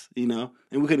lost, and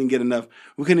we couldn't get enough.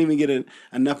 We couldn't even get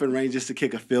enough in range just to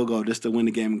kick a field goal, just to win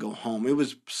the game and go home. It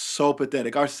was so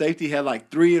pathetic. Our safety had like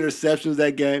 3 interceptions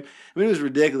that game. I mean, it was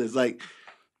ridiculous. Like,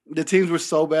 the teams were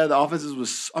so bad. The offenses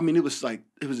was,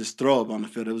 it was just throw up on the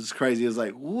field. It was crazy. It was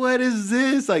like, what is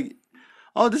this? Like,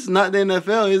 oh, this is not the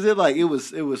NFL, is it? Like, it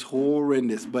was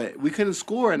horrendous. But we couldn't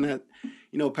score, and that,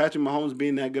 Patrick Mahomes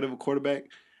being that good of a quarterback,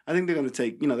 I think they're going to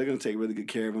take really good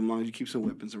care of him as long as you keep some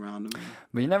weapons around him.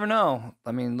 But you never know.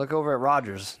 I mean, look over at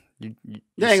Rodgers. They ain't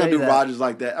going to do Rodgers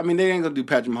like that. I mean, they ain't going to do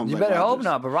Patrick Mahomes like that. You better hope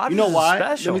not, but Rodgers is why?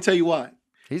 Special. Let me tell you why.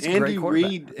 He's a great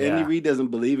quarterback. Andy Reid doesn't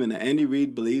believe in that. Andy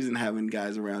Reid believes in having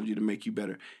guys around you to make you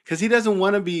better. Because he doesn't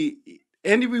want to be –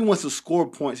 Andy Reid wants to score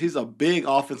points. He's a big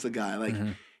offensive guy. Like,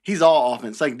 he's all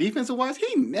offense. Like, defensive-wise,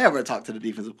 he never talked to the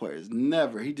defensive players.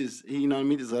 Never. He just – you know what I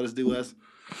mean? Just let us do us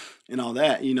and all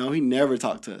that. He never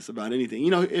talked to us about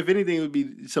anything. If anything, it would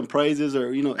be some praises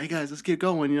or, hey, guys, let's get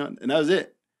going, and that was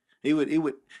it. He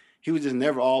would just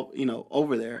never all,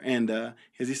 over there. And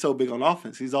because he's so big on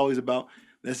offense, he's always about –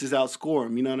 let's just outscore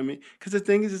him, you know what I mean? Because the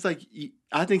thing is, it's like,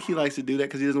 I think he likes to do that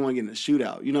because he doesn't want to get in a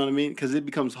shootout, you know what I mean? Because it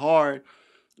becomes hard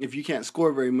if you can't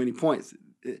score very many points.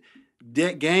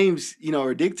 Games,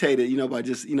 are dictated, by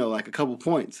just, like a couple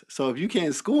points. So if you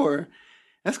can't score,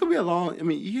 that's going to be a long,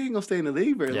 you ain't going to stay in the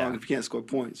league very long if you can't score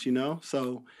points,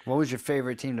 So. What was your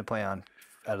favorite team to play on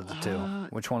out of the two?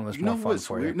 Which one was more fun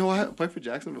for you? No, I played for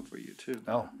Jacksonville for you, too.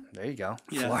 Oh, there you go.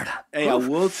 Yeah. Florida. Hey, I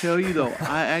will tell you, though,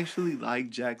 I actually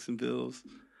like Jacksonville's,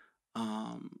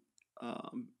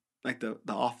 like the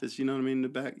office, you know what I mean, in the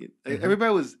back.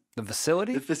 Everybody was... The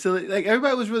facility? The facility. Like,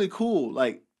 everybody was really cool.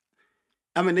 Like,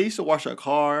 they used to wash our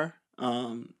car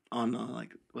on,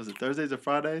 was it Thursdays or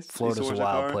Fridays? Florida's a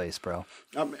wild place, bro.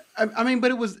 But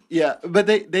it was... Yeah, but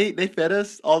they fed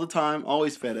us all the time,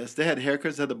 always fed us. They had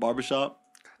haircuts at the barbershop.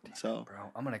 Damn, so,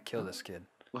 bro, I'm gonna kill this kid.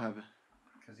 What happened?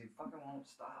 Because he fucking won't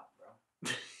stop,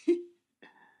 bro.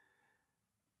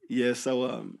 Yeah,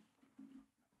 so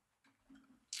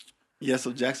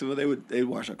so Jacksonville they'd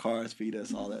wash our cars, feed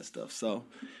us, all that stuff. So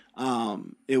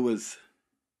that's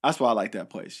why I like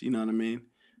that place. You know what I mean?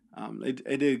 They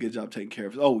did a good job taking care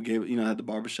of us. Oh, we gave had the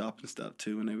barbershop and stuff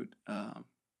too, and they would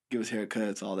give us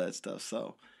haircuts, all that stuff.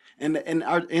 So and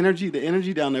our energy, the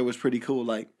energy down there was pretty cool.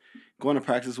 Like, going to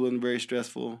practice wasn't very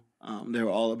stressful. They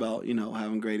were all about,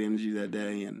 having great energy that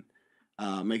day and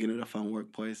making it a fun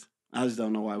workplace. I just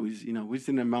don't know why we just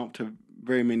didn't amount to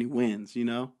very many wins,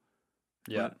 Yeah.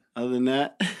 But other than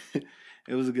that,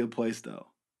 it was a good place, though.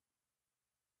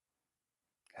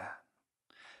 Yeah.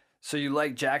 So you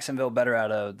like Jacksonville better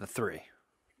out of the 3?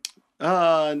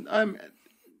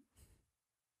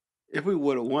 If we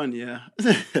would have won, yeah.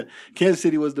 Kansas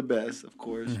City was the best, of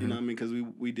course. You know what I mean? Because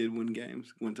we did win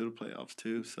games, went to the playoffs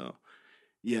too. So,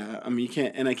 yeah. You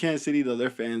can't. And at Kansas City, though, their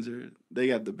fans they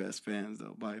got the best fans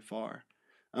though by far.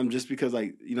 Just because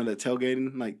that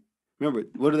tailgating, remember,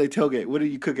 what do they tailgate? What do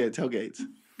you cook at tailgates?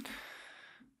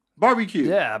 Barbecue.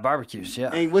 Yeah, barbecues.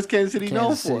 Yeah. And what's Kansas City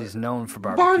known for? Kansas City's known for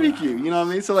barbecue. Barbecue. You know what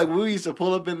I mean? So we used to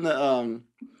pull up in the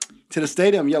to the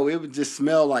stadium, it would just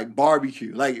smell like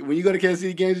barbecue. Like, when you go to Kansas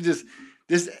City games, it just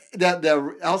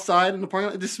that outside in the parking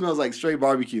lot, it just smells like straight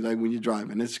barbecue. Like, when you're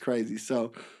driving, it's crazy.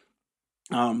 So,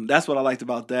 that's what I liked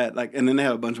about that. Like, and then they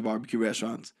have a bunch of barbecue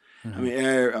restaurants.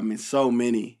 So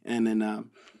many. And then,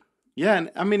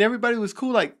 and everybody was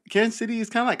cool. Like, Kansas City is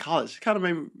kind of like college. It kind of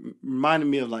reminded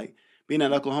me of like being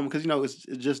at Oklahoma because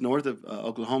it's just north of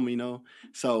Oklahoma.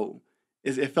 So.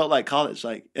 It felt like college,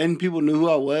 and people knew who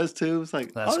I was too. It's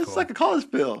like, That's it's cool. like a college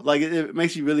feel. Like, it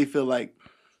makes you really feel like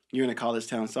you're in a college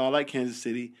town. So I like Kansas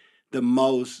City the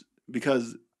most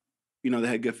because, they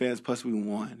had good fans. Plus, we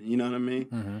won. You know what I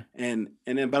mean?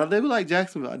 But I did like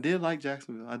Jacksonville. I did like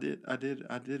Jacksonville. I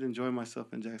did enjoy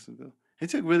myself in Jacksonville. They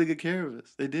took really good care of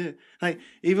us. They did. Like,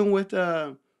 even with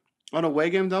on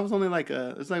away games, I was only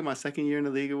it's like my second year in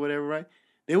the league or whatever, right?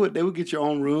 They would get your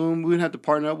own room. We wouldn't have to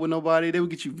partner up with nobody. They would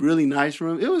get you really nice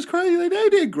rooms. It was crazy. Like, they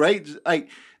did great. Like,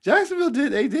 Jacksonville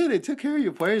did. They took care of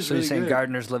your players. So really you're saying good.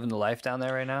 Gardner's living the life down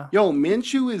there right now? Yo,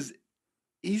 Minshew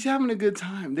he's having a good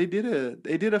time. They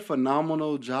did a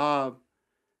phenomenal job.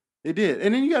 They did.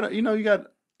 And then you got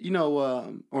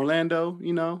Orlando.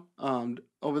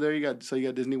 Over there you got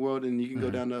Disney World, and you can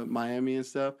go down to Miami and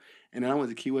stuff. And then I went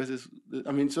to Key West.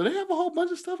 So they have a whole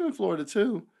bunch of stuff in Florida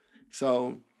too.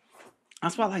 So.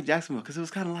 That's why I like Jacksonville, because it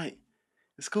was kind of like,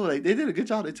 it's cool. They did a good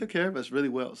job. They took care of us really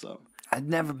well. So I've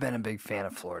never been a big fan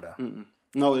of Florida.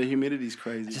 No, the humidity's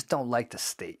crazy. I just don't like the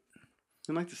state.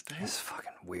 You like the state? It's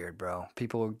fucking weird, bro.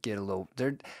 People get a little.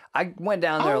 I went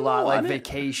down there I a don't lot, know. like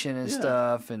vacation and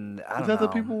stuff, and I don't know. Is that the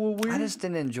people were weird? I just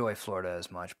didn't enjoy Florida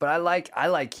as much, but I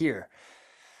like here.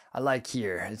 I like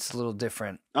here. It's a little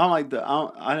different. I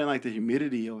didn't like the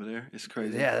humidity over there. It's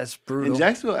crazy. Yeah, that's brutal. And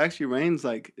Jacksonville actually rains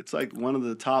it's like one of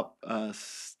the top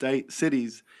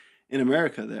cities in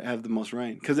America that have the most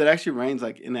rain, because it actually rains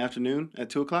like in the afternoon at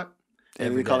 2:00,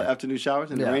 and we call it afternoon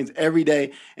showers, and it rains every day,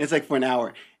 and it's like for an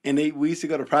hour. And we used to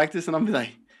go to practice, and I'm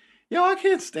like, yo, I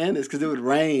can't stand this, because it would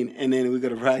rain, and then we go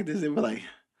to practice, and we're like,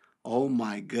 oh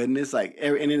my goodness, like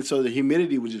and then so the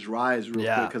humidity would just rise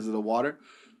real quick because of the water.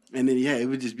 And then, it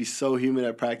would just be so humid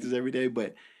at practice every day.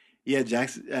 But,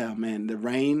 Jackson, man, the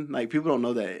rain, like, people don't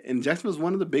know that. And Jacksonville's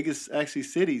one of the biggest, actually,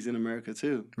 cities in America,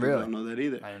 too. People don't know that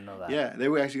either. I didn't know that. Yeah, they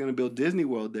were actually going to build Disney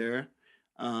World there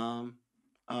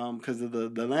because of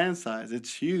the land size.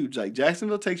 It's huge. Like,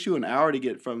 Jacksonville takes you an hour to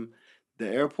get from the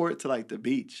airport to, like, the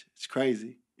beach. It's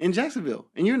crazy. In Jacksonville.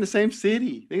 And you're in the same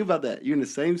city. Think about that. You're in the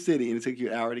same city, and it takes you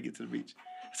an hour to get to the beach.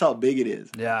 That's how big it is.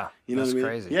 Yeah, you know that's what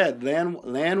I mean? crazy. Yeah,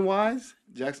 land wise,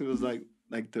 Jacksonville's like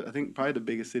I think probably the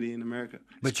biggest city in America.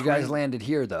 But you guys landed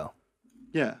here though.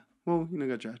 Yeah, well,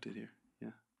 got drafted here. Yeah.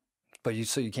 But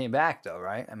you came back though,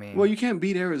 right? I mean, well, you can't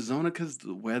beat Arizona because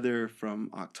the weather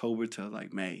from October to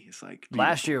like May, it's like beautiful.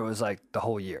 Last year was like the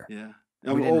whole year. Yeah.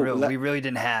 We really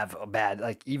didn't have a bad,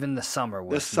 like, even the summer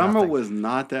was. The summer nothing. was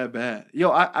not that bad.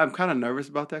 Yo, I'm kind of nervous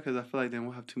about that because I feel like then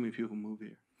we'll have too many people move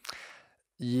here.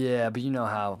 Yeah, but you know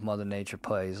how Mother Nature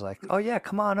plays. Like, oh yeah,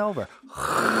 come on over,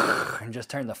 and just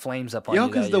turn the flames up on you. Yo,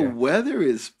 because the weather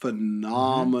is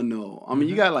phenomenal. I mean,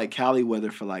 you got like Cali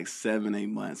weather for like 7-8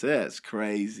 months. That's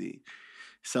crazy.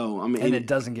 So I mean, and it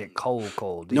doesn't get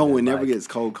cold. No, either. it never gets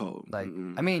cold. Like,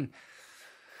 I mean,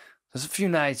 there's a few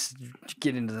nights you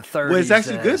get into the 30s. Well, it's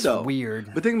actually good though.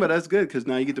 Weird, but think about that's good because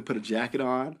now you get to put a jacket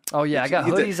on. Oh yeah, I got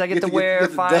hoodies. I get to wear.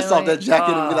 Dust off that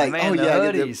jacket and be like, man,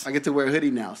 I get to wear a hoodie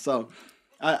now. So.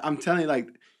 I'm telling you, like,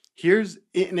 here's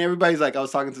it, and everybody's like, I was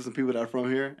talking to some people that are from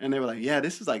here, and they were like, yeah,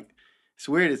 this is like, it's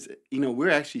weird. It's we're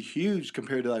actually huge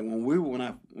compared to like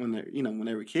when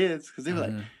they were kids, because they were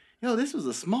like, yo, this was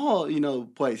a small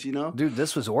place, Dude,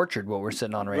 this was Orchard, what we're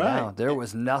sitting on right now. There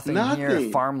was nothing here,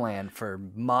 farmland for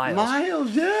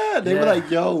miles. Yeah. They were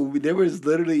like, yo, there was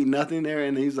literally nothing there,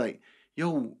 and he's like,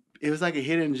 yo. It was like a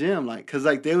hidden gem, like, cause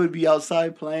like they would be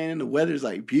outside playing, and the weather's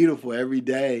like beautiful every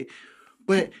day.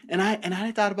 But and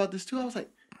I thought about this too. I was like,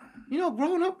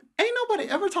 growing up, ain't nobody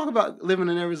ever talk about living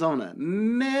in Arizona.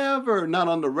 Never, not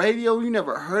on the radio. You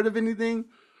never heard of anything.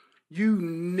 You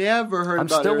never heard. I'm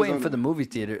about still Arizona. waiting for the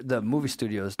movie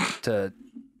studios to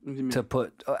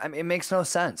put. I mean, it makes no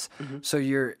sense. So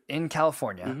you're in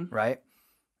California, right?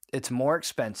 It's more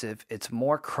expensive. It's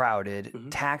more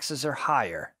crowded. Taxes are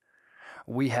higher.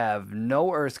 We have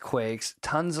no earthquakes,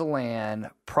 tons of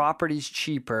land, property's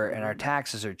cheaper, and our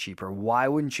taxes are cheaper. Why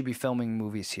wouldn't you be filming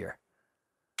movies here?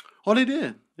 Oh, they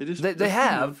did. They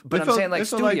have, but I'm saying like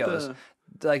studios.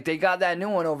 Like they got that new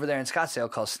one over there in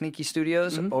Scottsdale called Sneaky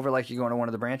Studios, over like you go into one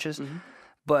of the branches.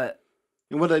 But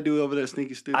and what do they do over there,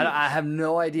 Sneaky Studios? I have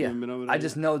no idea. I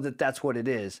just know that that's what it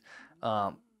is.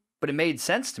 But it made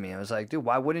sense to me. I was like, dude,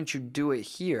 why wouldn't you do it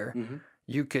here?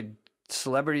 You could.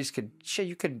 Celebrities could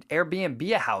you could Airbnb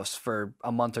a house for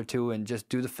a month or two and just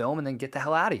do the film and then get the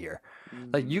hell out of here.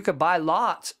 Like you could buy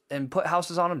lots and put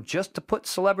houses on them just to put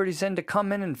celebrities in to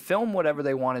come in and film whatever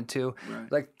they wanted to. Right.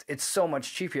 Like it's so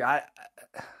much cheaper.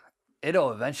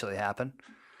 It'll eventually happen.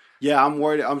 Yeah, I'm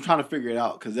worried. I'm trying to figure it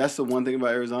out because that's the one thing about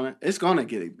Arizona. It's gonna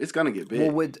get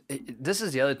big. Well, this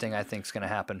is the other thing I think is gonna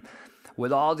happen.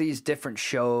 With all these different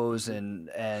shows and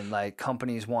like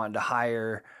companies wanting to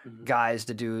hire guys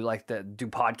to do do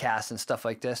podcasts and stuff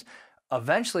like this,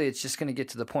 eventually it's just going to get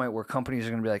to the point where companies are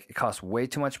going to be like, it costs way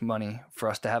too much money for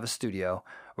us to have a studio.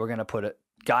 We're going to put a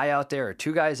guy out there or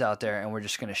two guys out there, and we're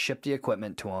just going to ship the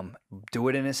equipment to him, do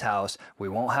it in his house. We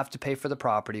won't have to pay for the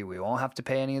property. We won't have to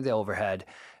pay any of the overhead.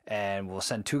 And we'll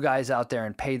send two guys out there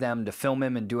and pay them to film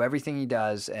him and do everything he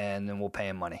does, and then we'll pay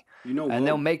him money. And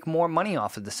they'll make more money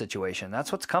off of the situation.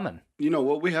 That's what's coming. You know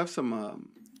what? We have some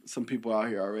people out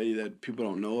here already that people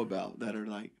don't know about that are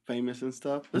like famous and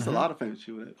stuff. There's a lot of famous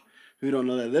people who don't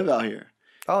know that live out here.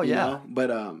 Oh yeah, but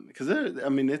because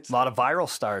it's a lot of viral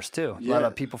stars too. A lot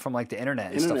of people from like the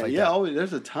internet and stuff like that. Yeah, always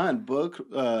there's a ton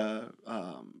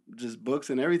just books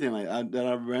and everything like that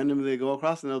I randomly go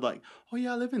across, and they're like, "Oh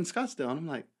yeah, I live in Scottsdale," and I'm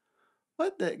like,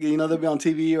 what? They'll be on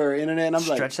TV or internet, and I'm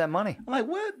like, stretch that money. I'm like,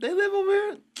 what? They live over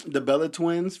here? The Bella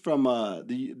twins from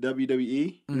the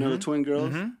WWE, the twin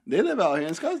girls, they live out here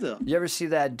in Scottsdale. You ever see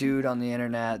that dude on the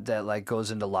internet that like goes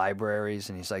into libraries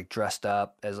and he's like dressed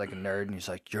up as like a nerd and he's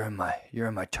like, you're in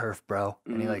my turf, bro,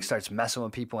 and he like starts messing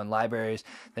with people in libraries.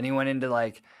 Then he went into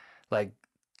like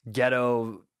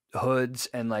ghetto hoods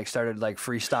and like started like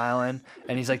freestyling,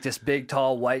 and he's like this big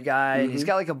tall white guy, and he's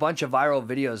got like a bunch of viral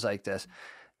videos like this.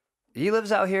 He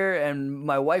lives out here, and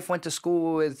my wife went to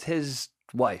school with his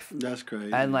wife. That's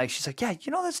crazy. And like she's like, yeah,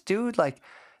 this dude, like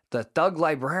the thug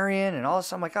librarian and all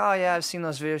this. I'm like, oh yeah, I've seen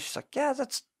those videos. She's like, yeah,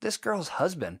 that's this girl's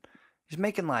husband. He's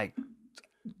making like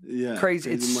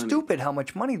crazy. It's money. Stupid how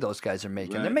much money those guys are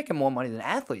making. Right. They're making more money than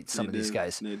athletes. Some of these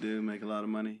guys. They do make a lot of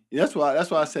money. That's why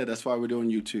I said that's why we're doing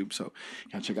YouTube. So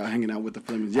you gotta check out Hanging Out with the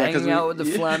Flemings. Yeah, Hanging Out with the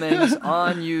Flemings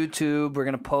on YouTube. We're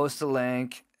gonna post a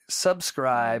link.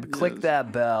 Subscribe, click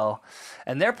that bell,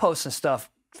 and they're posting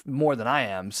stuff more than I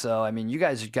am. So I mean, you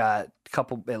guys have got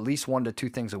at least 1 to 2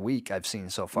 things a week I've seen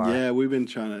so far. Yeah, we've been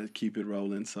trying to keep it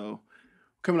rolling. So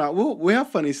coming out, we have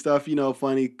funny stuff,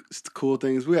 funny, cool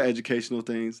things. We got educational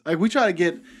things. Like we try to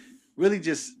get really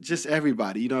just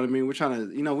everybody. You know what I mean? We're trying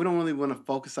to, we don't really want to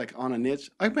focus like on a niche.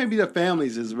 Like maybe the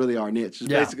families is really our niche. It's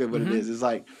basically what it is. It's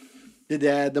like the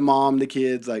dad, the mom, the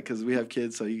kids, like, because we have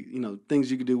kids, so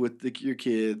things you can do with your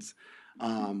kids,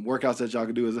 workouts that y'all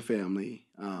can do as a family,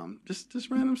 just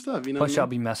random stuff, Plus, y'all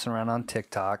be messing around on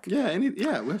TikTok. Yeah, we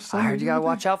have. I heard you gotta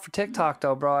watch out for TikTok,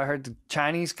 though, bro. I heard the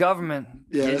Chinese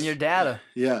government getting your data.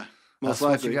 Yeah, most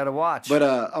likely. What you gotta watch. But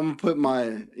I'm gonna put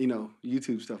my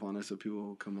YouTube stuff on there so people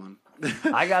will come on.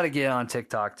 I gotta get on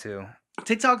TikTok too.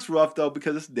 TikTok's rough though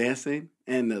because it's dancing,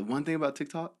 and the one thing about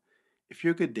TikTok, if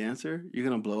you're a good dancer, you're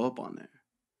going to blow up on there.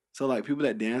 So, like, people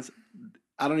that dance,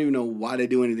 I don't even know why they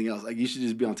do anything else. Like, you should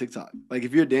just be on TikTok. Like,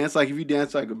 if you dance like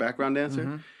a background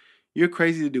dancer, you're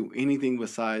crazy to do anything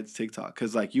besides TikTok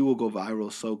because, like, you will go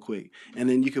viral so quick. And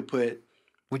then you could put...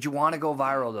 Would you want to go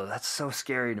viral, though? That's so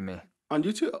scary to me. On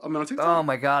YouTube? I mean, on TikTok? Oh,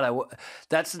 my God.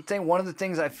 That's the thing. One of the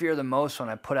things I fear the most when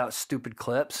I put out stupid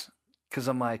clips because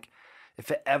I'm like... If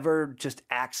it ever just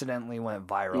accidentally went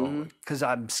viral, because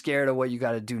I'm scared of what you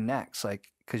got to do next,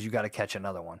 like, because you got to catch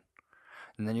another one.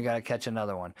 And then you got to catch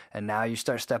another one. And now you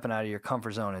start stepping out of your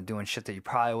comfort zone and doing shit that you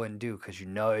probably wouldn't do because you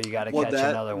got to catch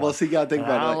another one. Well, see, you got to think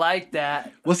about it. I don't like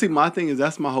that. Well, see, my thing is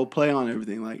that's my whole play on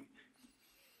everything. Like,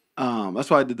 that's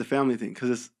why I did the family thing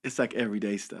because it's like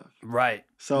everyday stuff. Right.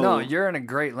 So no, you're in a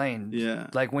great lane. Yeah.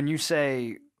 Like when you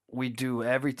say... we do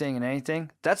everything and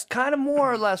anything. That's kind of more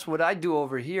or less what I do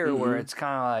over here, where it's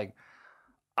kind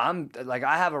of like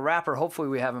I have a rapper. Hopefully,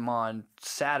 we have him on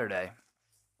Saturday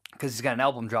because he's got an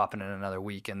album dropping in another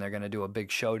week, and they're gonna do a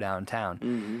big show downtown.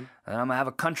 And I'm gonna have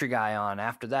a country guy on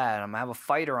after that, and I'm gonna have a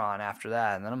fighter on after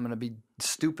that, and then I'm gonna be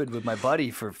stupid with my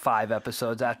buddy for 5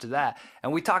 episodes after that,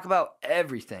 and we talk about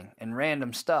everything and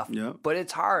random stuff. Yeah. But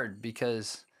it's hard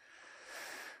because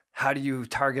how do you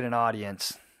target an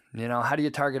audience? How do you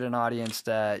target an audience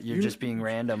that you're just being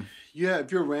random? Yeah,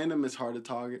 if you're random, it's hard to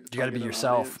target. You got to be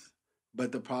yourself. Audience.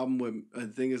 But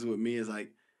the thing is with me is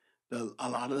like a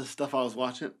lot of the stuff I was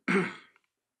watching,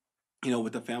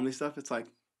 with the family stuff, it's like,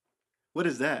 what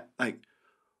is that? Like,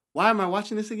 why am I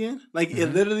watching this again? Like, it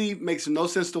literally makes no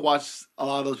sense to watch a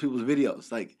lot of those people's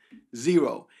videos. Like,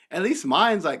 zero. At least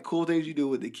mine's like cool things you do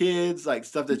with the kids, like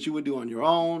stuff that you would do on your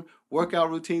own, workout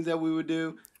routines that we would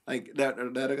do. Like that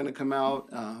are going to come out.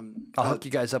 I'll hook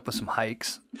you guys up with some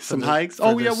hikes. Hikes?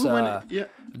 Oh, yeah, we went. Yeah.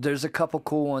 There's a couple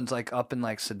cool ones like up in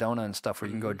like Sedona and stuff where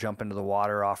you can go jump into the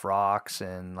water off rocks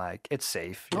and like it's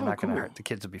safe. You're not going to hurt. The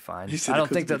kids will be fine. I don't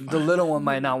think that the little one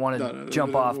might not want to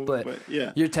jump off, but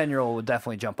your 10-year-old would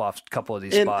definitely jump off a couple of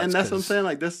these spots. And that's what I'm saying.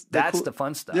 Like that's the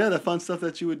fun stuff. Yeah, the fun stuff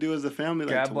that you would do as a family.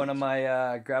 Grab one of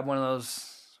those.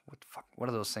 What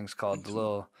are those things called? The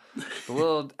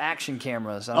little action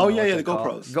cameras. The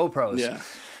GoPros. GoPros. Yeah.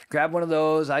 Grab one of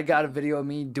those. I got a video of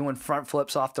me doing front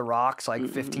flips off the rocks, like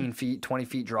 15 feet, 20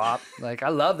 feet drop. Like, I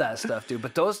love that stuff, dude.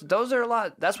 But those are a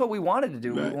lot. That's what we wanted to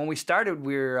do. Right. When we started,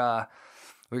 we were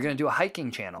going to do a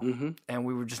hiking channel. And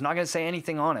we were just not going to say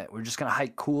anything on it. We were just going to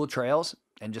hike cool trails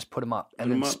and just put them up. And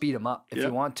then speed them up if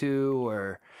you want to,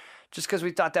 or... just because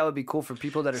we thought that would be cool for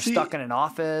people that are stuck in an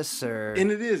office or... And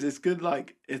it is. It's good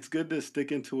to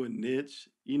stick into a niche,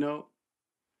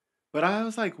 But I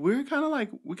was like, we kind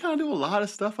of do a lot of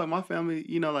stuff. Like my family,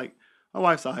 like my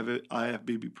wife's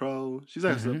IFBB Pro. She's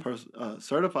actually a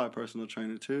certified personal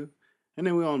trainer too. And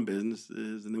then we own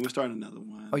businesses, and then we're starting another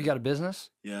one. Oh, you got a business?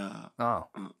 Yeah. Oh,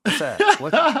 what's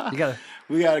that?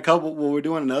 We got a couple. Well, we're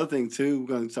doing another thing too. We're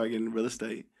going to start getting real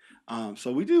estate.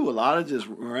 So we do a lot of just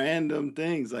random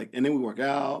things, like, and then we work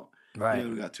out. Right.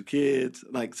 We got 2 kids.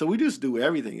 Like, so we just do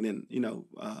everything. And then,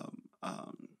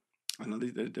 I know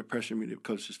they're pressuring me to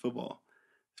coach this football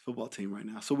team right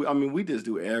now. So we just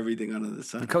do everything under the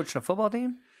sun. You coaching a football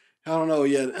team? I don't know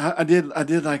yet. I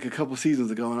did like a couple seasons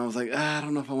ago, and I was like, I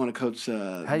don't know if I want to coach.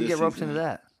 How do you get roped into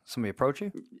that? Somebody approach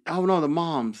you? I don't know. The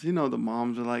moms, the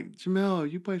moms are like,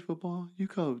 Jamell, you play football, you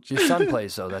coach. Your son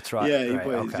plays, though. That's right. Yeah, he right.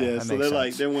 plays. Okay. Yeah, that so makes they're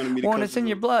sense. they wanted me to. Well, coach and it's in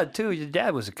your blood too. Your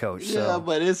dad was a coach. Yeah, so.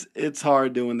 but it's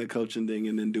hard doing the coaching thing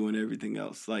and then doing everything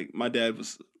else. Like my dad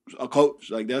was a coach.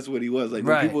 Like that's what he was. Like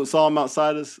when people saw him out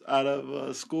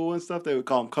of school and stuff, they would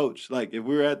call him coach. Like if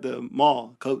we were at the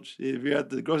mall, coach. If you're at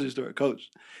the grocery store, coach.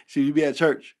 So you'd be at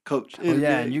church, coach. Well,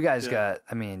 yeah, and you guys got.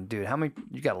 I mean, dude, how many?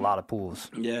 You got a lot of pools.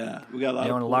 Yeah, we got a lot.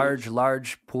 You own a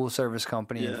large pool service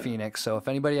company in Phoenix. So if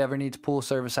anybody ever needs pool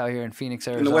service out here in Phoenix,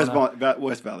 Arizona, in the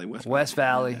West Valley, West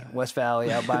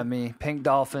Valley, out by me, Pink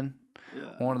Dolphin,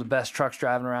 one of the best trucks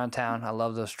driving around town. I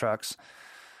love those trucks.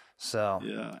 So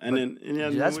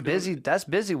that's busy. That's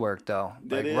busy work though.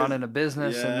 Like running a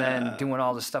business and then doing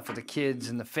all the stuff with the kids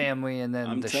and the family and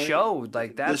then the show.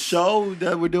 Like that's the show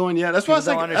that we're doing. Yeah, that's why I was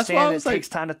like, understand it takes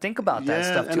time to think about that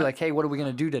stuff too. Like, hey, what are we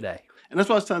gonna do today? And that's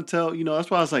what I was trying to tell.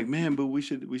 That's why I was like, man, but we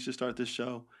should start this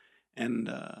show, and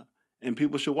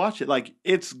people should watch it. Like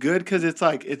it's good because it's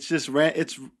like it's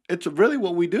really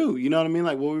what we do. You know what I mean?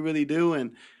 Like what we really do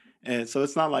and so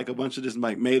it's not like a bunch of just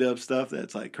like made up stuff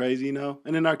that's like crazy, And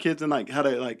then our kids and like how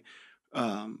to like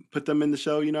put them in the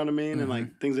show, you know what I mean? And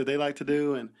like things that they like to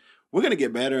do. And we're gonna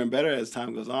get better and better as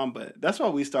time goes on. But that's why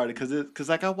we started because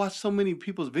like I watched so many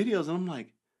people's videos and I'm like,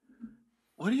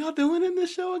 what are y'all doing in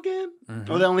this show again?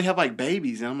 Or they only have like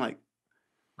babies and I'm like,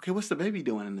 okay, what's the baby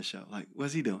doing in the show? Like,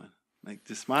 what's he doing? Like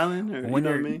just smiling or when you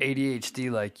know you're what I mean? ADHD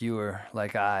like you or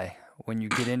like when you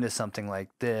get into something like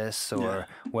this or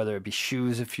whether it be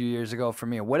shoes a few years ago for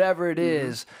me or whatever it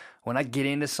is, when I get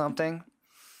into something,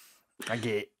 I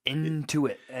get into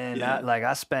it. And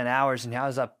I spent hours and I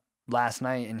was up last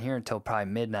night and here until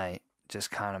probably midnight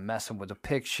just kind of messing with the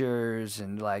pictures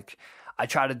and like I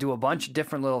try to do a bunch of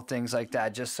different little things like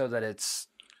that just so that it's,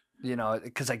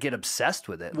 because I get obsessed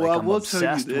with it. Well, like I I'm will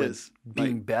obsessed tell you with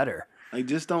being better. Like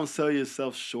just don't sell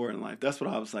yourself short in life. That's what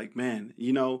I was like, man,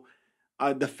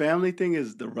 the family thing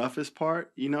is the roughest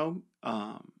part,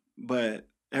 but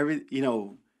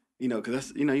because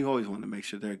that's, you always want to make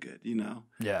sure they're good,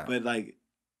 Yeah. But like,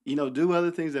 do other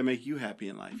things that make you happy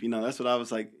in life. That's what I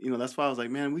was like, that's why I was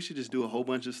like, man, we should just do a whole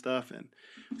bunch of stuff and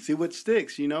see what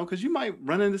sticks, because you might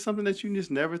run into something that you just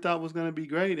never thought was going to be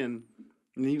great. And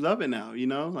you love it now,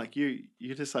 like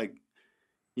you're just like,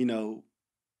 you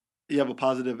have a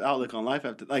positive outlook on life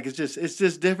after. Like it's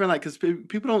just different. Like because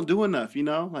people don't do enough.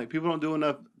 Like people don't do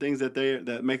enough things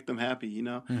that make them happy. You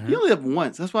only live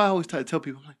once. That's why I always try to tell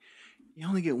people, I'm like, you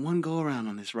only get one go around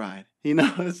on this ride.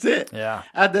 That's it. Yeah.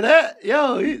 After that,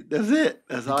 that's it.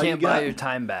 That's all you got. You can't buy your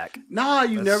time back. Nah,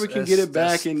 you never can get it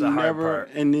back, and you never.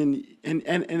 And then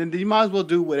and you might as well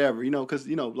do whatever. Because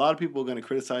a lot of people are going to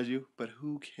criticize you, but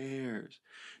who cares?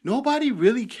 Nobody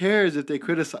really cares if they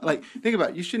criticize. Like, think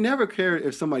about it. You should never care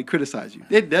if somebody criticizes you.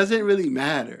 It doesn't really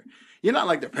matter. You're not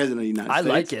like the president of the United States. I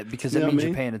like it because it means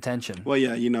you're paying attention. Well,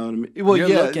 yeah, you know what I mean. Well,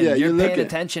 you're paying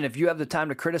attention. If you have the time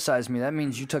to criticize me, that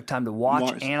means you took time to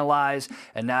watch, analyze,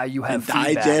 and now you have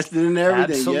feedback. Digested and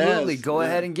everything. Absolutely. Yes. Go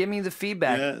ahead and give me the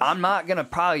feedback. Yes. I'm not going to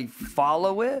probably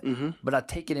follow it, but I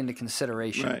take it into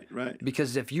consideration. Right.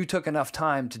 Because if you took enough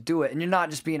time to do it, and you're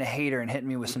not just being a hater and hitting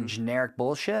me with some generic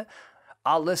bullshit,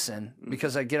 I'll listen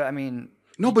because I get. I mean.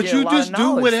 No, but you just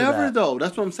do whatever, though.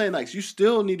 That's what I'm saying. Like, you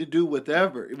still need to do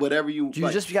whatever you. You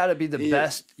just got to be the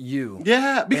best you.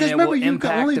 Yeah, because remember, you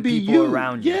can only be you.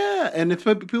 Around you. Yeah, and if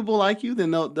people like you, then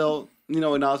they'll acknowledge that they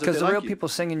like you. Because the real people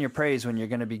singing your praise when you're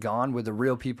going to be gone with the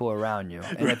real people around you.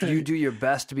 And if you do your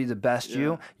best to be the best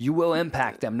you will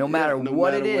impact them no matter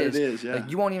what it is. Like,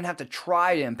 you won't even have to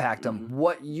try to impact them.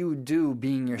 What you do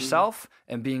being yourself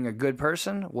and being a good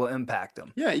person will impact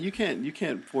them. Yeah, you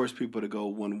can't force people to go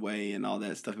one way and all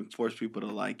that stuff and force people to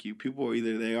like you. People are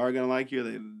either they are going to like you or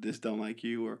they just don't like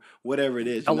you or whatever it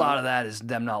is. A lot of that is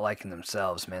them not liking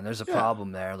themselves, man. There's a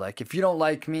problem there. Like, if you don't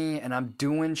like me and I'm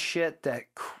doing shit that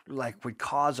like would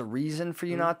cause a reason for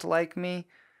you not to like me,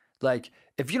 like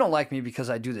if you don't like me because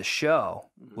I do the show,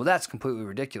 well, that's completely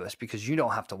ridiculous because you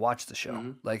don't have to watch the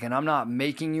show. Like, and I'm not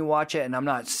making you watch it and I'm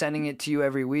not sending it to you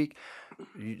every week.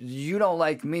 You don't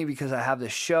like me because I have the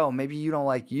show. Maybe you don't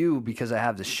like you because I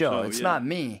have the show. It's not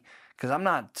me. because I'm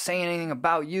not saying anything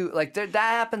about you. Like that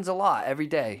happens a lot every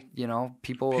day. You know,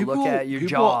 people will look at your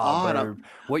job or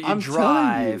what you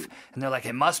drive, and they're like,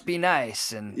 it must be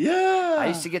nice. And I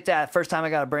used to get that first time I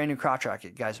got a brand new crotch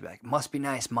rocket. Guys would be like, must be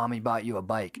nice. Mommy bought you a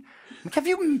bike. Like, have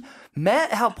you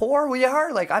met how poor we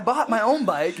are? Like, I bought my own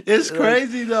bike. It's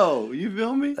crazy though. You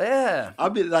feel me? Yeah. I'll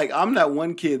be like, I'm that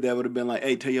one kid that would have been like,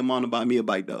 hey, tell your mom to buy me a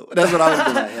bike though. That's what I would have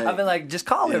been like. Hey. I've been like, just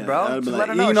call her, bro. Just let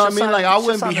her know. You know what I mean? Like, I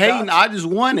wouldn't be hating. I just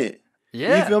want it.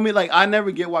 Yeah. You feel me? Like, I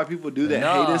never get why people do that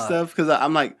hating stuff, because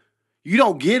I'm like, you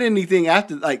don't get anything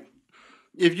after, like,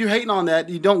 if you're hating on that,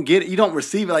 you don't get it. You don't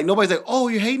receive it. Like, nobody's like, oh,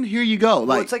 you're hating? Here you go. Like,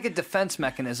 well, it's like a defense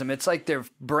mechanism. It's like their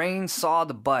brain saw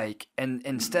the bike, and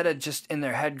instead of just in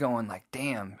their head going like,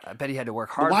 damn, I bet he had to work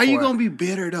hard for it. Why are you going to be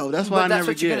bitter, though? That's why I never get it. That's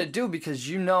what you're going to do, because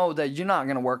you know that you're not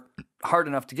going to work hard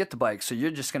enough to get the bike, so you're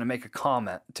just going to make a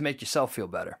comment to make yourself feel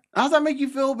better. How does that make you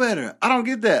feel better? I don't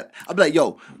get that. I'll be like,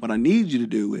 yo, what I need you to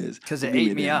do is... Because it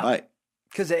ate me up.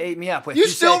 Because it ate me up. You're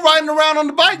still riding around on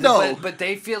the bike, though. But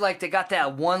they feel like they got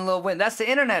that one little win. That's the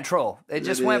internet troll. It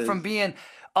just went from being,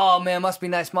 oh, man, must be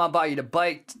nice mom bought you the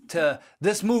bike, to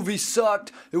this movie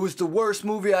sucked. It was the worst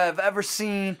movie I have ever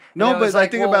seen. No, but like,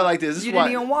 think about it like this. You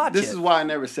didn't even watch it. This is why I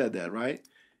never said that, right?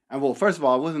 And well, first of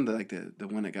all, I wasn't like the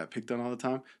one that got picked on all the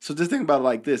time. So just think about it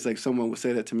like this. Like, someone would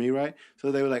say that to me, right?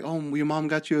 So they were like, oh, your mom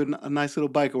got you a nice little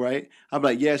bike, right? I'm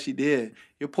like, yeah, she did.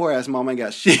 Your poor ass mom ain't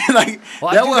got shit. Like,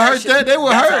 that would hurt them. They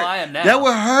would hurt. That's how I am now. That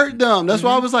would hurt them. That's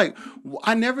why I was like,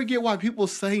 I never get why people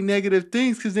say negative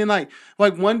things. Because then like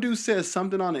one dude says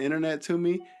something on the internet to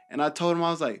me, and I told him,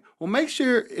 I was like, well, make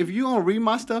sure if you gonna read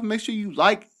my stuff, make sure you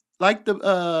like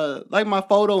my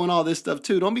photo and all this stuff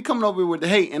too. Don't be coming over with the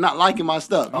hate and not liking my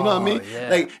stuff. You know what I mean? Yeah.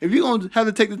 Like, if you're gonna have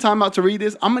to take the time out to read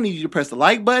this, I'm gonna need you to press the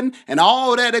like button and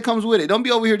all that comes with it. Don't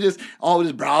be over here just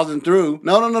browsing through.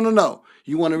 No.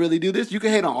 You want to really do this? You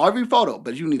can hate on every photo,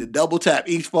 but you need to double tap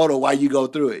each photo while you go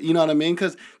through it. You know what I mean?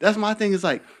 Because that's my thing. Is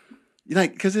like,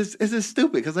 because it's just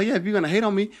stupid. Because like, yeah, if you're gonna hate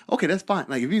on me, okay, that's fine.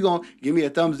 Like, if you're gonna give me a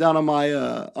thumbs down on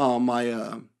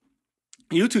my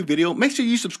YouTube video, make sure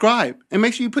you subscribe and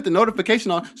make sure you put the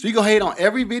notification on so you go hate on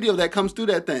every video that comes through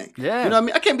that thing. Yeah. You know what I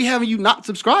mean? I can't be having you not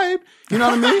subscribe. You know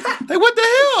what I mean? Like, what the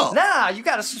hell? Nah, you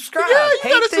gotta subscribe. Yeah, you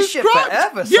hate gotta this subscribe. shit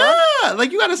forever, son. Yeah,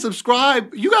 like, you gotta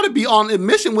subscribe. You gotta be on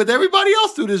admission with everybody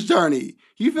else through this journey.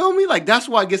 You feel me? Like, that's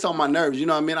why it gets on my nerves. You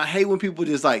know what I mean? I hate when people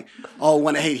just like, oh,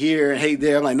 want to hate here and hate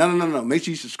there. I'm like, no. Make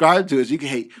sure you subscribe to it so you can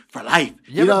hate for life.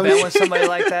 You know ever what been I mean? with somebody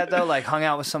like that, though? Like, hung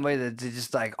out with somebody that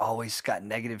just, like, always got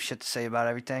negative shit to say about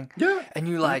everything? Yeah. And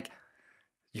you, like,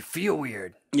 you feel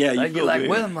weird. Yeah, like, feel you're like, weird.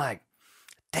 with them, like,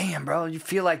 damn, bro, you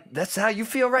feel like that's how you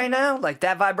feel right now? Like,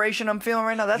 that vibration I'm feeling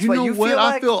right now, that's what you feel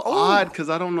like? I feel odd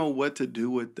because I don't know what to do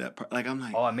with that. Like, I'm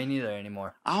like... Oh, me neither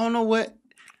anymore. I don't know what...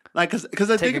 Like, because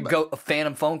I take think a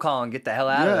phantom phone call and get the hell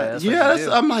out of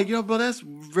there. I'm like, yo, bro, that's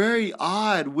very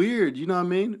odd, weird. You know what I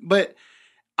mean? But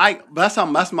that's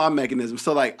my mechanism.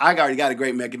 So like, I already got a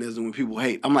great mechanism when people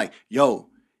hate. I'm like, yo,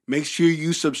 make sure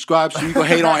you subscribe so you can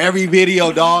hate on every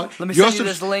video, dog. Let me send you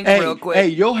this link real quick. Hey,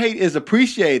 your hate is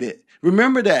appreciated.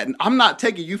 Remember that. I'm not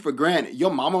taking you for granted.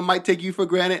 Your mama might take you for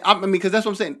granted. I mean, because that's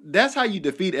what I'm saying. That's how you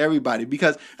defeat everybody.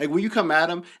 Because like, when you come at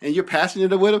them and you're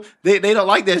passionate with them, they don't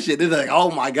like that shit. They're like,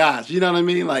 oh my gosh, you know what I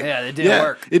mean? Like, yeah, it didn't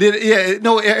work. It did. Yeah,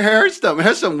 no, it hurts them. It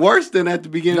hurts them worse than at the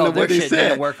beginning of what they shit said.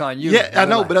 Didn't work on you. Yeah, I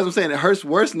know, but that's what I'm saying. It hurts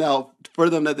worse now for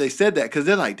them that they said that, because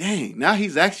they're like, dang, now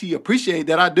he's actually appreciating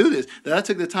that I do this, that I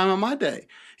took the time of my day.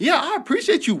 Yeah, I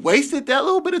appreciate you wasted that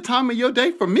little bit of time of your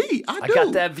day for me. I do. I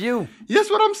got that view. That's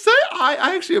what I'm saying.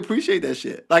 I actually appreciate that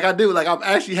shit. Like, I do. Like, I'm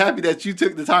actually happy that you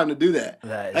took the time to do that.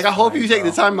 Like, I hope you take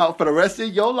the time out for the rest of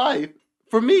your life.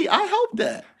 For me, I hope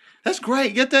that. That's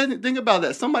great. Get that. Think about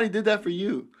that. Somebody did that for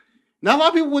you. Now, a lot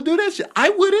of people would do that shit.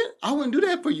 I wouldn't do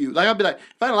that for you. Like, I'd be like,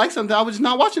 if I didn't like something, I would just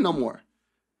not watch it no more.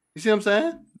 You see what I'm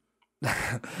saying?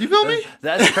 You feel me?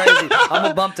 That's crazy. I'm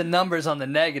gonna bump the numbers on the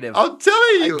negative. I'm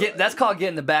telling you. That's called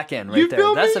getting the back end right you there.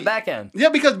 Feel That's me? the back end. Yeah,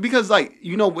 because like,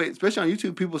 you know, especially on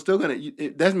YouTube, people still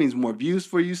that means more views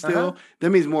for you still.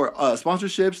 That means more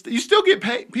sponsorships. You still get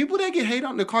paid. People that get hated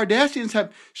on, the Kardashians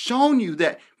have shown you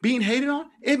that being hated on,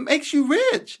 it makes you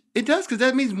rich. It does, because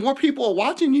that means more people are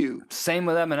watching you. Same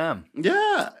with Eminem.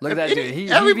 Yeah. Look at that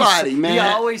dude. Everybody, man. He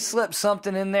always slips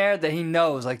something in there that he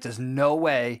knows, like, there's no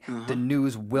way the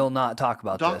news will not talk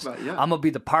about this. I'm going to be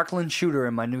the Parkland shooter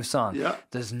in my new song. Yeah.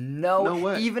 There's no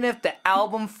way. Even if the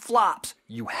album flops,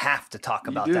 you have to talk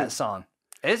about that song.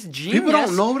 It's genius. People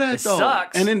don't know that, though. It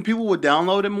sucks. And then people would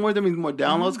download it more. That means more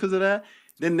downloads because of that.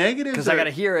 The negatives, because I got to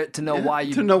hear it to know why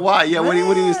you. To know why, yeah. What he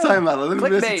was talking about. Let me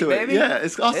listen to it. Baby. Yeah,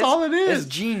 that's all it is.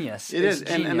 It's genius. It is,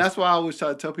 and that's why I always try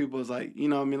to tell people is like, you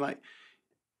know what I mean, like,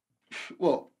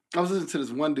 well, I was listening to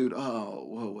this one dude. Oh,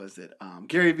 what was it?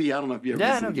 Gary Vee. I don't know if you ever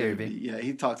listened to Gary Vee. Yeah,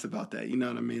 he talks about that. You know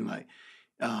what I mean? Like,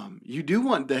 you do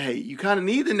want the hate. You kind of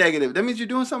need the negative. That means you're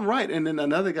doing something right. And then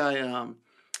another guy,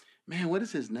 man, what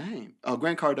is his name? Oh,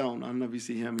 Grant Cardone. I don't know if you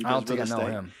see him. He does real estate. I know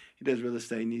him. He does real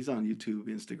estate, and he's on YouTube,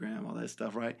 Instagram, all that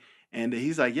stuff, right? And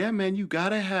he's like, yeah, man, you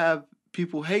gotta have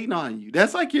people hating on you.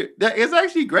 That's like it's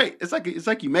actually great. It's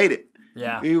like you made it.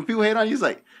 Yeah. When people hate on you, it's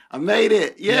like, I made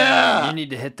it. Yeah. You need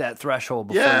to hit that threshold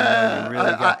before you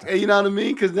really get you know what I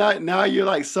mean? Because now you're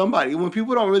like somebody. When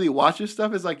people don't really watch your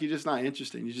stuff, it's like you're just not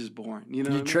interested. You're just boring. You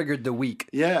know, you triggered the weak.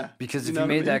 Yeah. Because if you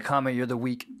made that comment, you're the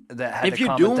weak that had if to you're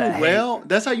comment doing that well, hate.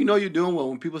 that's how you know you're doing well,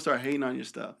 when people start hating on your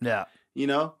stuff. Yeah. You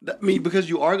know, I mean, because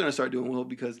you are going to start doing well,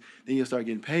 because then you'll start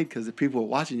getting paid because the people are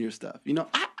watching your stuff. You know,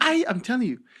 I'm telling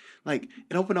you, like,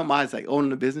 it opened up my eyes, like,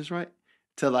 owning a business, right?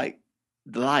 To, like,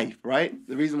 life, right?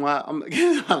 The reason why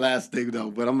it's my last thing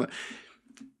though, but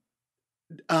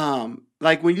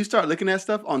like when you start looking at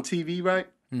stuff on TV, right?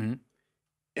 Mm-hmm.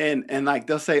 And like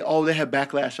they'll say, oh, they have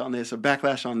backlash on this or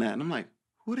backlash on that, and I'm like,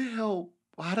 who the hell?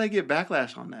 How did I get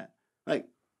backlash on that? Like,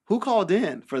 who called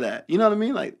in for that? You know what I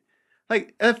mean? Like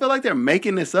I feel like they're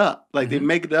making this up. Like they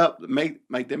make it up,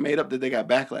 like they made up that they got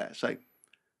backlash. Like,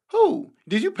 who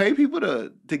did you pay people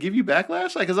to give you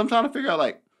backlash? Like, because I'm trying to figure out.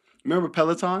 Like, remember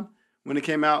Peloton? When it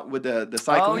came out with the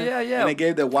cycling, yeah. And he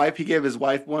gave his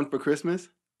wife one for Christmas.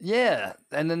 Yeah,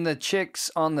 and then the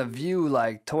chicks on The View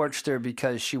like torched her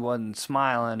because she wasn't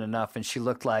smiling enough, and she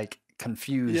looked like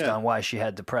confused on why she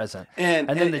had the present. And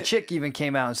then the chick even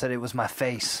came out and said it was my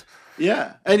face.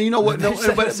 Yeah, and you know what? No,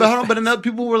 but hold on. But another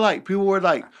people were like,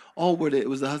 oh,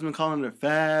 was the husband calling her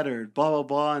fat or blah blah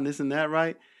blah and this and that,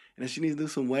 right? And she needs to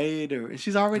lose some weight, and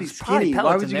she's already skinny.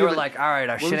 Why would you they were like, all right,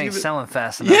 our shit ain't selling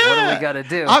fast enough. Yeah. What do we got to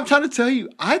do? I'm trying to tell you,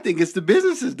 I think it's the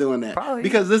businesses doing that. Probably.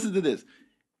 Because listen to this.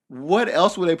 What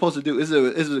else were they supposed to do? Is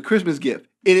it a Christmas gift?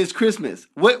 It is Christmas.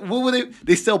 What were they?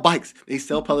 They sell bikes. They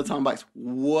sell Peloton bikes.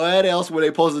 What else were they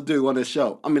supposed to do on this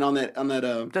show? I mean, on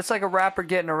that. That's like a rapper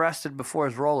getting arrested before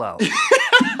his rollout.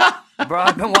 Bro,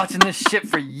 I've been watching this shit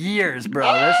for years, bro.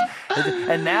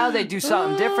 And now they do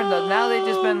something different. Now they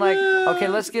just been like, okay,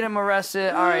 let's get him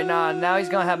arrested. All right, now he's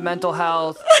going to have mental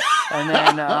health. And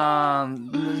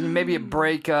then maybe a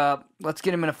breakup. Let's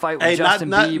get him in a fight with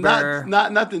Justin Bieber.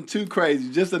 Not nothing too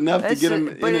crazy. Just enough to get him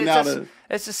in and out of.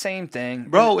 It's the same thing.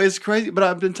 Bro, it's crazy. But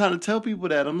I've been trying to tell people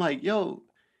that. I'm like, y'all,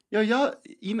 you know,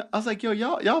 I was like,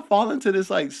 y'all fall into this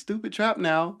like stupid trap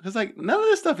now. Because like none of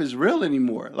this stuff is real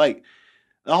anymore. Like,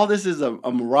 all this is a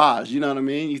mirage, you know what I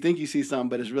mean? You think you see something,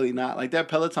 but it's really not. Like that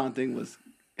Peloton thing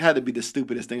had to be the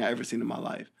stupidest thing I ever seen in my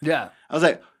life. Yeah. I was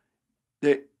like,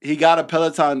 he got a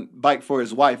Peloton bike for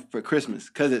his wife for Christmas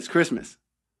because it's Christmas.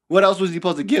 What else was he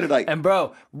supposed to get her? Like, and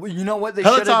bro, you know what they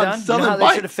should have done? You know how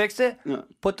they should have fixed it? Yeah.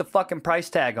 Put the fucking price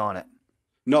tag on it.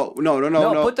 No.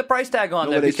 Put the price tag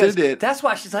on there because that's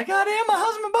why she's like, oh damn, my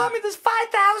husband bought me this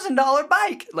 $5,000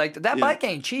 bike. Like that bike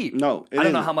ain't cheap. No, I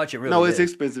don't know how much it really is. No, it's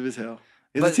expensive as hell.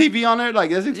 Is the TV on there? Like,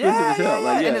 that's expensive as hell.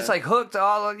 Like, and it's like hooked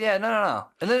all. Yeah, no.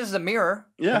 And then there's the mirror.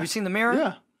 Yeah. Have you seen the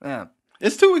mirror? Yeah.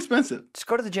 It's too expensive. Just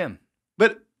go to the gym.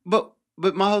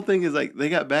 But my whole thing is like they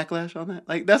got backlash on that.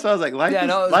 Like that's why I was like, life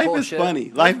is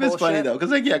funny. Life is funny though,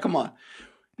 because like come on,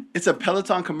 it's a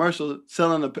Peloton commercial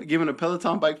giving a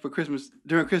Peloton bike for Christmas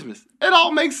during Christmas. It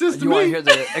all makes sense to me. You want to hear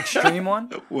the extreme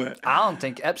one? What? I don't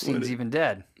think Epstein's even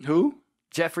dead. Who?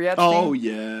 Jeffrey Epstein. Oh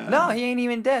yeah. No, he ain't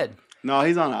even dead. No,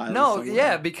 he's on an island. No, somewhere.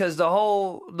 yeah, because the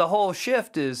whole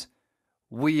shift is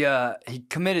he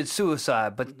committed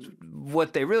suicide, but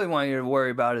what they really want you to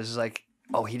worry about is like,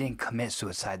 oh, he didn't commit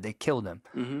suicide, they killed him.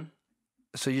 Mm-hmm.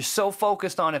 So you're so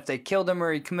focused on if they killed him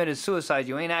or he committed suicide,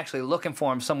 you ain't actually looking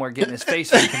for him somewhere getting his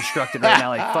face reconstructed right now,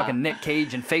 like fucking Nick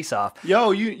Cage and Face Off.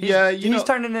 Yo, he's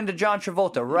turning into John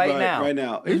Travolta right now. Right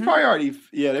now, he's probably already.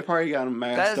 Yeah, they probably got him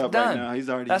masked up done. right now. He's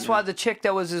already. That's why the chick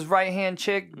that was his right hand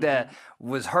chick that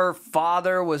was her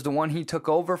father was the one he took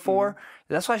over for.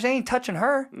 That's why she ain't touching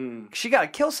her. She got a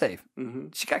kill safe.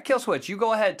 She got kill switch. You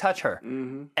go ahead, touch her.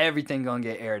 Everything gonna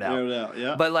get aired out.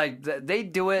 Yeah. But like they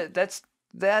do it.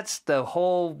 That's the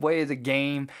whole way of the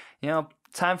game. You know,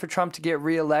 time for Trump to get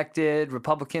reelected.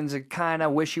 Republicans are kind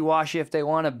of wishy-washy if they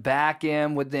want to back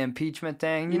him with the impeachment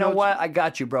thing. You know what? I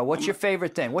got you, bro. What's your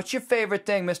favorite thing? What's your favorite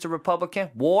thing, Mr. Republican?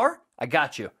 War? I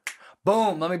got you.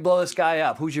 Boom. Let me blow this guy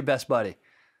up. Who's your best buddy?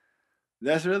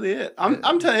 That's really it. I'm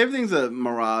telling you, everything's a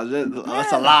mirage.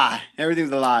 That's a lie.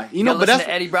 Everything's a lie. You know, but that's to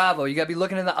Eddie Bravo. You gotta be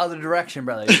looking in the other direction,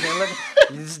 brother. You can't look.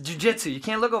 This is jiu-jitsu. You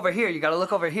can't look over here. You gotta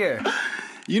look over here.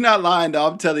 You're not lying, though.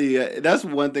 I'm telling you. That's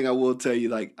one thing I will tell you.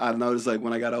 Like I noticed, like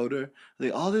when I got older,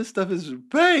 like all this stuff is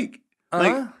fake.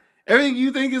 Like everything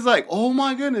you think is like, oh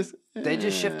my goodness, They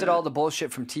just shifted all the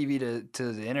bullshit from TV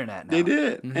to the internet now. They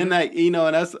did. And like, and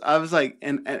that's, I was like,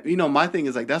 and my thing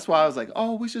is like, that's why I was like,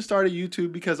 oh, we should start a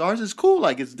YouTube because ours is cool.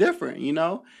 Like, it's different,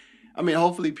 I mean,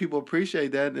 hopefully people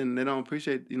appreciate that, and they don't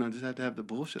appreciate, just have to have the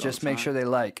bullshit. Just make sure they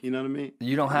like. You know what I mean?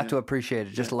 You don't have to appreciate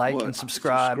it. Just like and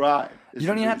subscribe. You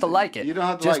don't even have to like it. You don't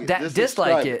have to like it. Just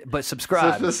dislike it, but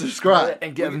subscribe. Just subscribe.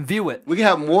 And view it. We can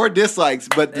have more dislikes,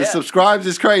 but the subscribes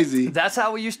is crazy. That's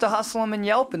how we used to hustle them in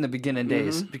Yelp in the beginning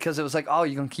days, because it was like, oh,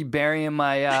 you're going to keep burying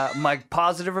my my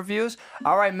positive reviews?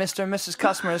 All right, Mr. and Mrs.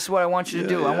 Customer, this is what I want you to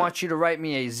do. I want you to write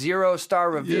me a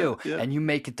 0-star review, and you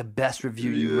make it the best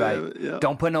review you write.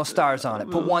 Don't put no stars on it.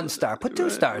 Put 1 star. Put 2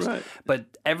 stars. Right. But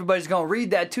everybody's going to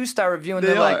read that 2-star review, and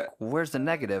they're like, where's the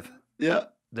negative? Yeah.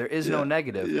 There is no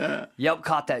negative. Yeah. Yelp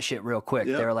caught that shit real quick.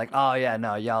 They were like, oh, yeah,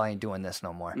 no, y'all ain't doing this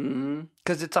no more.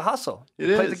 Because it's a hustle.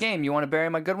 Play the game. You want to bury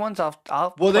my good ones?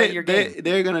 I'll play your game.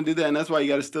 They're going to do that, and that's why you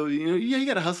got to still, you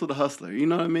got to hustle the hustler. You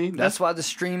know what I mean? That's why the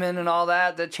streaming and all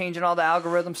that, they're changing all the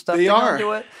algorithm stuff. They are.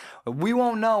 Do it. We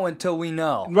won't know until we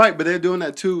know. Right, but they're doing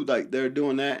that too. Like, they're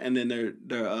doing that, and then they're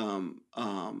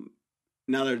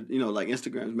now they're, like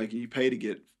Instagram's making you pay to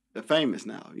get famous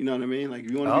now. You know what I mean? Like,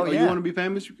 if you want to you want to be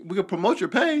famous, we could promote your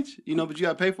page, but you got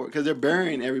to pay for it because they're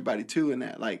burying everybody too in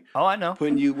that. Like, I know.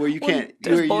 Putting you where you can't.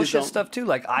 There's bullshit stuff too.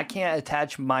 Like, I can't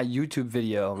attach my YouTube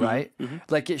video, right?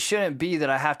 Like, it shouldn't be that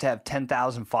I have to have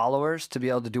 10,000 followers to be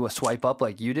able to do a swipe up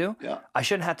like you do. Yeah. I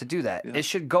shouldn't have to do that. It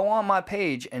should go on my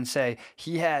page and say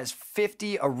he has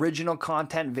 50 original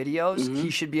content videos. He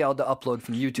should be able to upload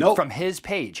from YouTube from his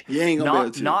page. You ain't gonna be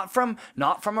able to.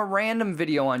 Not from a random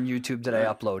video on YouTube that I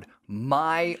upload.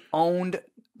 My owned,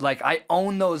 like, I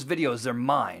own those videos. They're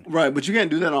mine. Right, but you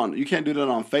can't do that on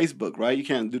Facebook, right?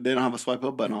 They don't have a swipe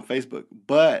up button on Facebook,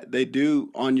 but they do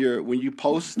on when you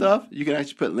post stuff. You can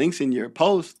actually put links in your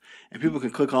post, and people can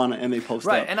click on it and they post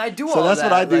stuff. Right, and I do all that. So that's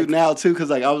what I do like, now too,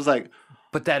 because like I was like.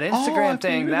 But that Instagram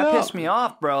thing, that pissed me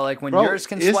off, bro. Like, when yours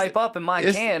can swipe up and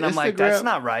mine can't, I'm like, that's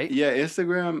not right. Yeah,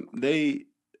 Instagram,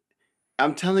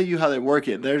 I'm telling you how they work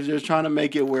it. They're just trying to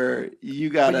make it where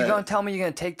you gotta. But you're gonna tell me you're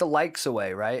gonna take the likes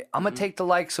away, right? I'm gonna take the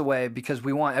likes away because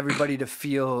we want everybody to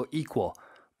feel equal.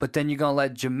 But then you're gonna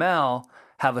let Jamell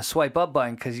have a swipe up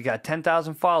button because you got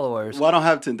 10,000 followers. Well, I don't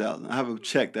have 10,000. I have a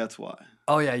check. That's why.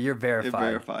 Oh yeah, you're verified. They're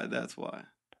verified. That's why.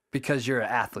 Because you're an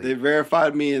athlete. They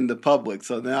verified me in the public,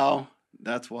 so now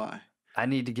that's why. I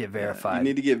need to get verified. You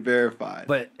need to get verified.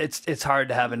 But it's hard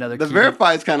to have another. The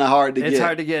verified is kind of hard to get. It's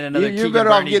hard to get another. You're better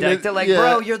off getting Dyke. They're like,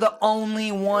 bro, you're the only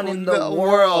one in the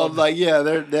world. Like, yeah,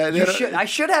 I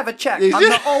should have a check. I'm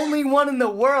the only one in the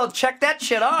world. Check that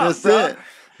shit off. That's bro. it.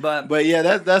 But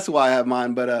yeah, that's why I have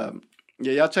mine. But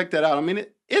yeah, y'all check that out. I mean,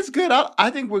 it's good. I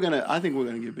think we're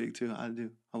gonna get big too. I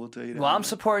do. I will tell you that. Well, I'm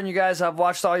supporting you guys. I've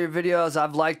watched all your videos.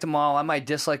 I've liked them all. I might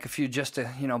dislike a few just to,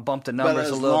 bump the numbers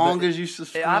a little bit. As long as you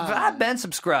subscribe. I've been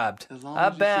subscribed.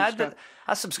 I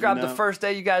subscribed the first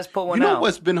day you guys put one out. You know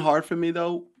what's been hard for me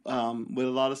though, with a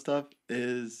lot of stuff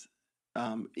is,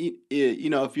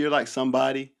 if you're like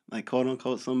somebody, like quote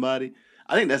unquote somebody,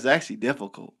 I think that's actually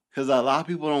difficult. Because a lot of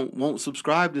people won't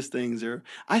subscribe to things. Or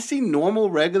I see normal,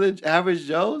 regular, average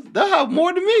Joes. They'll have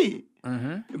more than me.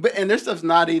 And their stuff's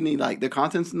not any, like, their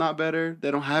content's not better.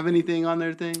 They don't have anything on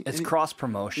their thing. It's cross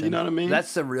promotion. You know what I mean?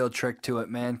 That's the real trick to it,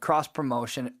 man. Cross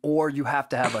promotion, or you have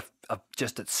to have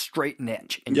just a straight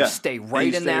niche, and you stay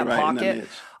right in that pocket.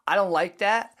 I don't like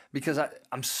that. Because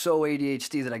I'm so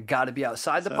ADHD that I got to be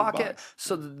outside the pocket.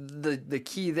 So the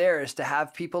key there is to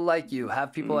have people like you,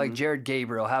 have people like Jared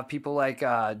Gabriel, have people like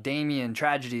Damien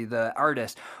Tragedy, the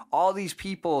artist. All these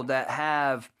people that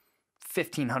have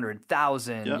 1,500,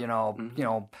 1,000,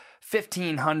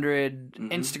 1,500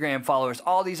 Instagram followers,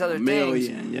 all these other things.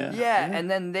 Yeah, and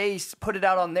then they put it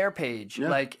out on their page. Yeah.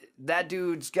 Like, that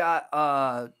dude's got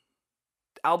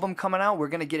album coming out. We're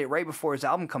going to get it right before his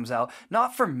album comes out.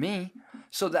 Not for me.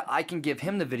 So that I can give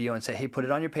him the video and say, hey, put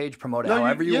it on your page, promote it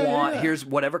however you want. Yeah. Here's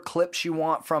whatever clips you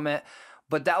want from it.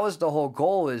 But that was the whole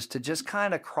goal, is to just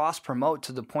kind of cross-promote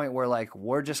to the point where, like,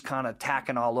 we're just kind of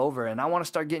tacking all over. And I want to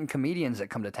start getting comedians that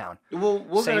come to town. Well,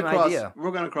 we're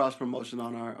going to cross-promotion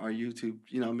on our YouTube,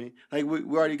 you know what I mean? Like, we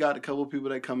already got a couple of people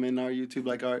that come in our YouTube.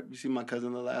 Like, you see my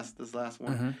cousin, this last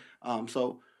one.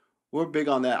 So we're big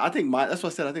on that. I think that's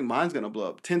what I said. I think mine's going to blow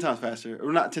up 10 times faster.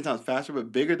 Or not 10 times faster,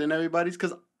 but bigger than everybody's,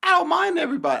 because I don't mind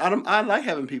everybody. I like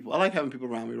having people. I like having people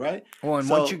around me, right? Well, and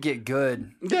once you get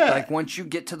good, like once you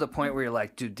get to the point where you're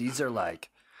like, dude, these are like,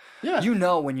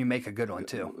 when you make a good one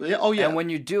too. Yeah. Oh yeah. And when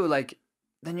you do, like,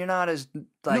 then you're not as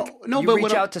like no, you but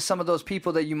reach out to some of those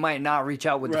people that you might not reach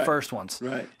out with the first ones.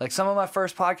 Right. Like some of my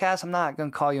first podcasts, I'm not gonna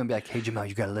call you and be like, "Hey Jamell,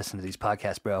 you gotta listen to these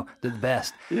podcasts, bro. They're the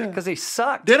best." Yeah. Because they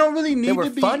sucked. They don't really need they were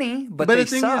to be funny, but the they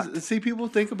thing sucked. is, see, people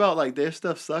think about like their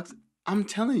stuff sucks. I'm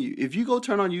telling you, if you go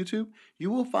turn on YouTube,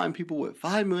 you will find people with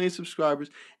 5 million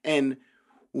subscribers. And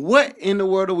what in the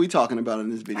world are we talking about in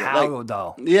this video? How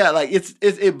though? Yeah, like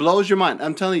it blows your mind.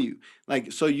 I'm telling you.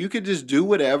 Like, so you could just do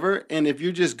whatever, and if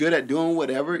you're just good at doing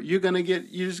whatever, you're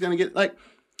just gonna get like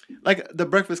the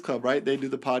Breakfast Club, right? They do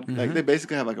the pod, like they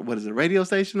basically have like what is it, radio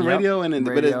station, radio, and then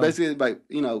but it's basically like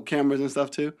cameras and stuff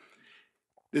too.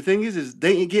 The thing is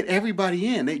they get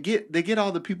everybody in. They get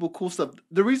all the people cool stuff.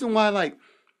 The reason why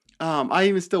I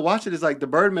even still watch it is like the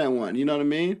Birdman one. You know what I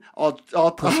mean? I'll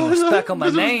put some respect on my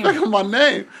name. Respect on my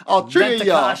name. I'll treat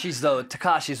y'all. Tekashi's though.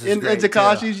 Tekashi's was and great.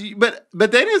 Tekashi's, but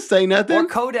they didn't say nothing. Or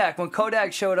Kodak when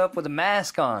Kodak showed up with a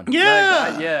mask on.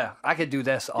 Yeah, I could do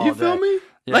this all day. You feel me?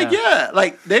 Yeah.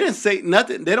 Like they didn't say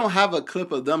nothing. They don't have a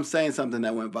clip of them saying something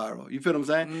that went viral. You feel what I'm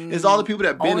saying? It's all the people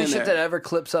that been Only in shit there. that ever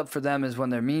clips up for them is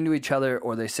when they're mean to each other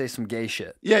or they say some gay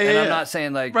shit. Yeah. I'm not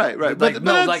saying like right.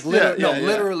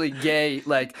 Literally gay.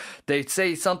 Like they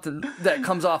say something that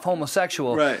comes off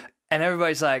homosexual. Right. And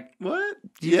everybody's like, what?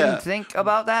 You didn't think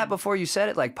about that before you said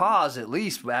it? Like pause at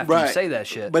least after you say that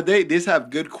shit. But they just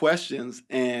have good questions,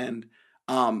 and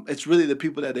it's really the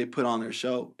people that they put on their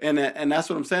show, and that's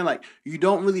what I'm saying. Like, you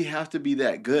don't really have to be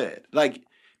that good. Like,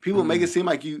 people make it seem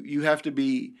like you have to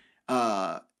be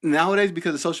nowadays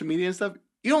because of social media and stuff.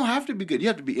 You don't have to be good. You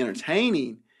have to be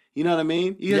entertaining. You know what I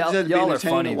mean? You just have to be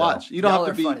entertaining to watch. Though. You don't y'all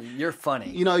have to be. Funny. You're funny.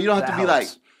 You know, you don't have that to be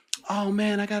helps. like, oh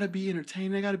man, I gotta be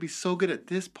entertaining. I gotta be so good at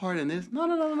this part and this.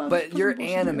 No. But you're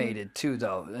animated too,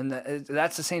 though, and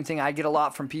that's the same thing I get a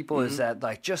lot from people is that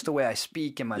like just the way I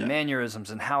speak and my mannerisms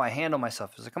and how I handle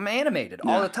myself is like I'm animated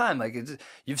all the time. Like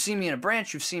you've seen me in a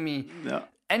branch, you've seen me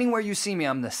anywhere you see me,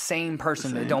 I'm the same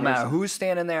person. It don't matter who's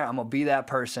standing there, I'm gonna be that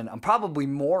person. I'm probably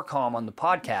more calm on the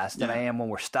podcast than I am when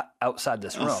we're outside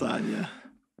this room. Outside, yeah.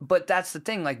 But that's the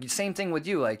thing, like same thing with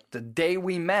you. Like the day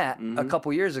we met a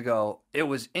couple years ago, it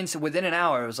was instant. Within an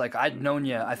hour, it was like I'd known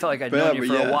you. I felt like I'd known you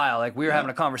for a while. Like we were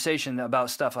having a conversation about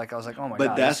stuff. Like I was like, oh my god.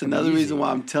 But that's another reason why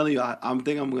I'm telling you, I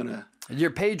think I'm gonna.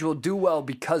 Your page will do well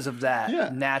because of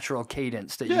that natural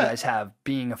cadence that you guys have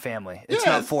being a family. It's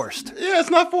not forced. Yeah, it's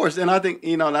not forced. And I think,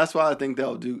 that's why I think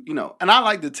they'll do, and I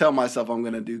like to tell myself I'm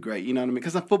going to do great, you know what I mean?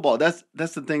 Because in football, that's the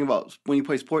thing about when you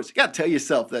play sports, you got to tell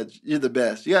yourself that you're the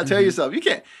best. You got to tell yourself. You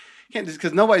can't just,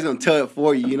 because nobody's going to tell it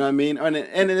for you, you know what I mean? And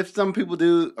if some people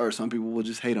do, or some people will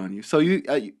just hate on you. So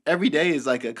you every day is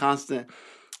like a constant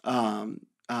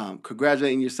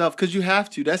congratulating yourself because you have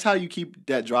to. That's how you keep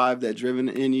that drive, that driven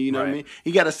in you. You know what I mean?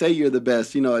 You got to say you're the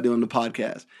best. At doing the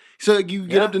podcast. So you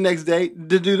get up the next day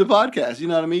to do the podcast. You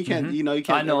know what I mean? You can't. You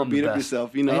can't never beat up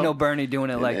yourself. Ain't no Bernie doing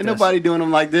it like this. Ain't nobody doing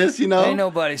them like this. Ain't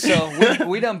nobody. So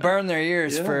we done burned their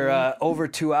ears for over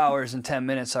 2 hours and 10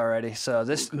 minutes already. So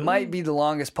this might be the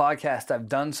longest podcast I've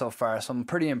done so far. So I'm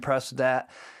pretty impressed with that.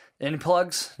 Any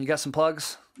plugs? You got some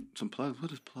plugs? Some plugs?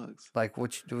 What is plugs? Like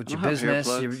what's your business?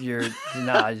 Your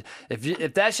nah.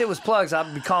 If that shit was plugs,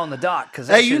 I'd be calling the doc. Cause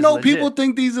hey, people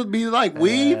think these would be like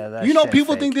weave.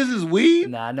 People think this is weave.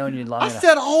 Nah, I know you long enough. I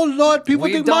said, oh Lord, people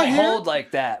think my hair don't hold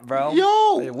like that, bro.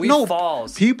 Weave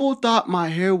falls. People thought my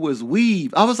hair was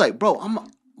weave. I was like, bro,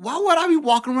 why would I be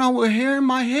walking around with hair in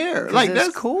my hair? Like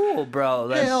that's cool, bro.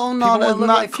 Hell no, that's not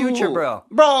like cool. Future, bro.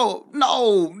 Bro,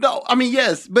 no. I mean,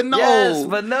 yes, but no. Yes,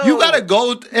 but no. You gotta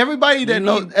go. Everybody that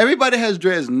knows, everybody that has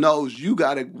dreads knows you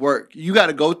gotta work. You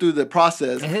gotta go through the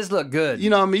process. And his look good. You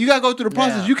know what I mean? You gotta go through the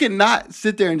process. You cannot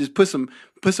sit there and just put some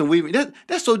weave in.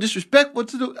 That's so disrespectful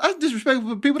to the. That's disrespectful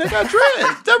for people that got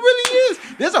dreads. That really is.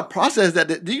 There's a process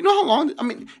do you know how long? I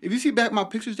mean, if you see back my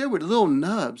pictures, they were little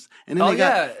nubs, and then they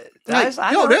got. This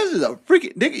is a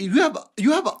freaking.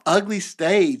 You have an ugly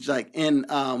stage in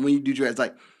when you do dreads.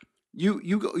 Like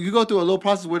you go through a little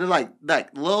process where they're like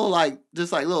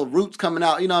little roots coming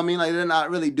out. You know what I mean? Like they're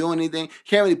not really doing anything. You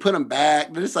can't really put them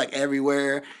back. They're just like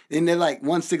everywhere, and they're like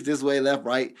one sticks this way, left,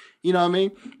 right. You know what I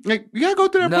mean? Like you gotta go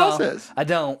through that process. I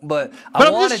don't, but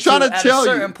I'm just trying to tell you.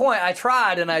 At a certain point, I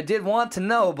tried and I did want to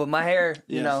know, but my hair,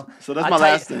 So that's my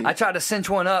last thing. I tried to cinch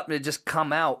one up and it just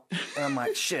come out, and I'm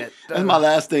like, shit. That's my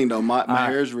last thing though. My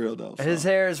hair is real though. So. His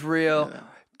hair is real. Yeah.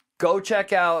 Go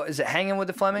check out. Is it Hanging with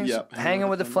the Flemings? Yep. Hanging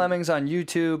with the Flemings on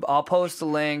YouTube. I'll post the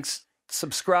links.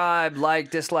 Subscribe,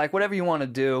 like, dislike, whatever you want to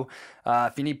do.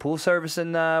 If you need pool service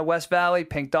in West Valley,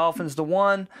 Pink Dolphin's the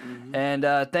one. And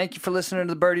thank you for listening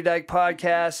to the Birdie Dyke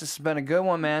podcast. This has been a good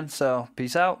one, man. So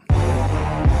peace out.